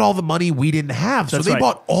 Yeah. They had all the money we didn't have. So That's they right.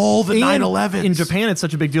 bought all the And 911s. in Japan, it's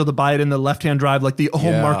such a big deal to buy it in the left-hand drive, like the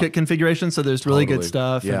home Yeah. market configuration. So there's really good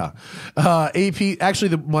stuff. Yeah. AP,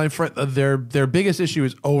 actually, my friend, their biggest issue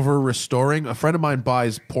is over restoring. A friend of mine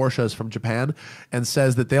buys Porsches from Japan and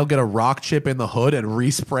says that they'll get a rock chip in the hood and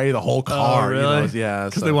respray the whole car. Oh, really? You know? Yeah.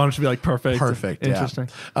 Because so- they want it to be like perfect. Perfect. Interesting.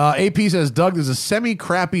 Yeah. AP says, Doug, there's a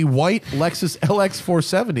semi-crappy white Lexus LX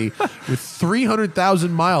 470 with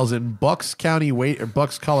 300,000 miles in Bucks County,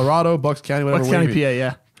 Bucks, Colorado, Bucks County, whatever. Bucks County, Wayne- PA,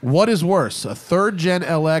 yeah. What is worse, a third-gen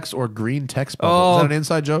LX or green text bubble? Is that an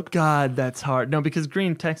inside joke? God, that's hard. No, because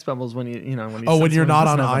green text bubbles when you know when you. Oh, when send you're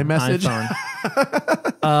someone not who on doesn't have an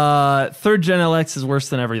iMessage? iPhone. Third gen LX is worse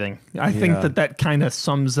than everything. I think Yeah. that kind of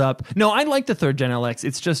sums up. No, I like the third gen LX.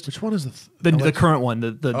 It's just Which one is the current one.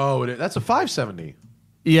 The Oh, that's a 570.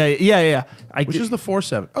 yeah. Which is the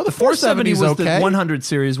 470? Oh, the 470 470 is was okay. the 100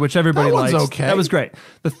 series, which everybody That one's likes. okay. That was great.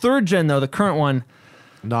 The third gen though, the current one.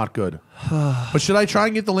 Not good. But should I try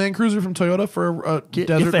and get the Land Cruiser from Toyota for a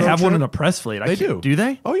desert If they road have one trip? in a press fleet, They do. Do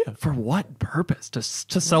they? Oh, yeah. For what purpose? To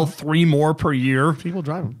sell 3 more per year? People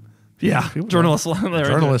drive them. Yeah, People journalists.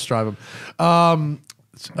 Journalists drive them. I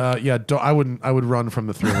would run from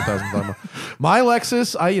the 300,000 My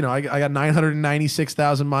Lexus, I got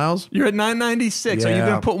 996,000 miles. You're at 996. Are you Yeah.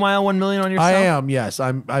 going to put mile 1 million on yourself? I am, yes. Oh,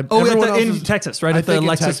 everyone else in is- Texas, right? I At the think in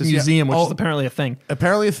Lexus Texas, yeah. Museum, which Oh, is apparently a thing.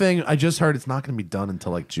 apparently a thing. I just heard it's not going to be done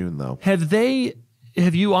until like June, though.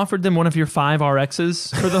 Have you offered them one of your 5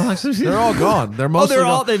 RXs for the Lexus? They're all gone. They're mostly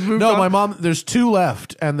gone. they've moved No, on? my mom. There's 2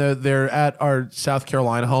 left, and they're at our South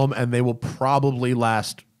Carolina home, and they will probably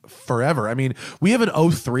last forever. I mean, we have an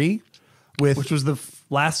 03 with Which was the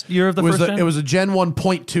last year of the was first gen? it was a Gen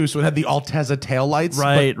 1.2, so it had the Altezza taillights.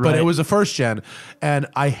 Right, but right. it was a first gen, and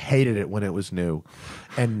I hated it when it was new.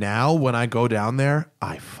 And now when I go down there,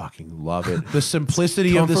 I fucking love it. The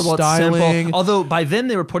simplicity of the Comfortable, it's styling. simple. Although by then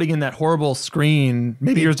they were putting in that horrible screen.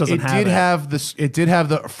 Maybe yours doesn't have it. It did have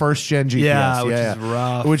the first gen GPS. Yeah, which is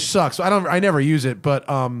rough. Which sucks. I never use it, but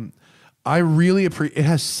I really appreciate. It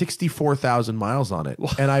has 64,000 miles on it,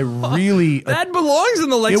 and I really That belongs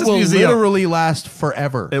in the Lexus it will Museum. literally last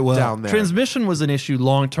forever. It will. down there. Transmission was an issue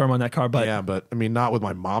long term on that car, but Yeah, but I mean, not with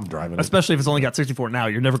my mom driving it. especially if it's only got 64 now,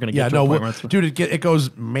 you're never going to get Yeah, to no, a point where it's... dude, it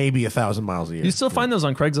goes maybe 1,000 miles a year. You still find those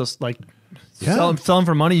on Craigslist, like Yeah. sell them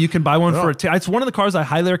for money. You can buy one Yeah. for it's one of the cars I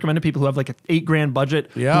highly recommend to people who have like an $8,000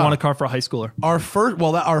 budget who Yeah. want a car for a high schooler. Our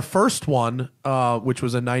first one, which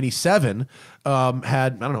was a 97,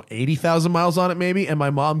 had, I don't know, 80,000 miles on it maybe, and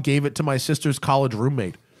my mom gave it to my sister's college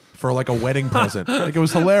roommate for like a wedding present. Like, it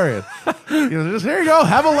was hilarious. Just here you go,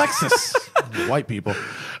 have a Lexus. White people.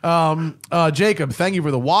 Jacob, thank you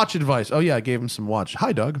for the watch advice. Oh yeah, I gave him some watch.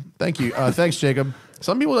 Hi, Doug. Thank you. Thanks, Jacob.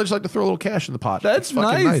 Some people just like to throw a little cash in the pot. That's It's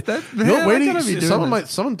fucking nice.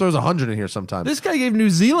 Someone throws 100 in here sometimes. This guy gave New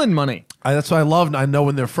Zealand money. That's what I love. I know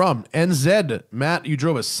when they're from. NZ, Matt, you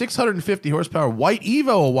drove a 650 horsepower white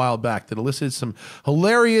Evo a while back that elicited some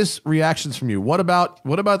hilarious reactions from you. What about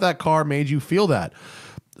that car made you feel that?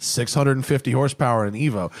 650 horsepower in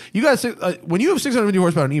Evo. You guys, when you have 650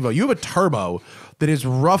 horsepower in Evo, you have a turbo that is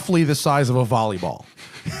roughly the size of a volleyball.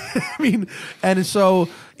 I mean, and so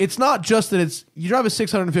it's not just that you drive a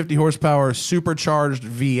 650 horsepower supercharged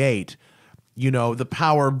V8. The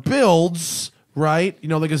power builds, right?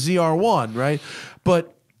 Like a ZR1, right?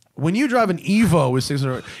 But when you drive an Evo with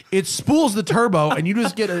 600, it spools the turbo, and you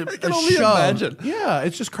just get a can only shove. imagine. Yeah,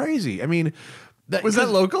 it's just crazy. I mean, Was that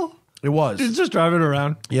local? It was. He's just driving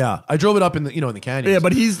around. Yeah, I drove it up in the in the canyons. Yeah,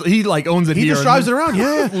 but he like owns it. He here just drives it around.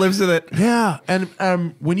 Yeah, lives in it. yeah.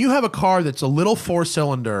 And when you have a car that's a little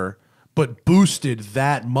 4-cylinder but boosted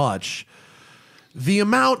that much, the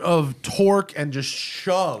amount of torque and just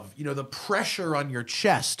shove, the pressure on your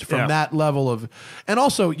chest from that level of, and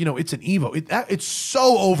also, it's an Evo. It's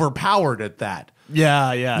so overpowered at that.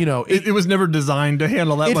 Yeah, yeah. It was never designed to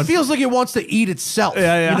handle that much. It feels like it wants to eat itself.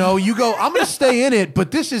 Yeah, yeah. You go, I'm going to stay in it,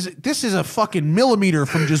 but this is a fucking millimeter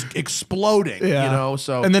from just exploding. Yeah.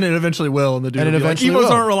 So and then it eventually will, and the dude and it will be eventually like, Evos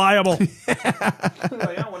will. aren't reliable.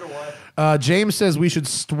 I wonder why. James says we should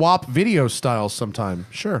swap video styles sometime.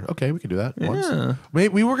 Sure, okay, we can do that once.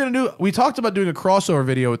 We talked about doing a crossover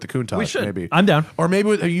video with the Countach. We should. Maybe I'm down. Or maybe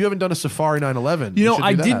you haven't done a Safari 911.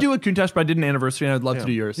 I did do a Countach, but I did an anniversary, and I'd love to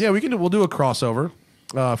do yours. Yeah, we'll do a crossover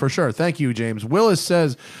for sure. Thank you, James. Willis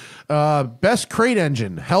says best crate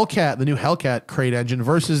engine, Hellcat, the new Hellcat crate engine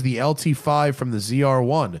versus the LT5 from the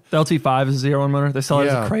ZR1. The LT5 is a ZR1 motor. They sell it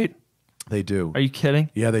as a crate. They do. Are you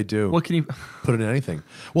kidding? Yeah, they do. What can you put it in anything?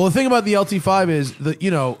 Well, the thing about the LT5 is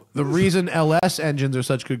the reason LS engines are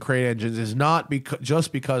such good crate engines is not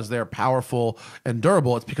just because they're powerful and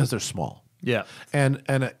durable. It's because they're small. Yeah. And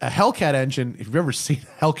a Hellcat engine, if you've ever seen a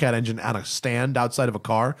Hellcat engine on a stand outside of a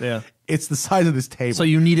car, it's the size of this table. So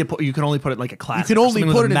you can only put it like a classic. You can only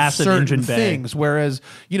put it in certain engine things. Whereas,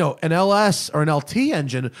 an LS or an LT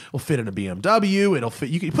engine will fit in a BMW. It'll fit.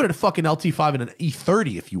 You can put a fucking LT5 in an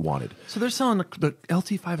E30 if you wanted. So they're selling the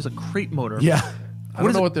LT5 as a crate motor. Yeah. I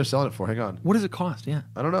don't know what they're selling it for. Hang on. What does it cost? Yeah.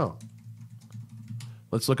 I don't know.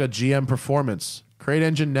 Let's look at GM Performance. Crate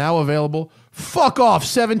engine now available. Fuck off,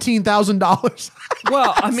 $17,000.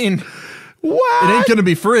 Well, I mean, what? It ain't gonna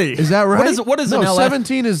be free. Is that right? What is an LS?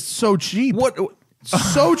 17 is so cheap. What?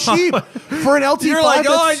 So cheap for an LT5. You're like,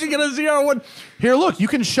 I can get a ZR1. Here, look, you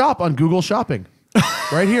can shop on Google Shopping.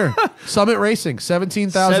 Right here. Summit Racing,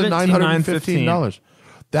 $17,915.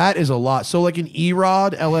 That is a lot. So like an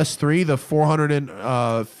E-Rod LS3, the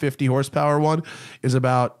 450 horsepower one, is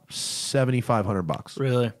about $7,500.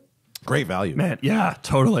 Really? Great value. Man, yeah,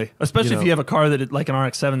 totally. Especially if you have a car that, like an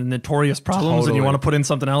RX-7, the notorious problems, and you want to put in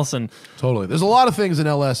something else. And totally. There's a lot of things an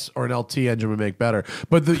LS or an LT engine would make better.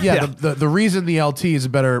 But the reason the LT is a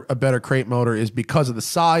better crate motor is because of the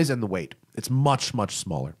size and the weight. It's much, much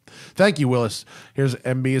smaller. Thank you, Willis. Here's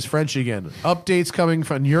MB is French again. Updates coming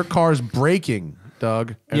from your car's braking,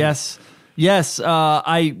 Doug. Yes.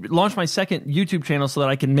 I launched my second YouTube channel so that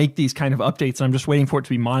I can make these kind of updates, and I'm just waiting for it to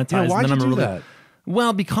be monetized. Yeah, why'd and then you do that?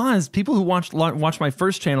 Well, because people who watch my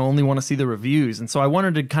first channel only want to see the reviews, and so I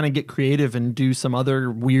wanted to kind of get creative and do some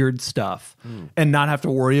other weird stuff and not have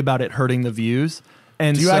to worry about it hurting the views.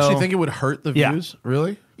 And do you actually think it would hurt the views?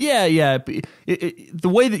 Really? Yeah. The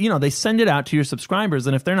way that they send it out to your subscribers,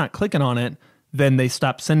 and if they're not clicking on it, then they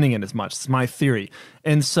stop sending it as much. It's my theory.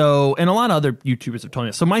 And a lot of other YouTubers have told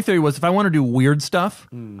me. So my theory was if I want to do weird stuff,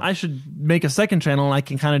 I should make a second channel and I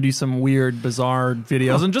can kind of do some weird, bizarre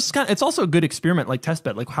videos. And just it's also a good experiment, like test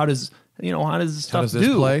bed. Like how does stuff this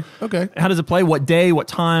play? Okay. How does it play? What day? What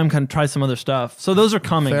time? Kind of try some other stuff. So those are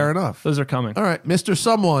coming. Fair enough. Those are coming. All right. Mr.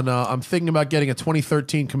 Someone, I'm thinking about getting a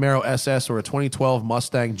 2013 Camaro SS or a 2012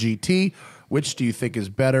 Mustang GT. Which do you think is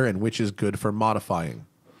better and which is good for modifying?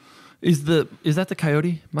 Is that the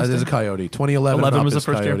Coyote Mustang? That is a Coyote. 2011 was the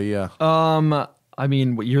first Coyote, year. Yeah. I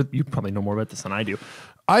mean, you probably know more about this than I do.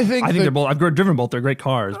 I think they're both. I've driven both. They're great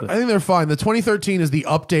cars. But. I think they're fine. The 2013 is the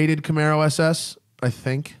updated Camaro SS. I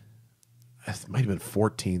think it might have been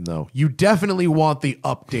 14 though. You definitely want the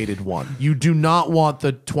updated one. You do not want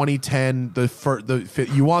the 2010.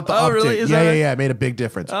 You want the update. Really? Yeah. It made a big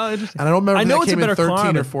difference. Oh, interesting. And I don't remember if that it's came a in better 13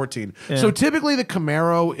 car, or 14. Yeah. So typically the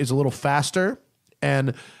Camaro is a little faster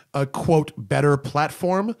and a quote better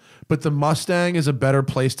platform, but the Mustang is a better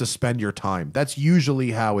place to spend your time. That's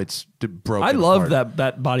usually how it's broken. I love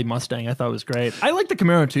that body Mustang. I thought it was great. I like the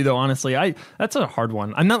Camaro too, though. Honestly, that's a hard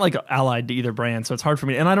one. I'm not like allied to either brand, so it's hard for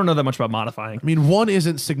me. And I don't know that much about modifying. I mean, one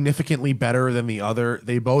isn't significantly better than the other.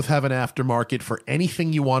 They both have an aftermarket for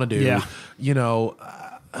anything you want to do. Yeah.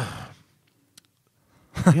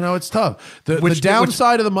 It's tough. The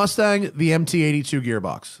downside of the Mustang, the MT82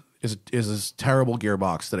 gearbox. Is this terrible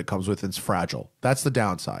gearbox that it comes with. It's fragile. That's the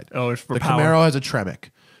downside. Oh, it's for the power. Camaro has a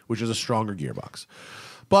Tremec, which is a stronger gearbox.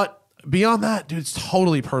 But beyond that, dude, it's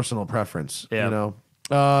totally personal preference. Yeah.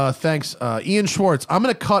 Thanks, Ian Schwartz. I'm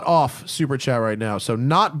going to cut off Super Chat right now. So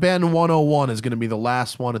not Ben 101 is going to be the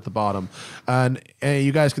last one at the bottom. And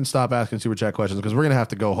you guys can stop asking Super Chat questions because we're going to have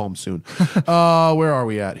to go home soon. Where are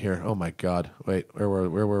we at here? Oh, my God. Wait, where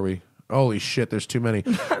were we? Holy shit, there's too many.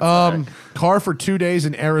 Car for 2 days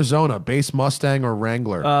in Arizona, base Mustang or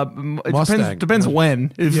Wrangler? It Mustang. depends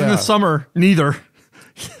when. If in Yeah. the summer, neither.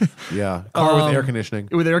 Yeah, car with air conditioning.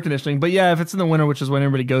 With air conditioning. But yeah, if it's in the winter, which is when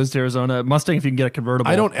everybody goes to Arizona, Mustang if you can get a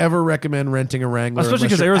convertible. I don't ever recommend renting a Wrangler. Especially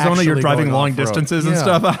because Arizona, you're driving long distances and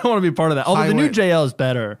stuff. I don't want to be part of that. Although the new JL is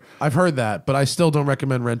better. I've heard that, but I still don't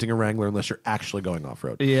recommend renting a Wrangler unless you're actually going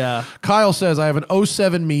off-road. Yeah. Kyle says, I have an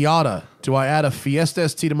 07 Miata. Do I add a Fiesta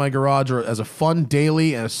ST to my garage or as a fun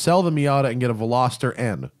daily and sell the Miata and get a Veloster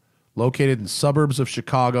N? Located in suburbs of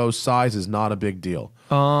Chicago, size is not a big deal.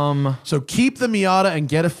 So keep the Miata and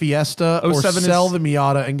get a Fiesta, or sell the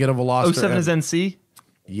Miata and get a Veloster. 07 is NC?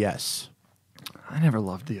 Yes. I never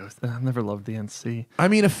loved the NC. I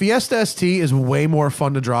mean, a Fiesta ST is way more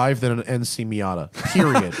fun to drive than an NC Miata.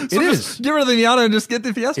 Period. So it just is. Get rid of the Miata and just get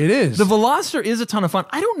the Fiesta. It is. The Veloster is a ton of fun.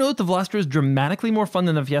 I don't know if the Veloster is dramatically more fun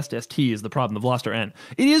than the Fiesta ST is the problem, the Veloster N.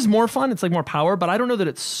 It is more fun. It's like more power, but I don't know that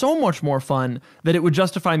it's so much more fun that it would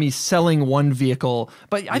justify me selling one vehicle.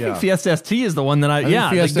 But I think Fiesta ST is the one that I think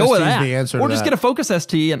Fiesta go with ST is that. the answer to or just that. get a Focus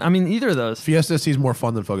ST. And I mean, either of those. Fiesta ST is more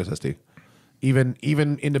fun than Focus ST. Even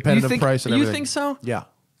independent of price and everything. You think so? Yeah.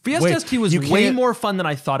 Fiesta ST was way more fun than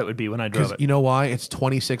I thought it would be when I drove it. You know why? It's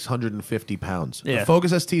 2,650 pounds. Yeah. The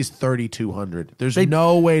Focus ST is 3,200. There's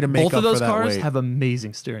no way to make up for that weight. Both of those cars have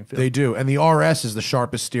amazing steering feel. They do. And the RS is the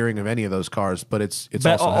sharpest steering of any of those cars, but it's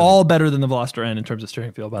also all better than the Veloster N in terms of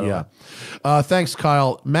steering feel, by the way. Thanks,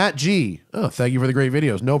 Kyle. Matt G. Oh, thank you for the great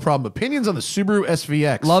videos. No problem. Opinions on the Subaru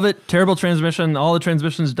SVX. Love it. Terrible transmission. All the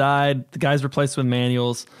transmissions died. The guys replaced with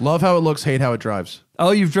manuals. Love how it looks, hate how it drives. Oh,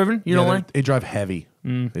 you've driven? You don't like? They drive heavy.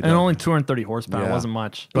 And only 230 horsepower. Yeah. Wasn't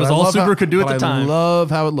much. It But was I all love Subaru could do at the I time. love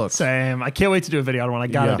how it looks. Same. I can't wait to do a video on one. I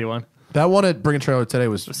gotta do one. That one at Bring a Trailer today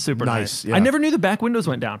was Super nice. Yeah. I never knew the back windows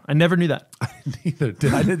went down. I never knew that. Neither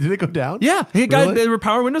did they go down? Yeah, Really? there were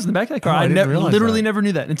power windows in the back of that car. Oh, I didn't realize literally that. never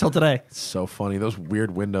knew that until today. It's so funny. Those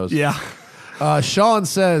weird windows. Yeah. Sean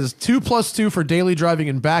says 2+2 for daily driving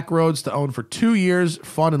in back roads to own for 2 years,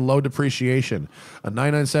 fun and low depreciation. A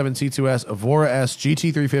 997 C2S, Evora S,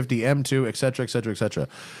 GT350, M2, etc., etc., etc.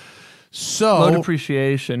 So Low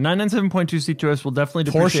depreciation. 997.2 C2S will definitely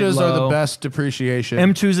depreciate Porsches low. are the best depreciation.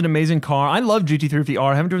 M2 is an amazing car. I love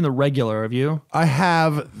GT350R. I haven't driven the regular. Have you? I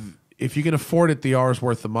have. If you can afford it, the R is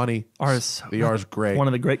worth the money. The R is great. One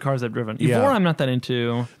of the great cars I've driven. Yeah. Evora, I'm not that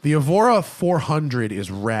into. The Evora 400 is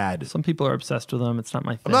rad. Some people are obsessed with them. It's not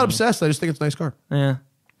my thing. I'm not obsessed. I just think it's a nice car. Yeah.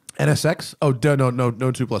 NSX? Oh, no,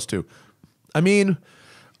 2+2. I mean,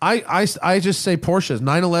 I just say Porsches.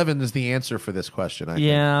 911 is the answer for this question. I think.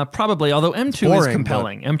 Yeah, probably. Although M2 boring, is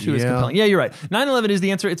compelling. M2 is yeah. compelling. Yeah, you're right. 911 is the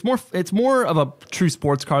answer. It's more of a true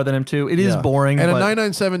sports car than M2. It is boring. And but a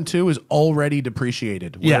 997.2 is already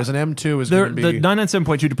depreciated, whereas an M2 is going to be... The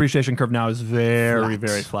 997.2 depreciation curve now is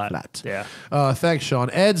very flat. Yeah. Thanks, Sean.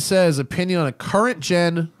 Ed says, opinion on a current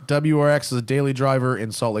gen WRX as a daily driver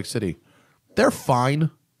in Salt Lake City. They're fine.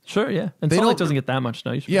 Sure, yeah. And Salt Lake doesn't get that much.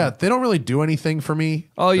 No, they don't really do anything for me.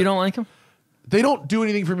 Oh, you don't like them? They don't do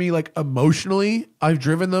anything for me, like, emotionally. I've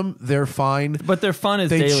driven them. They're fine. But their fun is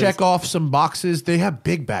They dailies. check off some boxes. They have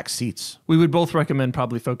big back seats. We would both recommend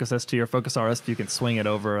probably Focus ST or Focus RS if you can swing it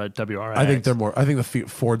over a WRX. I think the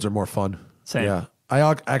Fords are more fun. Same. Yeah.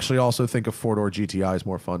 I actually also think a four-door GTI is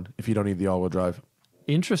more fun if you don't need the all-wheel drive.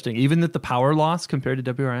 Interesting. Even that the power loss compared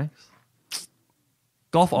to WRX?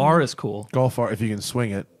 Golf R is cool. Golf R, if you can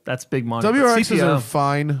swing it. That's big money. WRXs CPO. are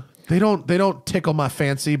fine. They don't tickle my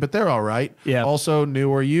fancy, but they're all right. Yeah. Also, new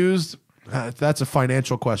or used, that's a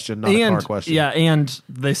financial question, not a car question. Yeah, and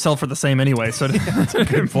they sell for the same anyway. So that's a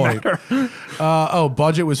good point.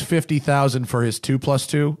 Budget was $50,000 for his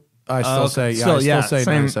 2+2. I still say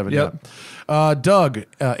 97. Yep. Yeah. Doug,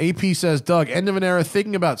 AP says, Doug, end of an era,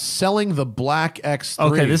 thinking about selling the black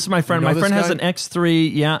X3. Okay, this is my friend. You know My friend this has guy? an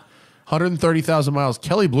X3. Yeah. 130,000 miles.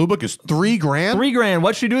 Kelly Blue Book is $3,000. $3,000.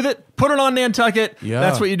 What should you do with it? Put it on Nantucket. Yeah.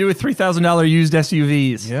 That's what you do with $3,000 used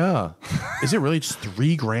SUVs. Yeah. Is it really just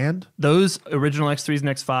 $3,000? Those original X3s and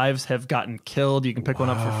X5s have gotten killed. You can pick one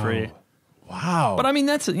up for free. Wow. But I mean,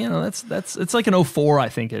 that's it's like an 04, I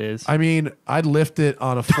think it is. I mean, I'd lift it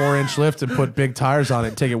on a 4-inch lift and put big tires on it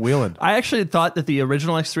and take it wheeling. I actually thought that the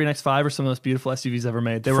original X3 and X5 are some of the most beautiful SUVs ever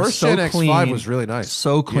made. They were First so gen clean. X5 was really nice.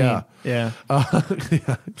 So clean. Yeah. Yeah. I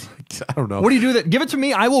don't know. What do you do with it? Give it to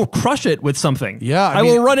me. I will crush it with something. Yeah, I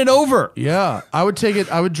will run it over. Yeah, I would take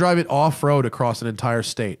it. I would drive it off road across an entire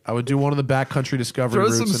state. I would do one of the backcountry discovery Throw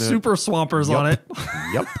routes. some super swampers on it.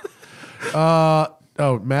 Yep.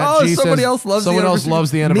 Oh, Matt G somebody says else loves someone the else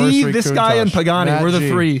loves the anniversary. Me, this guy, and Pagani. Matt We're the G.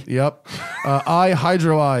 three. Yep. I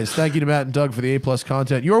Hydro Eyes. Thank you to Matt and Doug for the A+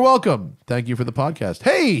 content. You're welcome. Thank you for the podcast.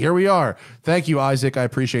 Hey, here we are. Thank you, Isaac. I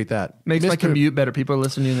appreciate that. Makes my commute better. People are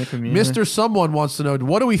listening in the commute. Mr. Someone wants to know,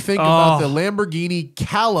 what do we think about the Lamborghini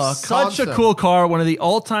Cala Such concept? a cool car. One of the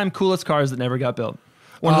all-time coolest cars that never got built.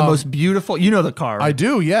 One of the most beautiful. You know the car. Right? I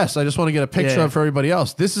do, yes. I just want to get a picture of for everybody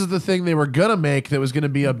else. This is the thing they were going to make that was going to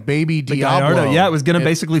be a baby Diablo. Gallardo. Yeah, it was going to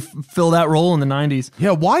basically fill that role in the 90s.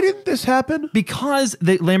 Yeah, why didn't this happen? Because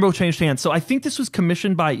Lambo changed hands. So I think this was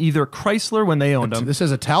commissioned by either Chrysler when they owned them. This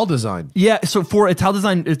is a Tal design. Yeah, so for Ital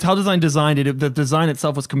Design designed it. The design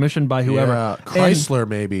itself was commissioned by whoever. Yeah, Chrysler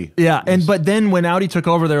maybe. Yeah, but then when Audi took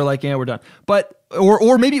over, they were like, yeah, we're done. But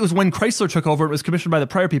or maybe it was when Chrysler took over, it was commissioned by the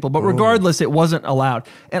prior people. But regardless, it wasn't allowed.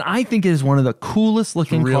 And I think it is one of the coolest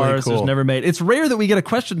looking cars there's never made. It's rare that we get a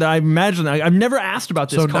question that I imagine. I've never asked about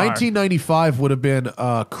this car. So 1995 would have been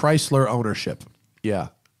Chrysler ownership. Yeah.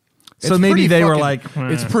 So maybe they were like,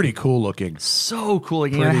 it's pretty cool looking. So cool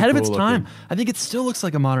looking. Pretty Ahead of cool its time. looking. I think it still looks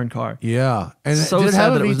like a modern car. Yeah. And So it sad had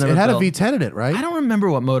that it was never it had a built. V10 in it, right? I don't remember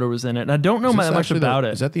what motor was in it. And I don't know much about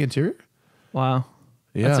it. Is that the interior? Wow.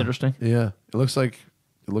 Yeah. That's interesting. Yeah. It looks like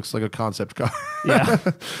a concept car. Yeah.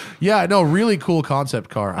 Yeah, no, really cool concept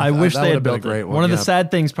car. I wish that they would had have been a built great it. one. One of the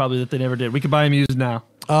sad things probably that they never did. We could buy them used now.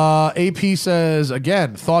 AP says,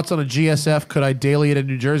 again, thoughts on a GSF. Could I daily it in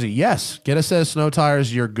New Jersey? Yes. Get a set of snow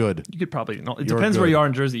tires. You're good. You could probably. No, it depends where you are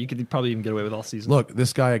in Jersey. You could probably even get away with all season. Look,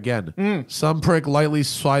 this guy again. Some prick lightly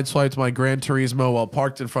sideswiped my Gran Turismo while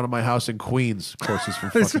parked in front of my house in Queens. Of course, he's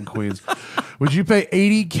from fucking Queens. Would you pay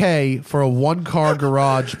 $80K for a one-car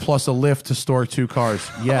garage plus a lift to store two cars?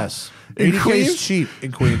 Yes. $80K is cheap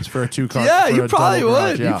in Queens for a two-car. Yeah, for you a probably double would.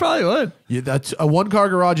 garage, yeah. You probably would. Yeah, that's a one-car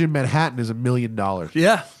garage in Manhattan is $1 million.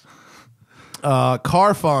 Yeah.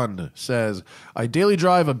 Car Fund says, I daily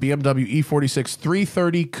drive a BMW E46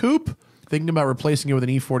 330 Coupe, thinking about replacing it with an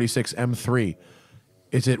E46 M3.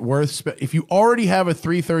 Is it worth if you already have a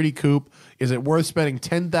 330 Coupe, is it worth spending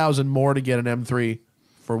 $10,000 more to get an M3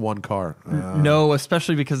 for one car? No,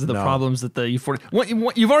 especially because of the problems that the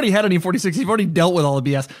E40. You've already had an E46. You've already dealt with all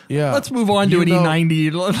the BS. Yeah. Let's move on to an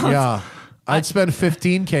E90. Yeah. I'd spend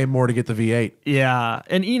 $15K more to get the V8. Yeah,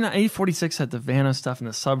 and E46 had the Vanna stuff and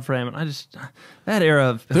the subframe, and I just that era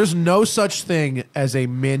of there's no such thing as a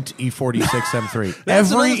mint E46 M3.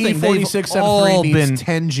 Every E46 M3 needs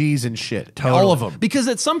 10 Gs and shit. Totally. All of them. Because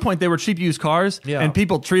at some point they were cheap used cars, and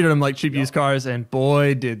people treated them like cheap used cars, and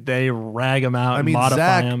boy did they rag them out. I mean,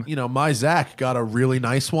 modify them. My Zach got a really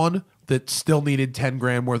nice one that still needed 10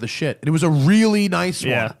 grand worth of shit, and it was a really nice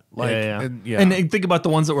one. And think about the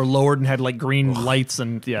ones that were lowered and had like green lights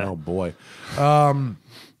and Oh boy.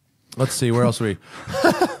 Let's see, where else are we?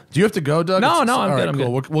 Do you have to go, Doug? No, I'm all good. Right, I'm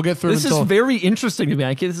cool. good. We'll get through this. This is very interesting to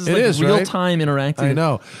me. This is like real time interacting. I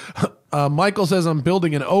know. Michael says, I'm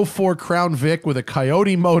building an 04 Crown Vic with a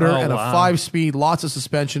Coyote motor and a 5-speed, lots of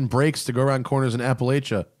suspension, brakes to go around corners in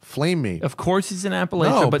Appalachia. Flame me. Of course he's in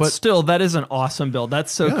Appalachia, but still, that is an awesome build.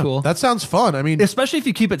 That's so cool. That sounds fun. I mean, especially if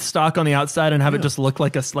you keep it stock on the outside and have it just look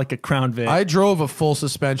like a Crown Vic. I drove a full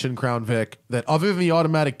suspension Crown Vic that, other than the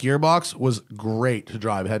automatic gearbox, was great to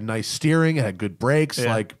drive. It had nice steering. It had good brakes.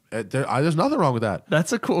 There's nothing wrong with that.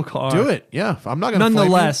 That's a cool car. Do it. Yeah. I'm not going to.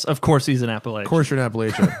 Nonetheless, of course he's in Appalachia. Of course you're in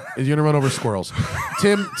Appalachia. You're going to run over squirrels.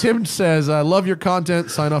 Tim says, I love your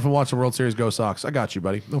content. Sign off and watch the World Series. Go Sox. I got you,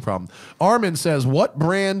 buddy. No problem. Armin says, what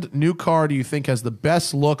brand new car do you think has the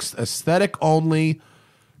best looks, aesthetic only?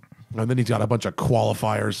 And then he's got a bunch of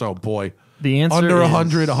qualifiers. Oh, boy. The answer under is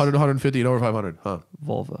 100, 100, 150, and over 500. Huh?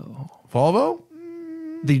 Volvo?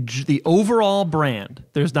 The overall brand.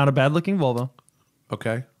 There's not a bad-looking Volvo.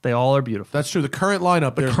 Okay. They all are beautiful. That's true. The current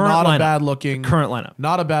lineup, there's not a bad-looking... Current lineup.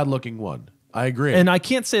 Not a bad-looking one. I agree. And I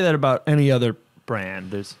can't say that about any other brand.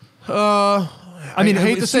 There's... I mean, I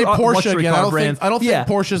hate to say Porsche again. I don't think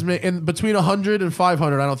Porsche's in between 100 and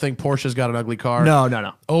 500. I don't think Porsche's got an ugly car.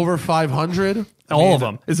 No. Over 500, all of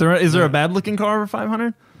them. Is there a bad looking car over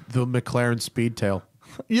 500? The McLaren Speedtail.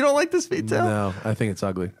 You don't like the Speedtail? No, I think it's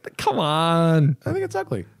ugly. Come on. I think it's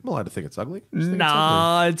ugly. I'm allowed to think it's ugly.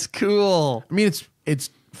 It's cool. I mean, it's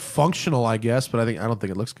functional, I guess, but I don't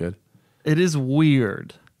think it looks good. It is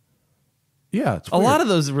weird. Yeah, it's a lot of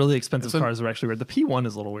those really expensive cars are actually weird. The P1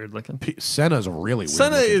 is a little weird looking. Senna's really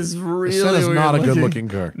weird. Is really Senna's weird not a looking. good looking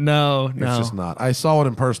car. No. It's just not. I saw one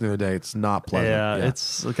in person the other day. It's not pleasant. Yeah,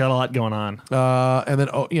 it's got a lot going on. And then,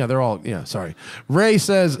 they're all, sorry. Ray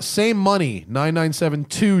says, same money,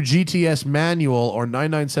 9972 GTS manual or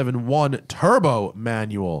 9971 turbo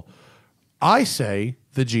manual. I say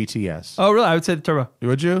the GTS. Oh, really? I would say the turbo.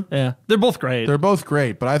 Would you? Yeah, they're both great. They're both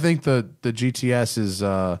great, but I think the GTS is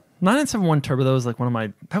 9971 turbo though was like one of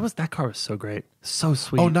my. That car was so great, so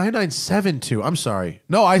sweet. Oh, 9972. I'm sorry.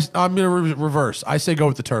 No, I'm gonna reverse. I say go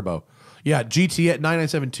with the turbo. Yeah, GTS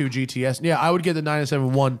 9972 GTS. Yeah, I would get the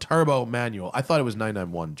 9971 turbo manual. I thought it was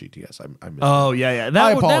 991 GTS. I missed Oh it. yeah.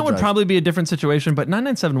 That would probably be a different situation, but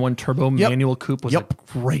 9971 turbo manual coupe was a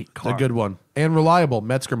great car. It's a good one and reliable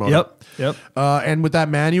Metzger motor. Yep. And with that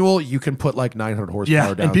manual, you can put like 900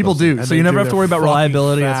 horsepower down. And people do, so you never have to worry about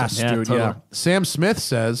reliability. Fast, dude. Totally. Yeah. Sam Smith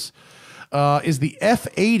says, "Is the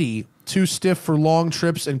F80 too stiff for long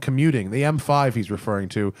trips and commuting?" The M5 he's referring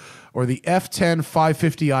to, or the F10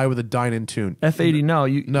 550i with a dine and tune. F80,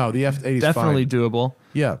 no, the F80 is definitely fine. doable.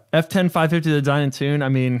 Yeah, F10 550 the dine and tune. I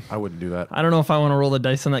mean, I wouldn't do that. I don't know if I want to roll the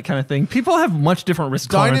dice on that kind of thing. People have much different risk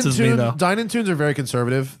tolerances than me, though. Dine and tunes are very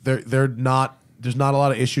conservative. They're not. There's not a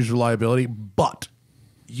lot of issues with reliability, but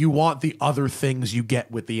you want the other things you get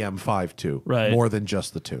with the M5 too, right? More than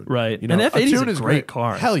just the tune, right? You know, and F80 is a great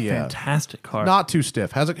car. car. Hell yeah, fantastic car. Not too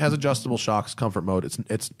stiff. Has adjustable shocks, comfort mode.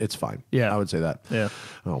 It's fine. Yeah, I would say that. Yeah.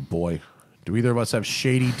 Oh boy. Do either of us have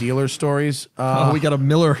shady dealer stories? We got a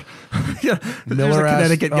Miller. Miller asked,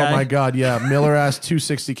 Connecticut guy. Oh my God, yeah. Miller asked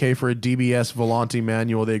 $260K for a DBS Volante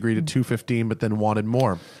manual. They agreed to $215, but then wanted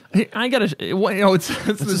more. Hey, I gotta. It's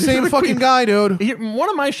the same fucking guy, dude. One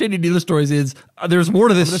of my shady dealer stories is there's more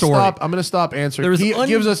to this story. I'm gonna stop answering. There's he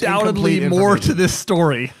gives us undoubtedly more to this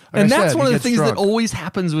story, and that's one of the things that always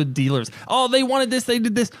happens with dealers. Oh, they wanted this, they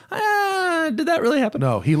did this. Did that really happen?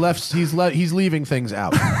 No, he's leaving things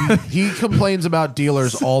out. He complains about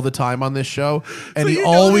dealers all the time on this show, and so he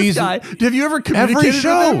always. Have you ever communicated every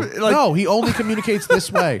show? with him? Like, no, he only communicates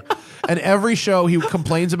this way. And every show he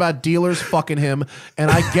complains about dealers fucking him, and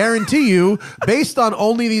I guarantee you, based on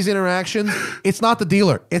only these interactions, it's not the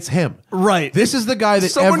dealer, it's him. Right. This is the guy that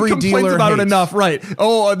someone every complains dealer about hates. it enough. Right.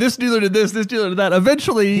 Oh, this dealer did this dealer did that.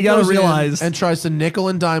 Eventually, you got to realize and tries to nickel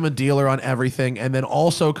and dime a dealer on everything, and then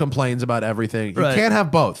also complains about everything. You Right. can't have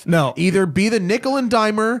both. No. Either be the nickel and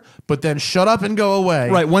dimer, but then shut up and go away.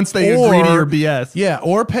 Right. Once they agree to your BS. Yeah.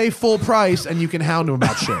 Or pay full price, and you can hound him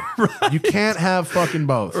about shit. Right. You can't have fucking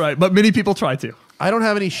both. Right. But many people try to. I don't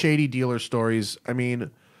have any shady dealer stories. I mean,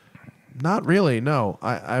 not really. No.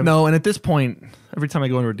 No, and at this point, every time I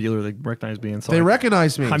go into a dealer, they recognize me. And so they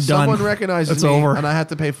recognize me. I'm Someone done. recognizes It's me, over. and I have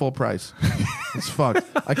to pay full price. It's fucked.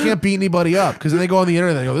 I can't beat anybody up because then they go on the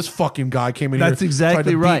internet and they go, "This fucking guy came in here." That's exactly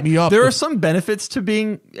tried to right. Beat me up. There are some benefits to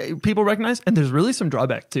being people recognized, and there's really some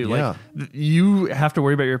drawback too. Yeah. Like you have to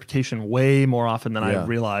worry about your reputation way more often than Yeah. I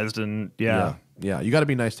realized, and Yeah, you got to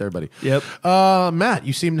be nice to everybody. Yep. Matt,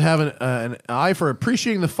 you seem to have an eye for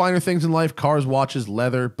appreciating the finer things in life: cars, watches,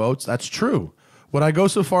 leather, boats. That's true. Would I go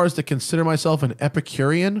so far as to consider myself an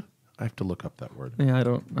Epicurean? I have to look up that word. Yeah, I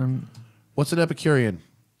don't. What's an Epicurean?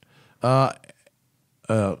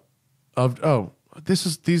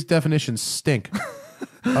 These definitions stink.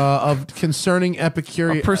 Of concerning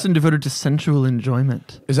Epicurean, A person devoted to sensual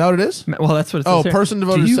enjoyment. Is that what it is? Well, that's what it says. Oh, here. person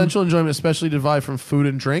devoted Do to you- sensual enjoyment, especially derived from food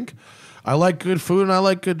and drink. I like good food and I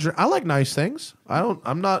like good drink. I like nice things.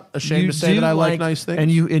 I'm not ashamed you to say do that I like nice things.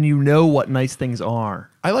 and you know what nice things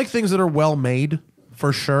are. I like things that are well made,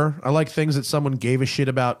 for sure. I like things that someone gave a shit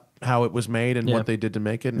about how it was made and Yeah. what they did to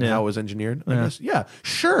make it and Yeah. how it was engineered. I Yeah. guess, yeah,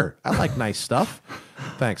 sure. I like nice stuff.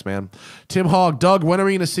 Thanks, man. Tim Hogg, Doug, when are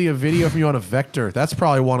we going to see a video from you on a Vector? That's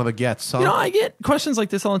probably one of the gets, huh? You know, I get questions like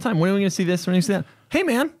this all the time. When are we going to see this? When are we going to see that? Hey,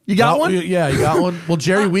 man, you got one? Yeah, you got one. Well,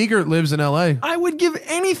 Jerry Wiegert lives in L.A. I would give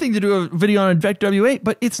anything to do a video on a Vector W8,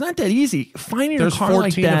 but it's not that easy. Finding There's a car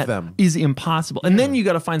like 14 of that them. is impossible. And then you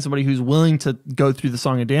got to find somebody who's willing to go through the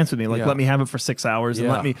song and dance with me. Like, Yeah. let me have it for 6 hours and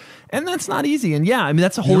Yeah. let me. And that's not easy. And yeah, I mean,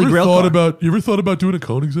 that's a holy grail car. You ever thought about doing a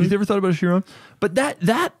Koenigsegg? You ever thought about a Chiron? But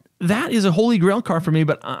that is a holy grail car for me.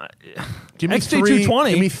 But Give me XJ220.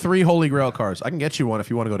 Give me 3 Holy Grail cars. I can get you one if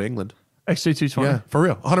you want to go to England. XJ220. Yeah, for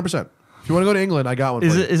real, 100%. If you want to go to England, I got one.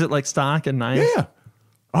 Is for you. it like stock and nice? Yeah,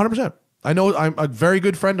 100%. I know. I'm a very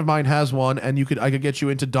good friend of mine has one, and I could get you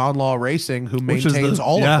into Don Law Racing, who Which is maintains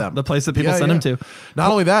all of them. the place that people send them to.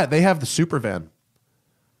 Not only that, they have the super van.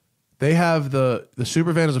 They have the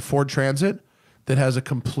super van is a Ford Transit that has a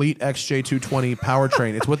complete XJ220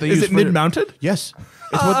 powertrain. It's what they use. Is it mid-mounted? Yes,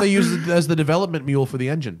 it's what they use as the development mule for the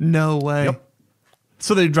engine. No way. Yep.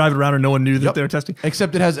 So they drive it around and no one knew that Yep. they were testing.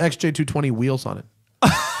 Except it has XJ220 wheels on it.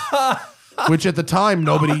 Which at the time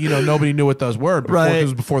nobody knew what those were. Before, Right. It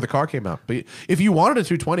was before the car came out. But if you wanted a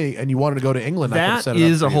 220 and you wanted to go to England, I could That set it up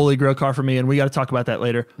is for a you. holy grail car for me, and we got to talk about that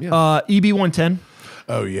later. Yeah. EB110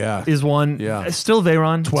 Oh yeah, is one. Yeah. Still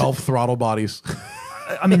Veyron. 12 throttle bodies.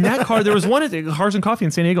 I mean, that car, there was one at Cars and Coffee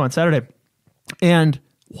in San Diego on Saturday. And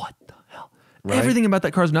what the hell? Right? Everything about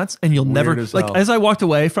that car is nuts, and you'll never as like. hell. As I walked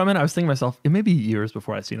away from it, I was thinking to myself, it may be years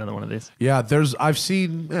before I see another one of these. Yeah, I've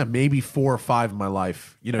seen maybe 4 or 5 in my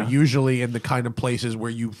life. You know, usually in the kind of places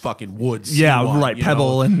where you fucking would see one, right. you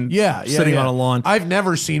Pebble know? and sitting on a lawn. I've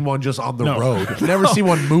never seen one just on the road. I've never seen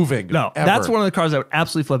one moving. No, ever. that's one of the cars I would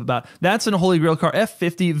absolutely flip about. That's a Holy Grail car.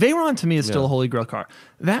 F50. Veyron to me is still a Holy Grail car.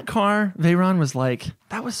 That car, Veyron was like,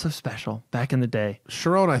 that was so special back in the day.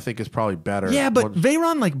 Chiron, I think, is probably better. Yeah, but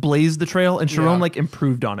Veyron like blazed the trail and Chiron like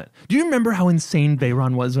improved on it. Do you remember how insane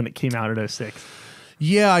Veyron was when it came out at 06?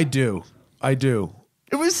 Yeah, I do.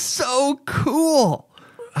 It was so cool.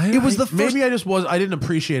 It was the first, maybe I didn't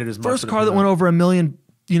appreciate it as much. first car that went over $1 million.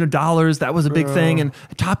 Dollars. That was a big thing. And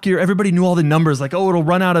Top Gear, everybody knew all the numbers. Like, oh, it'll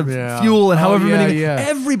run out of fuel and however many.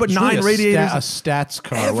 Everybody, it's 9 really radiators. a stats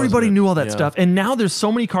car. Everybody knew all that stuff. And now there's so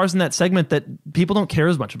many cars in that segment that people don't care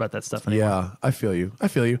as much about that stuff anymore. Yeah, I feel you.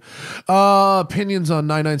 Opinions on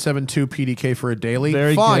 9972 PDK for a daily.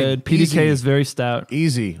 Very Fine. good. PDK Easy. is very stout.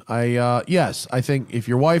 Easy. Yes, I think if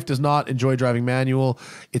your wife does not enjoy driving manual,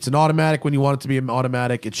 it's an automatic. When you want it to be an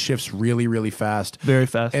automatic, it shifts really, really fast. Very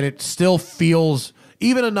fast. And it still feels,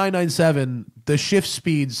 even a 997, the shift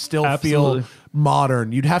speeds still Absolutely. feel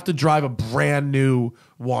modern. You'd have to drive a brand new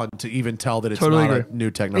one to even tell that it's Totally not agree. a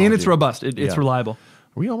new technology. And it's robust. It's reliable.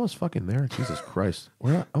 Are we almost fucking there? Jesus Christ.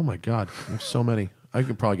 Oh my God. There's so many. I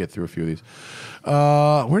could probably get through a few of these.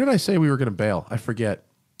 Where did I say we were going to bail? I forget.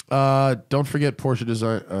 Don't forget Porsche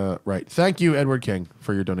design. Right. Thank you, Edward King,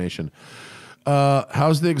 for your donation.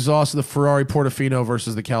 How's the exhaust of the Ferrari Portofino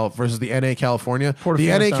versus the NA California? Portofino The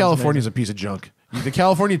NA sounds California is a piece of junk. The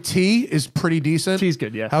California T is pretty decent. T's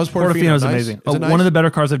good, yeah. How's Portofino? Portofino's Nice? amazing. Is it nice? One of the better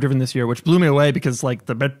cars I've driven this year, which blew me away because like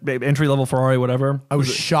the entry level Ferrari, whatever. I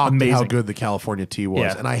was shocked at how amazing. good the California T was,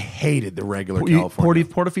 Yeah. and I hated the regular California.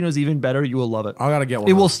 Portofino's even better. You will love it. I gotta get one.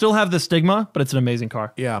 It of will those. still have the stigma, but it's an amazing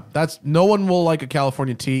car. Yeah, no one will like a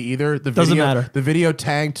California T either. The Doesn't video, matter. The video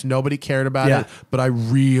tanked. Nobody cared about Yeah. it, but I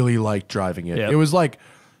really liked driving it. Yeah. It was like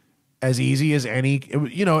as easy as any.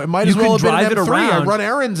 It might You as well can have been drive an it M3. around. I'd run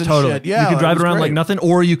errands and Totally. shit. Yeah, you can drive it around great. like nothing,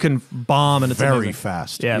 or you can bomb and it's Very amazing.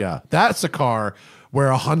 fast. Yeah. Yeah, that's a car where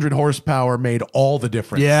 100 horsepower made all the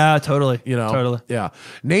difference. Yeah, totally. Totally. Yeah.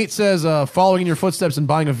 Nate says, following in your footsteps and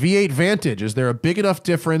buying a V8 Vantage, is there a big enough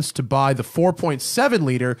difference to buy the 4.7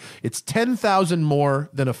 liter? It's 10,000 more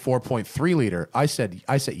than a 4.3 liter. I said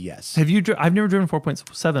yes. Have you? I've never driven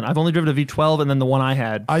 4.7. I've only driven a V12 and then the one I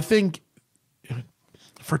had. I think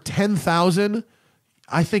for 10,000,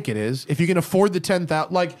 I think it is. If you can afford the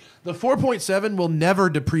 10,000, like the 4.7 will never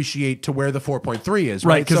depreciate to where the 4.3 is,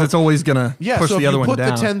 right? Because So- it's always gonna push so the if other you one put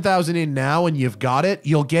down. the 10,000 in now and you've got it,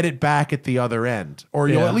 you'll get it back at the other end, or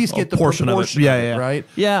you'll at least get the portion of it. Yeah, right?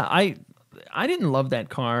 Yeah, I didn't love that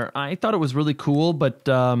car. I thought it was really cool, but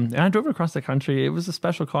and I drove it across the country. It was a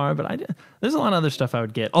special car, but there's a lot of other stuff I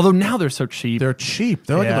would get. Although now they're so cheap. They're cheap.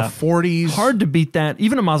 They're like in the 40s. Hard to beat that.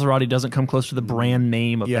 Even a Maserati doesn't come close to the brand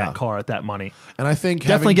name of that car at that money. And I think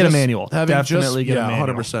Definitely get a manual. Definitely get a manual.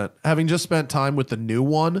 100%. Having just spent time with the new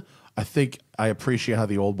one, I think I appreciate how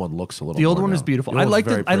the old one looks a little. The old more one now. is beautiful. The I old like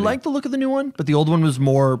one's very I pretty. like the look of the new one, but the old one was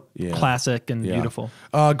more classic and beautiful.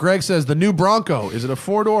 Greg says the new Bronco, is it a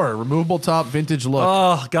 4-door, removable top, vintage look?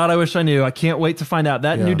 Oh God, I wish I knew. I can't wait to find out.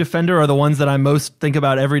 That new Defender are the ones that I most think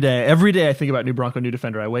about every day. Every day I think about new Bronco, new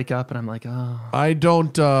Defender. I wake up and I'm like, oh. I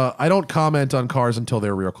don't comment on cars until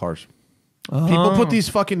they're real cars. People put these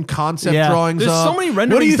fucking concept drawings There's up. so many What do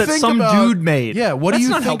renderings you that think some about, dude made. Yeah, what do That's you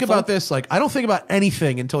not think helpful. about this? Like, I don't think about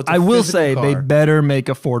anything until it's a I will physical say car. they better make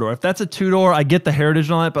a 4-door. If that's a 2-door, I get the heritage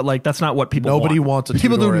and all that, but like that's not what people Nobody want. wants a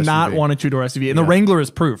People 2-door do not SUV. want a 2-door SUV. And the Wrangler is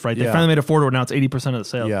proof, right? They Yeah. finally made a 4-door. Now it's 80% of the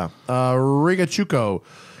sales. Yeah. Rigachuco.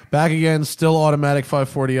 Back again, still automatic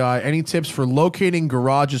 540i. Any tips for locating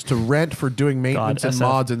garages to rent for doing maintenance and SF.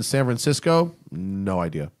 mods in San Francisco? No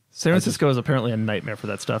idea. San Francisco is apparently a nightmare for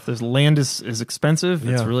that stuff. There's land is expensive.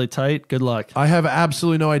 It's Yeah. really tight. Good luck. I have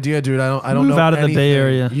absolutely no idea, dude. I don't Move know out of the Bay anything.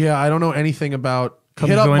 Area. Yeah, I don't know anything about. Come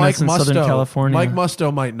Hit up join Mike us in Musto. Southern California. Mike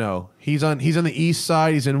Musto might know. He's on the east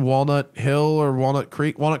side. He's in Walnut Hill or Walnut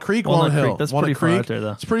Creek. Walnut Hill. That's Walnut pretty far Creek. out there,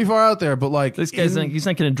 though. It's pretty far out there, but like This guy's he's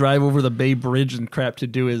not going to drive over the Bay Bridge and crap to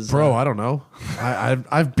do his. Bro, I don't know.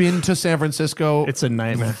 I've been to San Francisco. It's a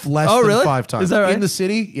nightmare. Less Oh, than really? 5 times. Is that right? In the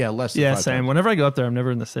city? Yeah, less than Yeah, 5 same. times. Whenever I go up there, I'm never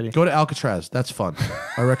in the city. Go to Alcatraz. That's fun.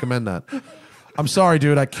 I recommend that. I'm sorry,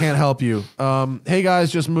 dude. I can't help you. Hey, guys,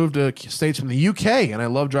 just moved to states from the UK, and I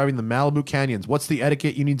love driving the Malibu Canyons. What's the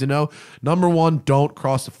etiquette you need to know? Number 1, don't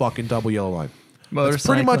cross the fucking double yellow line. That's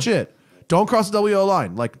pretty much it. Don't cross the double yellow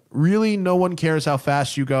line. Like, really, no one cares how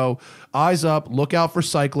fast you go. Eyes up. Look out for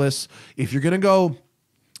cyclists. If you're going to go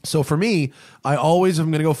So for me, I always, if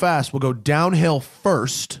I'm going to go fast, we'll go downhill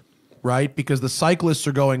first, right? Because the cyclists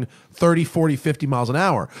are going 30, 40, 50 miles an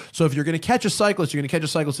hour. So if you're going to catch a cyclist, you're going to catch a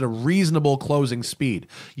cyclist at a reasonable closing speed.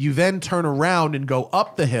 You then turn around and go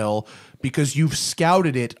up the hill because you've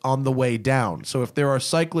scouted it on the way down. So if there are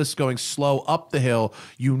cyclists going slow up the hill,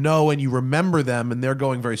 you know and you remember them and they're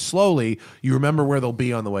going very slowly, you remember where they'll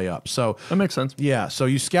be on the way up. So That makes sense. yeah, so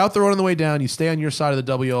you scout the road on the way down, you stay on your side of the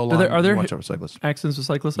WO line, Are there and watch over cyclists. accidents with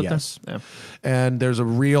cyclists up Yes. there? And there's a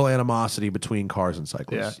real animosity between cars and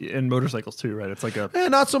cyclists. Yeah, and motorcycles too, right? It's like a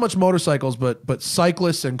Not so much motorcycles, but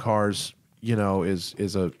cyclists and cars, you know,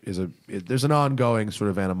 there's an ongoing sort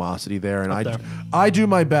of animosity there, and I do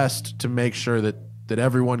my best to make sure that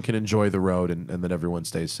everyone can enjoy the road and that everyone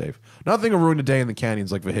stays safe. Nothing will ruin a day in the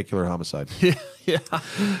canyons like vehicular homicide. yeah.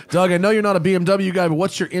 Doug, I know you're not a BMW guy, but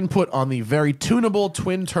what's your input on the very tunable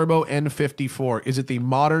twin turbo N54? Is it the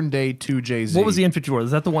modern day 2JZ? What was the N54?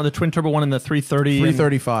 Is that the one, the twin turbo one in the 330?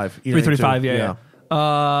 335? 335, yeah.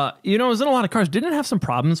 You know, it was in a lot of cars. Didn't it have some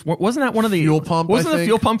problems? Wasn't that one of the fuel pump? Wasn't the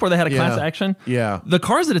fuel pump where they had a class action? Yeah. The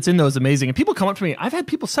cars that it's in though is amazing. And people come up to me. I've had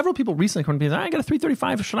several people recently come to me and say, I got a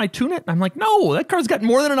 335. Should I tune it? And I'm like, no, that car's got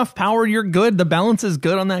more than enough power. You're good. The balance is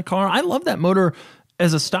good on that car. I love that motor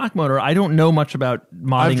as a stock motor. I don't know much about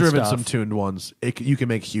modding I've driven stuff. some tuned ones. You can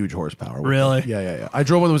make huge horsepower. With Really? them. Yeah. I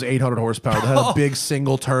drove one that was 800 horsepower. That had a big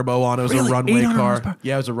single turbo on it. It was Really? a runway 800 car. horsepower?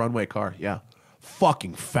 Yeah, it was a runway car. Yeah.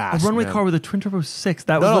 Fucking fast. A runway man. car with a twin turbo 6.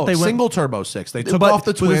 That was No, what they went. single turbo 6. They took But off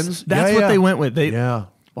the with a- twins. That's Yeah, what yeah. they went with. Yeah.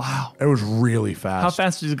 Wow. It was really fast. How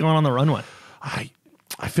fast is it going on the runway? I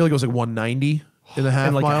feel like it was like 190 in the half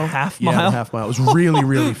In like a mile. half Yeah, in mile? a half mile. It was really,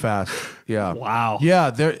 really fast. Yeah. Wow.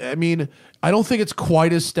 Yeah. I mean, I don't think it's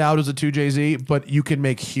quite as stout as a 2JZ, but you can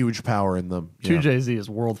make huge power in them. Yeah. 2JZ is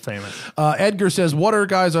world famous. Edgar says, what are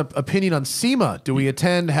guys' opinion on SEMA? Do we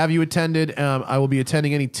attend? Have you attended? I will be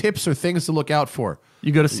attending. Any tips or things to look out for?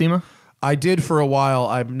 You go to SEMA? I did for a while.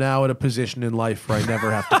 I'm now at a position in life where I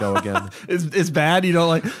never have to go again. It's bad. You don't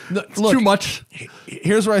like it's look, too much.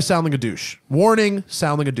 Here's where I sound like a douche. Warning,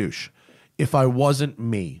 sound like a douche. If I wasn't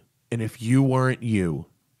me, and if you weren't you,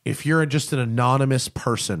 if you're just an anonymous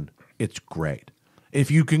person, it's great. If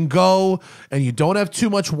you can go and you don't have too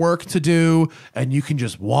much work to do and you can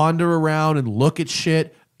just wander around and look at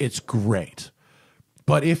shit, it's great.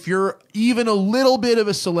 But if you're even a little bit of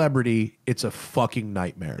a celebrity, it's a fucking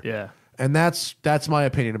nightmare. Yeah. And that's my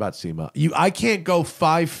opinion about SEMA. I can't go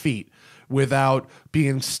 5 feet without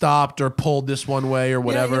being stopped or pulled this one way or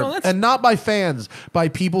whatever. you know, that's- and not by fans, by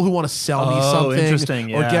people who want to sell me something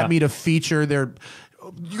interesting, or yeah. get me to feature their...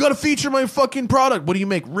 You got to feature my fucking product. What do you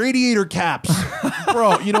make? Radiator caps.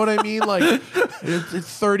 Bro, you know what I mean? Like, it's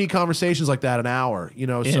 30 conversations like that an hour, you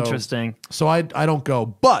know? Interesting. So I don't go.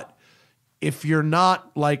 But if you're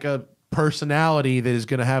not like a personality that is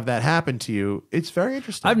going to have that happen to you, it's very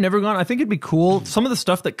interesting. I've never gone. I think it'd be cool. Some of the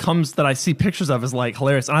stuff that I see pictures of is like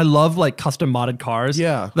hilarious. And I love like custom modded cars.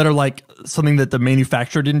 Yeah. That are like something that the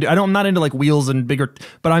manufacturer didn't do. I'm not into like wheels and bigger,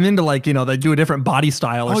 but I'm into like, you know, they do a different body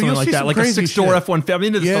style or something you'll like see that. some Like a crazy 6-door shit. F-150. I'm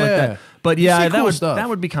into stuff like Yeah. that. But You yeah, see cool stuff. that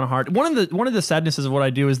would be kind of hard. One of the sadnesses of what I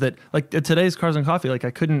do is that like at today's Cars and Coffee, like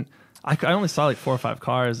I only saw like 4 or 5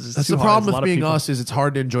 cars. It's That's too the hard. problem There's a with lot of being people. us is it's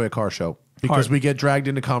hard to enjoy a car show because Hard. we get dragged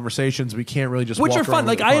into conversations. We can't really just Which walk are around fun. with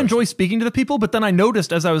Like the I cars. enjoy speaking to the people, but then I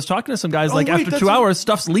noticed as I was talking to some guys, like wait, after that's 2 a- hours,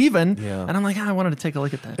 stuff's leaving, Yeah. and I'm like, I wanted to take a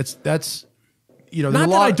look at that. That's you know, Not there's a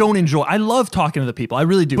that lot I don't enjoy. I love talking to the people. I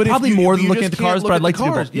really do. But if Probably you- more you than looking at just the cars, can't but look I'd at like the to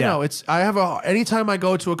do cars. both. You Yeah. know, anytime I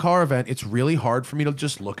go to a car event, it's really hard for me to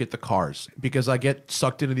just look at the cars because I get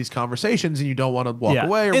sucked into these conversations and you don't want to walk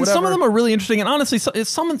away or and whatever. some of them are really interesting. And honestly,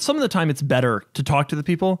 some of the time it's better to talk to the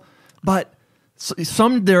people. But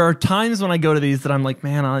there are times when I go to these that I'm like,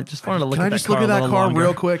 man, I just wanted to look Can at I that just car look at a that little car longer.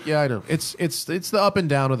 real quick? Yeah, I know. It's the up and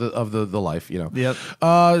down of the life, you know. Yep.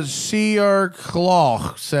 CR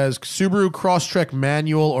Claw says Subaru Crosstrek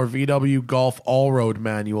manual or VW Golf all-road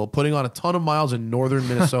manual, putting on a ton of miles in northern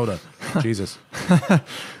Minnesota. Jesus. The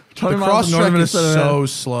Crosstrek is so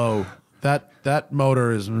slow. That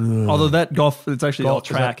motor is... Although that Golf, it's actually all Golf, is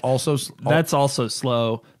that track. also That's also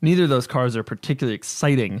slow. Neither of those cars are particularly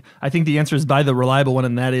exciting. I think the answer is buy the reliable one,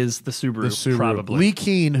 and that is the Subaru. Probably. Lee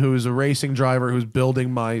Keane, who's a racing driver who's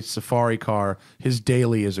building my Safari car, his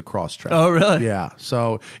daily is a Crosstrek. Oh, really? Yeah.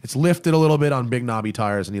 So it's lifted a little bit on big knobby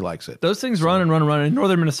tires, and he likes it. Those things run and run and run. In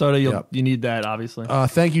northern Minnesota, Yep. you need that, obviously.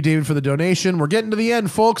 Thank you, David, for the donation. We're getting to the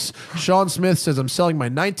end, folks. Sean Smith says, I'm selling my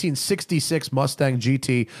 1966 Mustang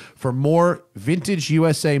GT for more vintage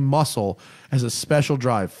USA muscle as a special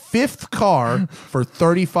drive. 5th car for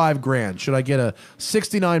 $35,000. Should I get a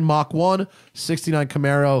 69 Mach 1, 69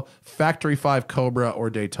 Camaro, Factory 5 Cobra, or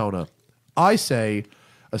Daytona? I say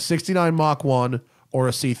a 69 Mach 1 or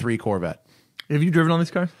a C3 Corvette. Have you driven on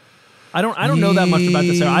these cars? I don't know that much about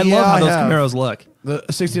this. I love how those Camaros look. The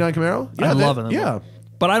 69 Camaro? Yeah, I love them. Yeah.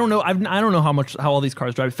 But I don't know. I don't know how all these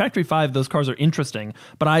cars drive. Factory 5, those cars are interesting.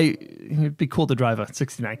 But it'd be cool to drive a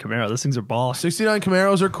 69 Camaro. Those things are balls. 69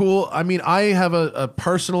 Camaros are cool. I mean, I have a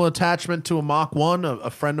personal attachment to a Mach 1.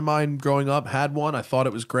 A friend of mine growing up had one. I thought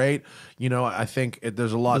it was great. You know, I think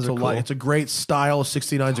there's a lot to like. It's a great style.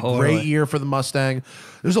 69 is a great year for the Mustang.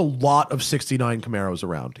 There's a lot of 69 Camaros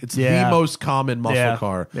around. It's the most common muscle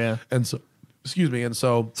car. Yeah. And so, excuse me. And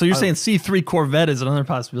so you're saying C3 Corvette is another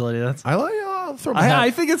possibility? I'll throw my hat.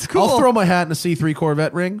 I think it's cool. I'll throw my hat in a C3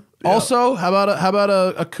 Corvette ring. Yeah. Also, how about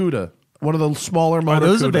a Cuda? One of the smaller motor. Are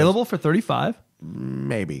those Cudas. Available for 35?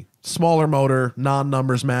 Maybe. Smaller motor,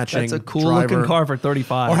 non-numbers matching. That's a cool looking car for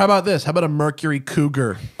 35. Or how about this? How about a Mercury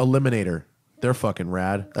Cougar Eliminator? They're fucking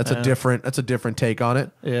rad. That's a different take on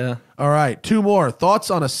it. Yeah. All right, 2 more. Thoughts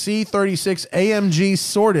on a C36 AMG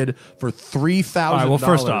sorted for $3,000? All right, well,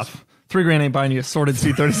 first off, $3,000 ain't buying you a sorted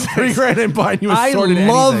C36. $3,000 ain't buying you a sorted anything.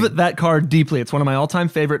 I love that car deeply. It's one of my all-time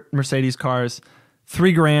favorite Mercedes cars.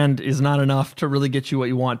 $3,000 is not enough to really get you what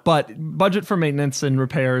you want, but budget for maintenance and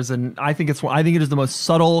repairs. And I think it is the most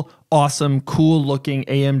subtle, awesome, cool-looking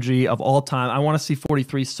AMG of all time. I want to see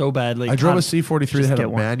C43 so badly. I drove a C43 that had a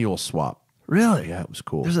manual swap. Really? Yeah, it was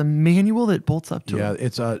cool. There's a manual that bolts up to it. Yeah,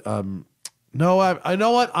 it's a no, I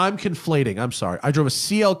know what? I'm conflating. I'm sorry. I drove a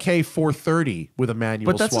CLK 430 with a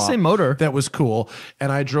manual swap. But that's the same motor. That was cool.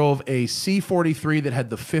 And I drove a C43 that had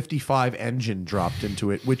the 55 engine dropped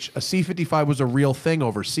into it, which a C55 was a real thing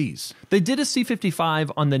overseas. They did a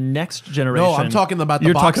C55 on the next generation. No, I'm talking about the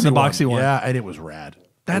You're boxy talking the boxy one. Yeah, and it was rad.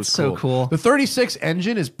 That's so cool. The 36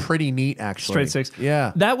 engine is pretty neat, actually. Straight 6.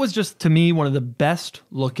 Yeah. That was just, to me, one of the best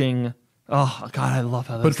looking... Oh God, I love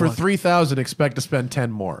how that. But for $3,000, expect to spend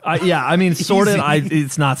 10 more. Yeah, I mean, sorted.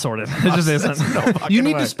 It's not sorted. It just isn't. You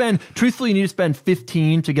need to spend. Truthfully, you need to spend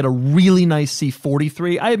 15 to get a really nice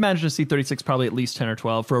C43. I imagine a C36 probably at least 10 or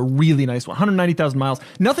 12 for a really nice one. 190,000 miles.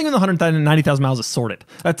 Nothing in the 190,000 miles is sorted.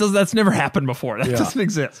 That's never happened before. That doesn't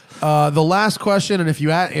exist. The last question, and if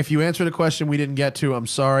you answered a question we didn't get to, I'm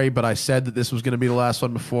sorry, but I said that this was going to be the last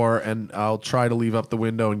one before, and I'll try to leave up the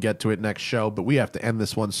window and get to it next show. But we have to end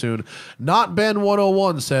this one soon. Not Ben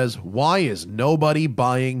 101 says, why is nobody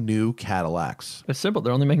buying new Cadillacs? It's simple.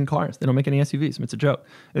 They're only making cars. They don't make any SUVs. It's a joke.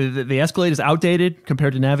 The Escalade is outdated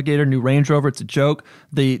compared to Navigator, new Range Rover. It's a joke.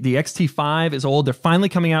 The XT5 is old. They're finally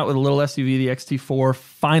coming out with a little SUV, the XT4,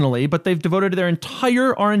 finally, but they've devoted their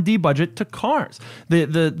entire R&D budget to cars.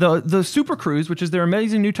 The Super Cruise, which is their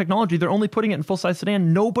amazing new technology, they're only putting it in full-size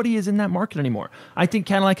sedan. Nobody is in that market anymore. I think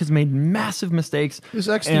Cadillac has made massive mistakes. This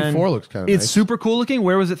XT4 looks kind of nice. It's super cool looking.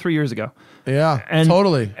 Where was it 3 years ago? Yeah,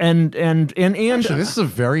 totally. And actually, this is a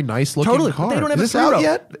very nice looking car. They don't have is a this 3-row out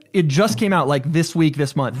yet? It just came out like this week,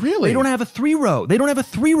 this month. Really? They don't have a 3-row. They don't have a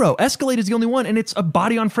 3-row. Escalade is the only one, and it's a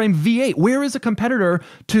body-on-frame V8. Where is a competitor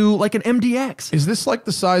to like an MDX? Is this like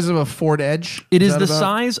the size of a Ford Edge? It is the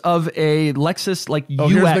size of a Lexus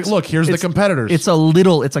UX. Here's the competitors.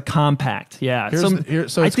 It's a compact. Yeah.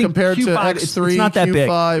 So it's compared to X3, it's not that Q5,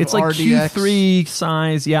 big. It's like RDX. Q3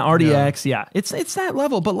 size. Yeah, RDX. Yeah. It's that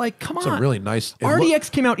level, but like, come on. It's a really nice.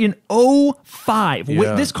 RDX came out in 2005.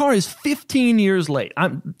 Yeah. This car is 15 years late.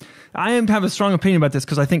 I have a strong opinion about this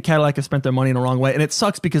because I think Cadillac has spent their money in the wrong way, and it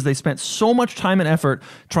sucks because they spent so much time and effort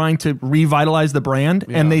trying to revitalize the brand,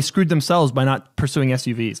 and they screwed themselves by not pursuing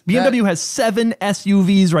SUVs. BMW has 7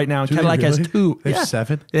 SUVs right now, and Cadillac has 2. They have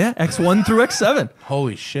 7? Yeah, X1 through X7.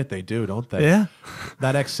 Holy shit, they do, don't they? Yeah.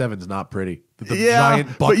 That X7's not pretty. The yeah,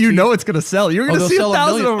 giant but you know it's going to sell. You're going to see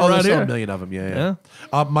 1,000 of them around here. Sell a million of them, yeah.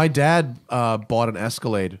 My dad bought an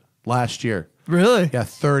Escalade last year. Really? Yeah,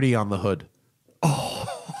 30 on the hood.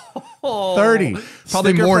 Oh, 30.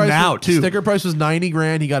 Probably Sticker more price now, too. Sticker price was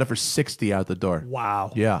 $90,000. He got it for 60 out the door.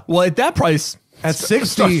 Wow. Yeah. Well, at that price, at 60,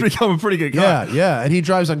 starts to become a pretty good car. Yeah. And he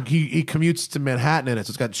drives on. He commutes to Manhattan in it,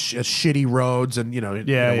 so it's got shitty roads and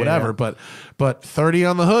whatever. Yeah. But 30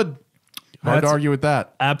 on the hood. Hard to argue with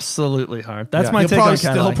that. Absolutely hard. That's my take on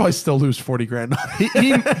Cadillac. He'll probably still lose $40,000.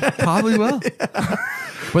 He probably will. Yeah.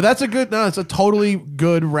 But that's it's a totally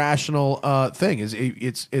good, rational thing.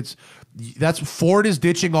 It's that's Ford is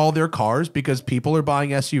ditching all their cars because people are buying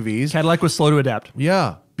SUVs. Cadillac was slow to adapt.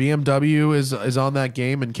 Yeah. BMW is on that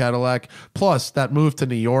game, and Cadillac. Plus that move to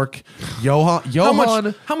New York. How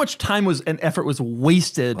much time and effort was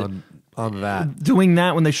wasted on that doing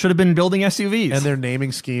that when they should have been building SUVs? And their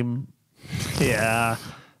naming scheme. Yeah.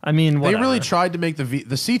 I mean, whatever. They really tried to make the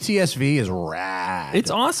CTS-V is rad. It's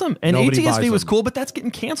awesome. And ATS-V was cool, but that's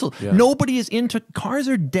getting canceled. Yeah. Nobody is into cars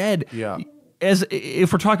are dead. Yeah. as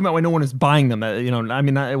if we're talking about why no one is buying them, I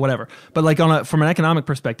mean, whatever. But like from an economic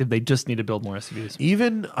perspective, they just need to build more SUVs.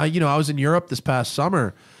 Even I was in Europe this past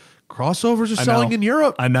summer. Crossovers are selling in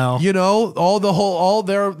Europe. I know. All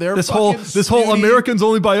their this whole Americans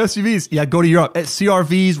only buy SUVs. Yeah, go to Europe.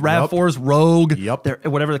 CRVs, RAV4s, Rogue. Yep.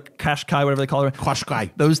 Whatever the Qashqai, whatever they call it.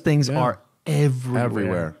 Qashqai. Those things are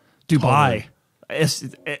everywhere. Dubai.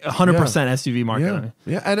 100% SUV market.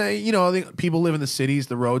 Yeah, and I think people live in the cities.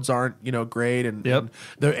 The roads aren't great, and the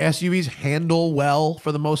SUVs handle well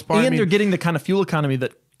for the most part. And they're getting the kind of fuel economy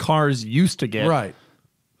that cars used to get. Right.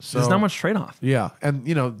 So, there's not much trade-off. Yeah, and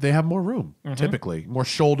they have more room typically, more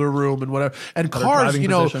shoulder room and whatever. And better cars,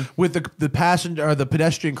 position. with the passenger or the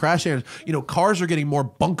pedestrian crash areas, cars are getting more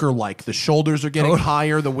bunker-like. The shoulders are getting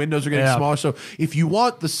higher, the windows are getting smaller. So if you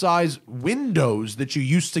want the size windows that you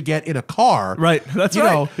used to get in a car, right? That's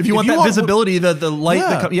right. If you want that visibility, the light,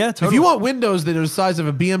 totally. If you want windows that are the size of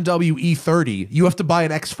a BMW E30, you have to buy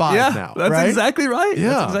an X5 now. That's exactly right. Yeah,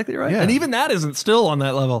 that's exactly right. Yeah. And even that isn't still on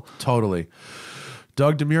that level. Totally.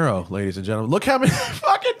 Doug Demuro, ladies and gentlemen. Look how many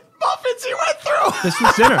fucking muffins he went through. This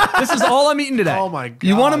was dinner. This is all I'm eating today. Oh, my God.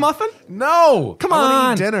 You want a muffin? No. Come I'm on.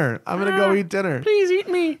 gonna eat dinner. I'm going to go eat dinner. Please eat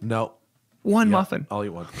me. No. One muffin. I'll eat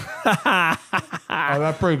one.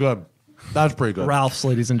 That's pretty good. That's pretty good. Ralph's,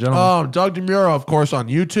 ladies and gentlemen. Doug Demuro, of course, on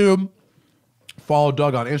YouTube. Follow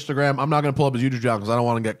Doug on Instagram. I'm not going to pull up his YouTube channel because I don't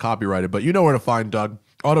want to get copyrighted, but you know where to find Doug.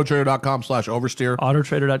 Autotrader.com/oversteer.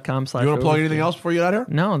 Autotrader.com/oversteer. You want to plug anything else before you get out of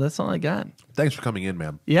here? No, that's all I got. Thanks for coming in,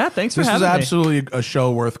 man. Yeah, thanks for having me. This is absolutely a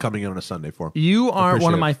show worth coming in on a Sunday for. You are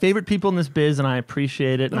one of my favorite people in this biz, and I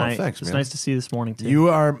appreciate it. Oh, thanks, man. It's nice to see you this morning, too.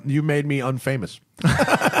 You made me unfamous.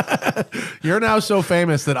 You're now so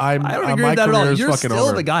famous that I don't agree with that at all. You're still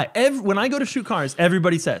over. the guy. When I go to shoot cars,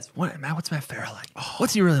 everybody says, Matt, what's Matt Farrell like?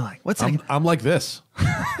 What's he really like? I'm like this.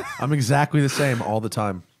 I'm exactly the same all the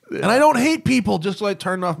time. And I don't hate people, just like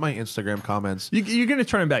turn off my Instagram comments. You're going to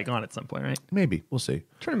turn it back on at some point, right? Maybe. We'll see.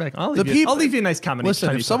 Turn it back on. I'll leave you a nice comment.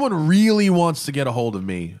 Listen, if someone really wants to get a hold of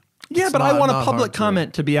me. Yeah, but I want a public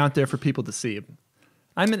comment to be out there for people to see.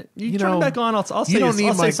 You turn it back on. I'll say something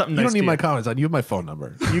nice to you. You don't need my comments on. You have my phone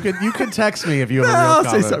number. You can text me if you have a real I'll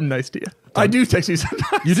comment. say something nice to you. I do text you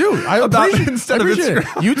sometimes. You do. I appreciate it.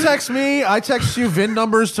 You text me. I text you VIN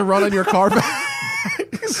numbers to run on your car.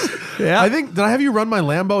 Yeah, I think, did I have you run my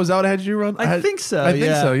Lambo? Is that what I had you run? I think so. I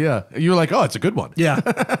think so. Yeah. You were like, oh, it's a good one. Yeah,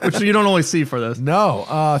 which you don't always see for this.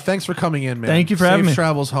 No. Thanks for coming in, man. Thank you for having me. Safe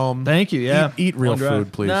travels home. Thank you. Yeah. Eat real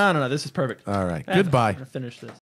food, please. No. This is perfect. All right. Goodbye. I'm gonna finish this.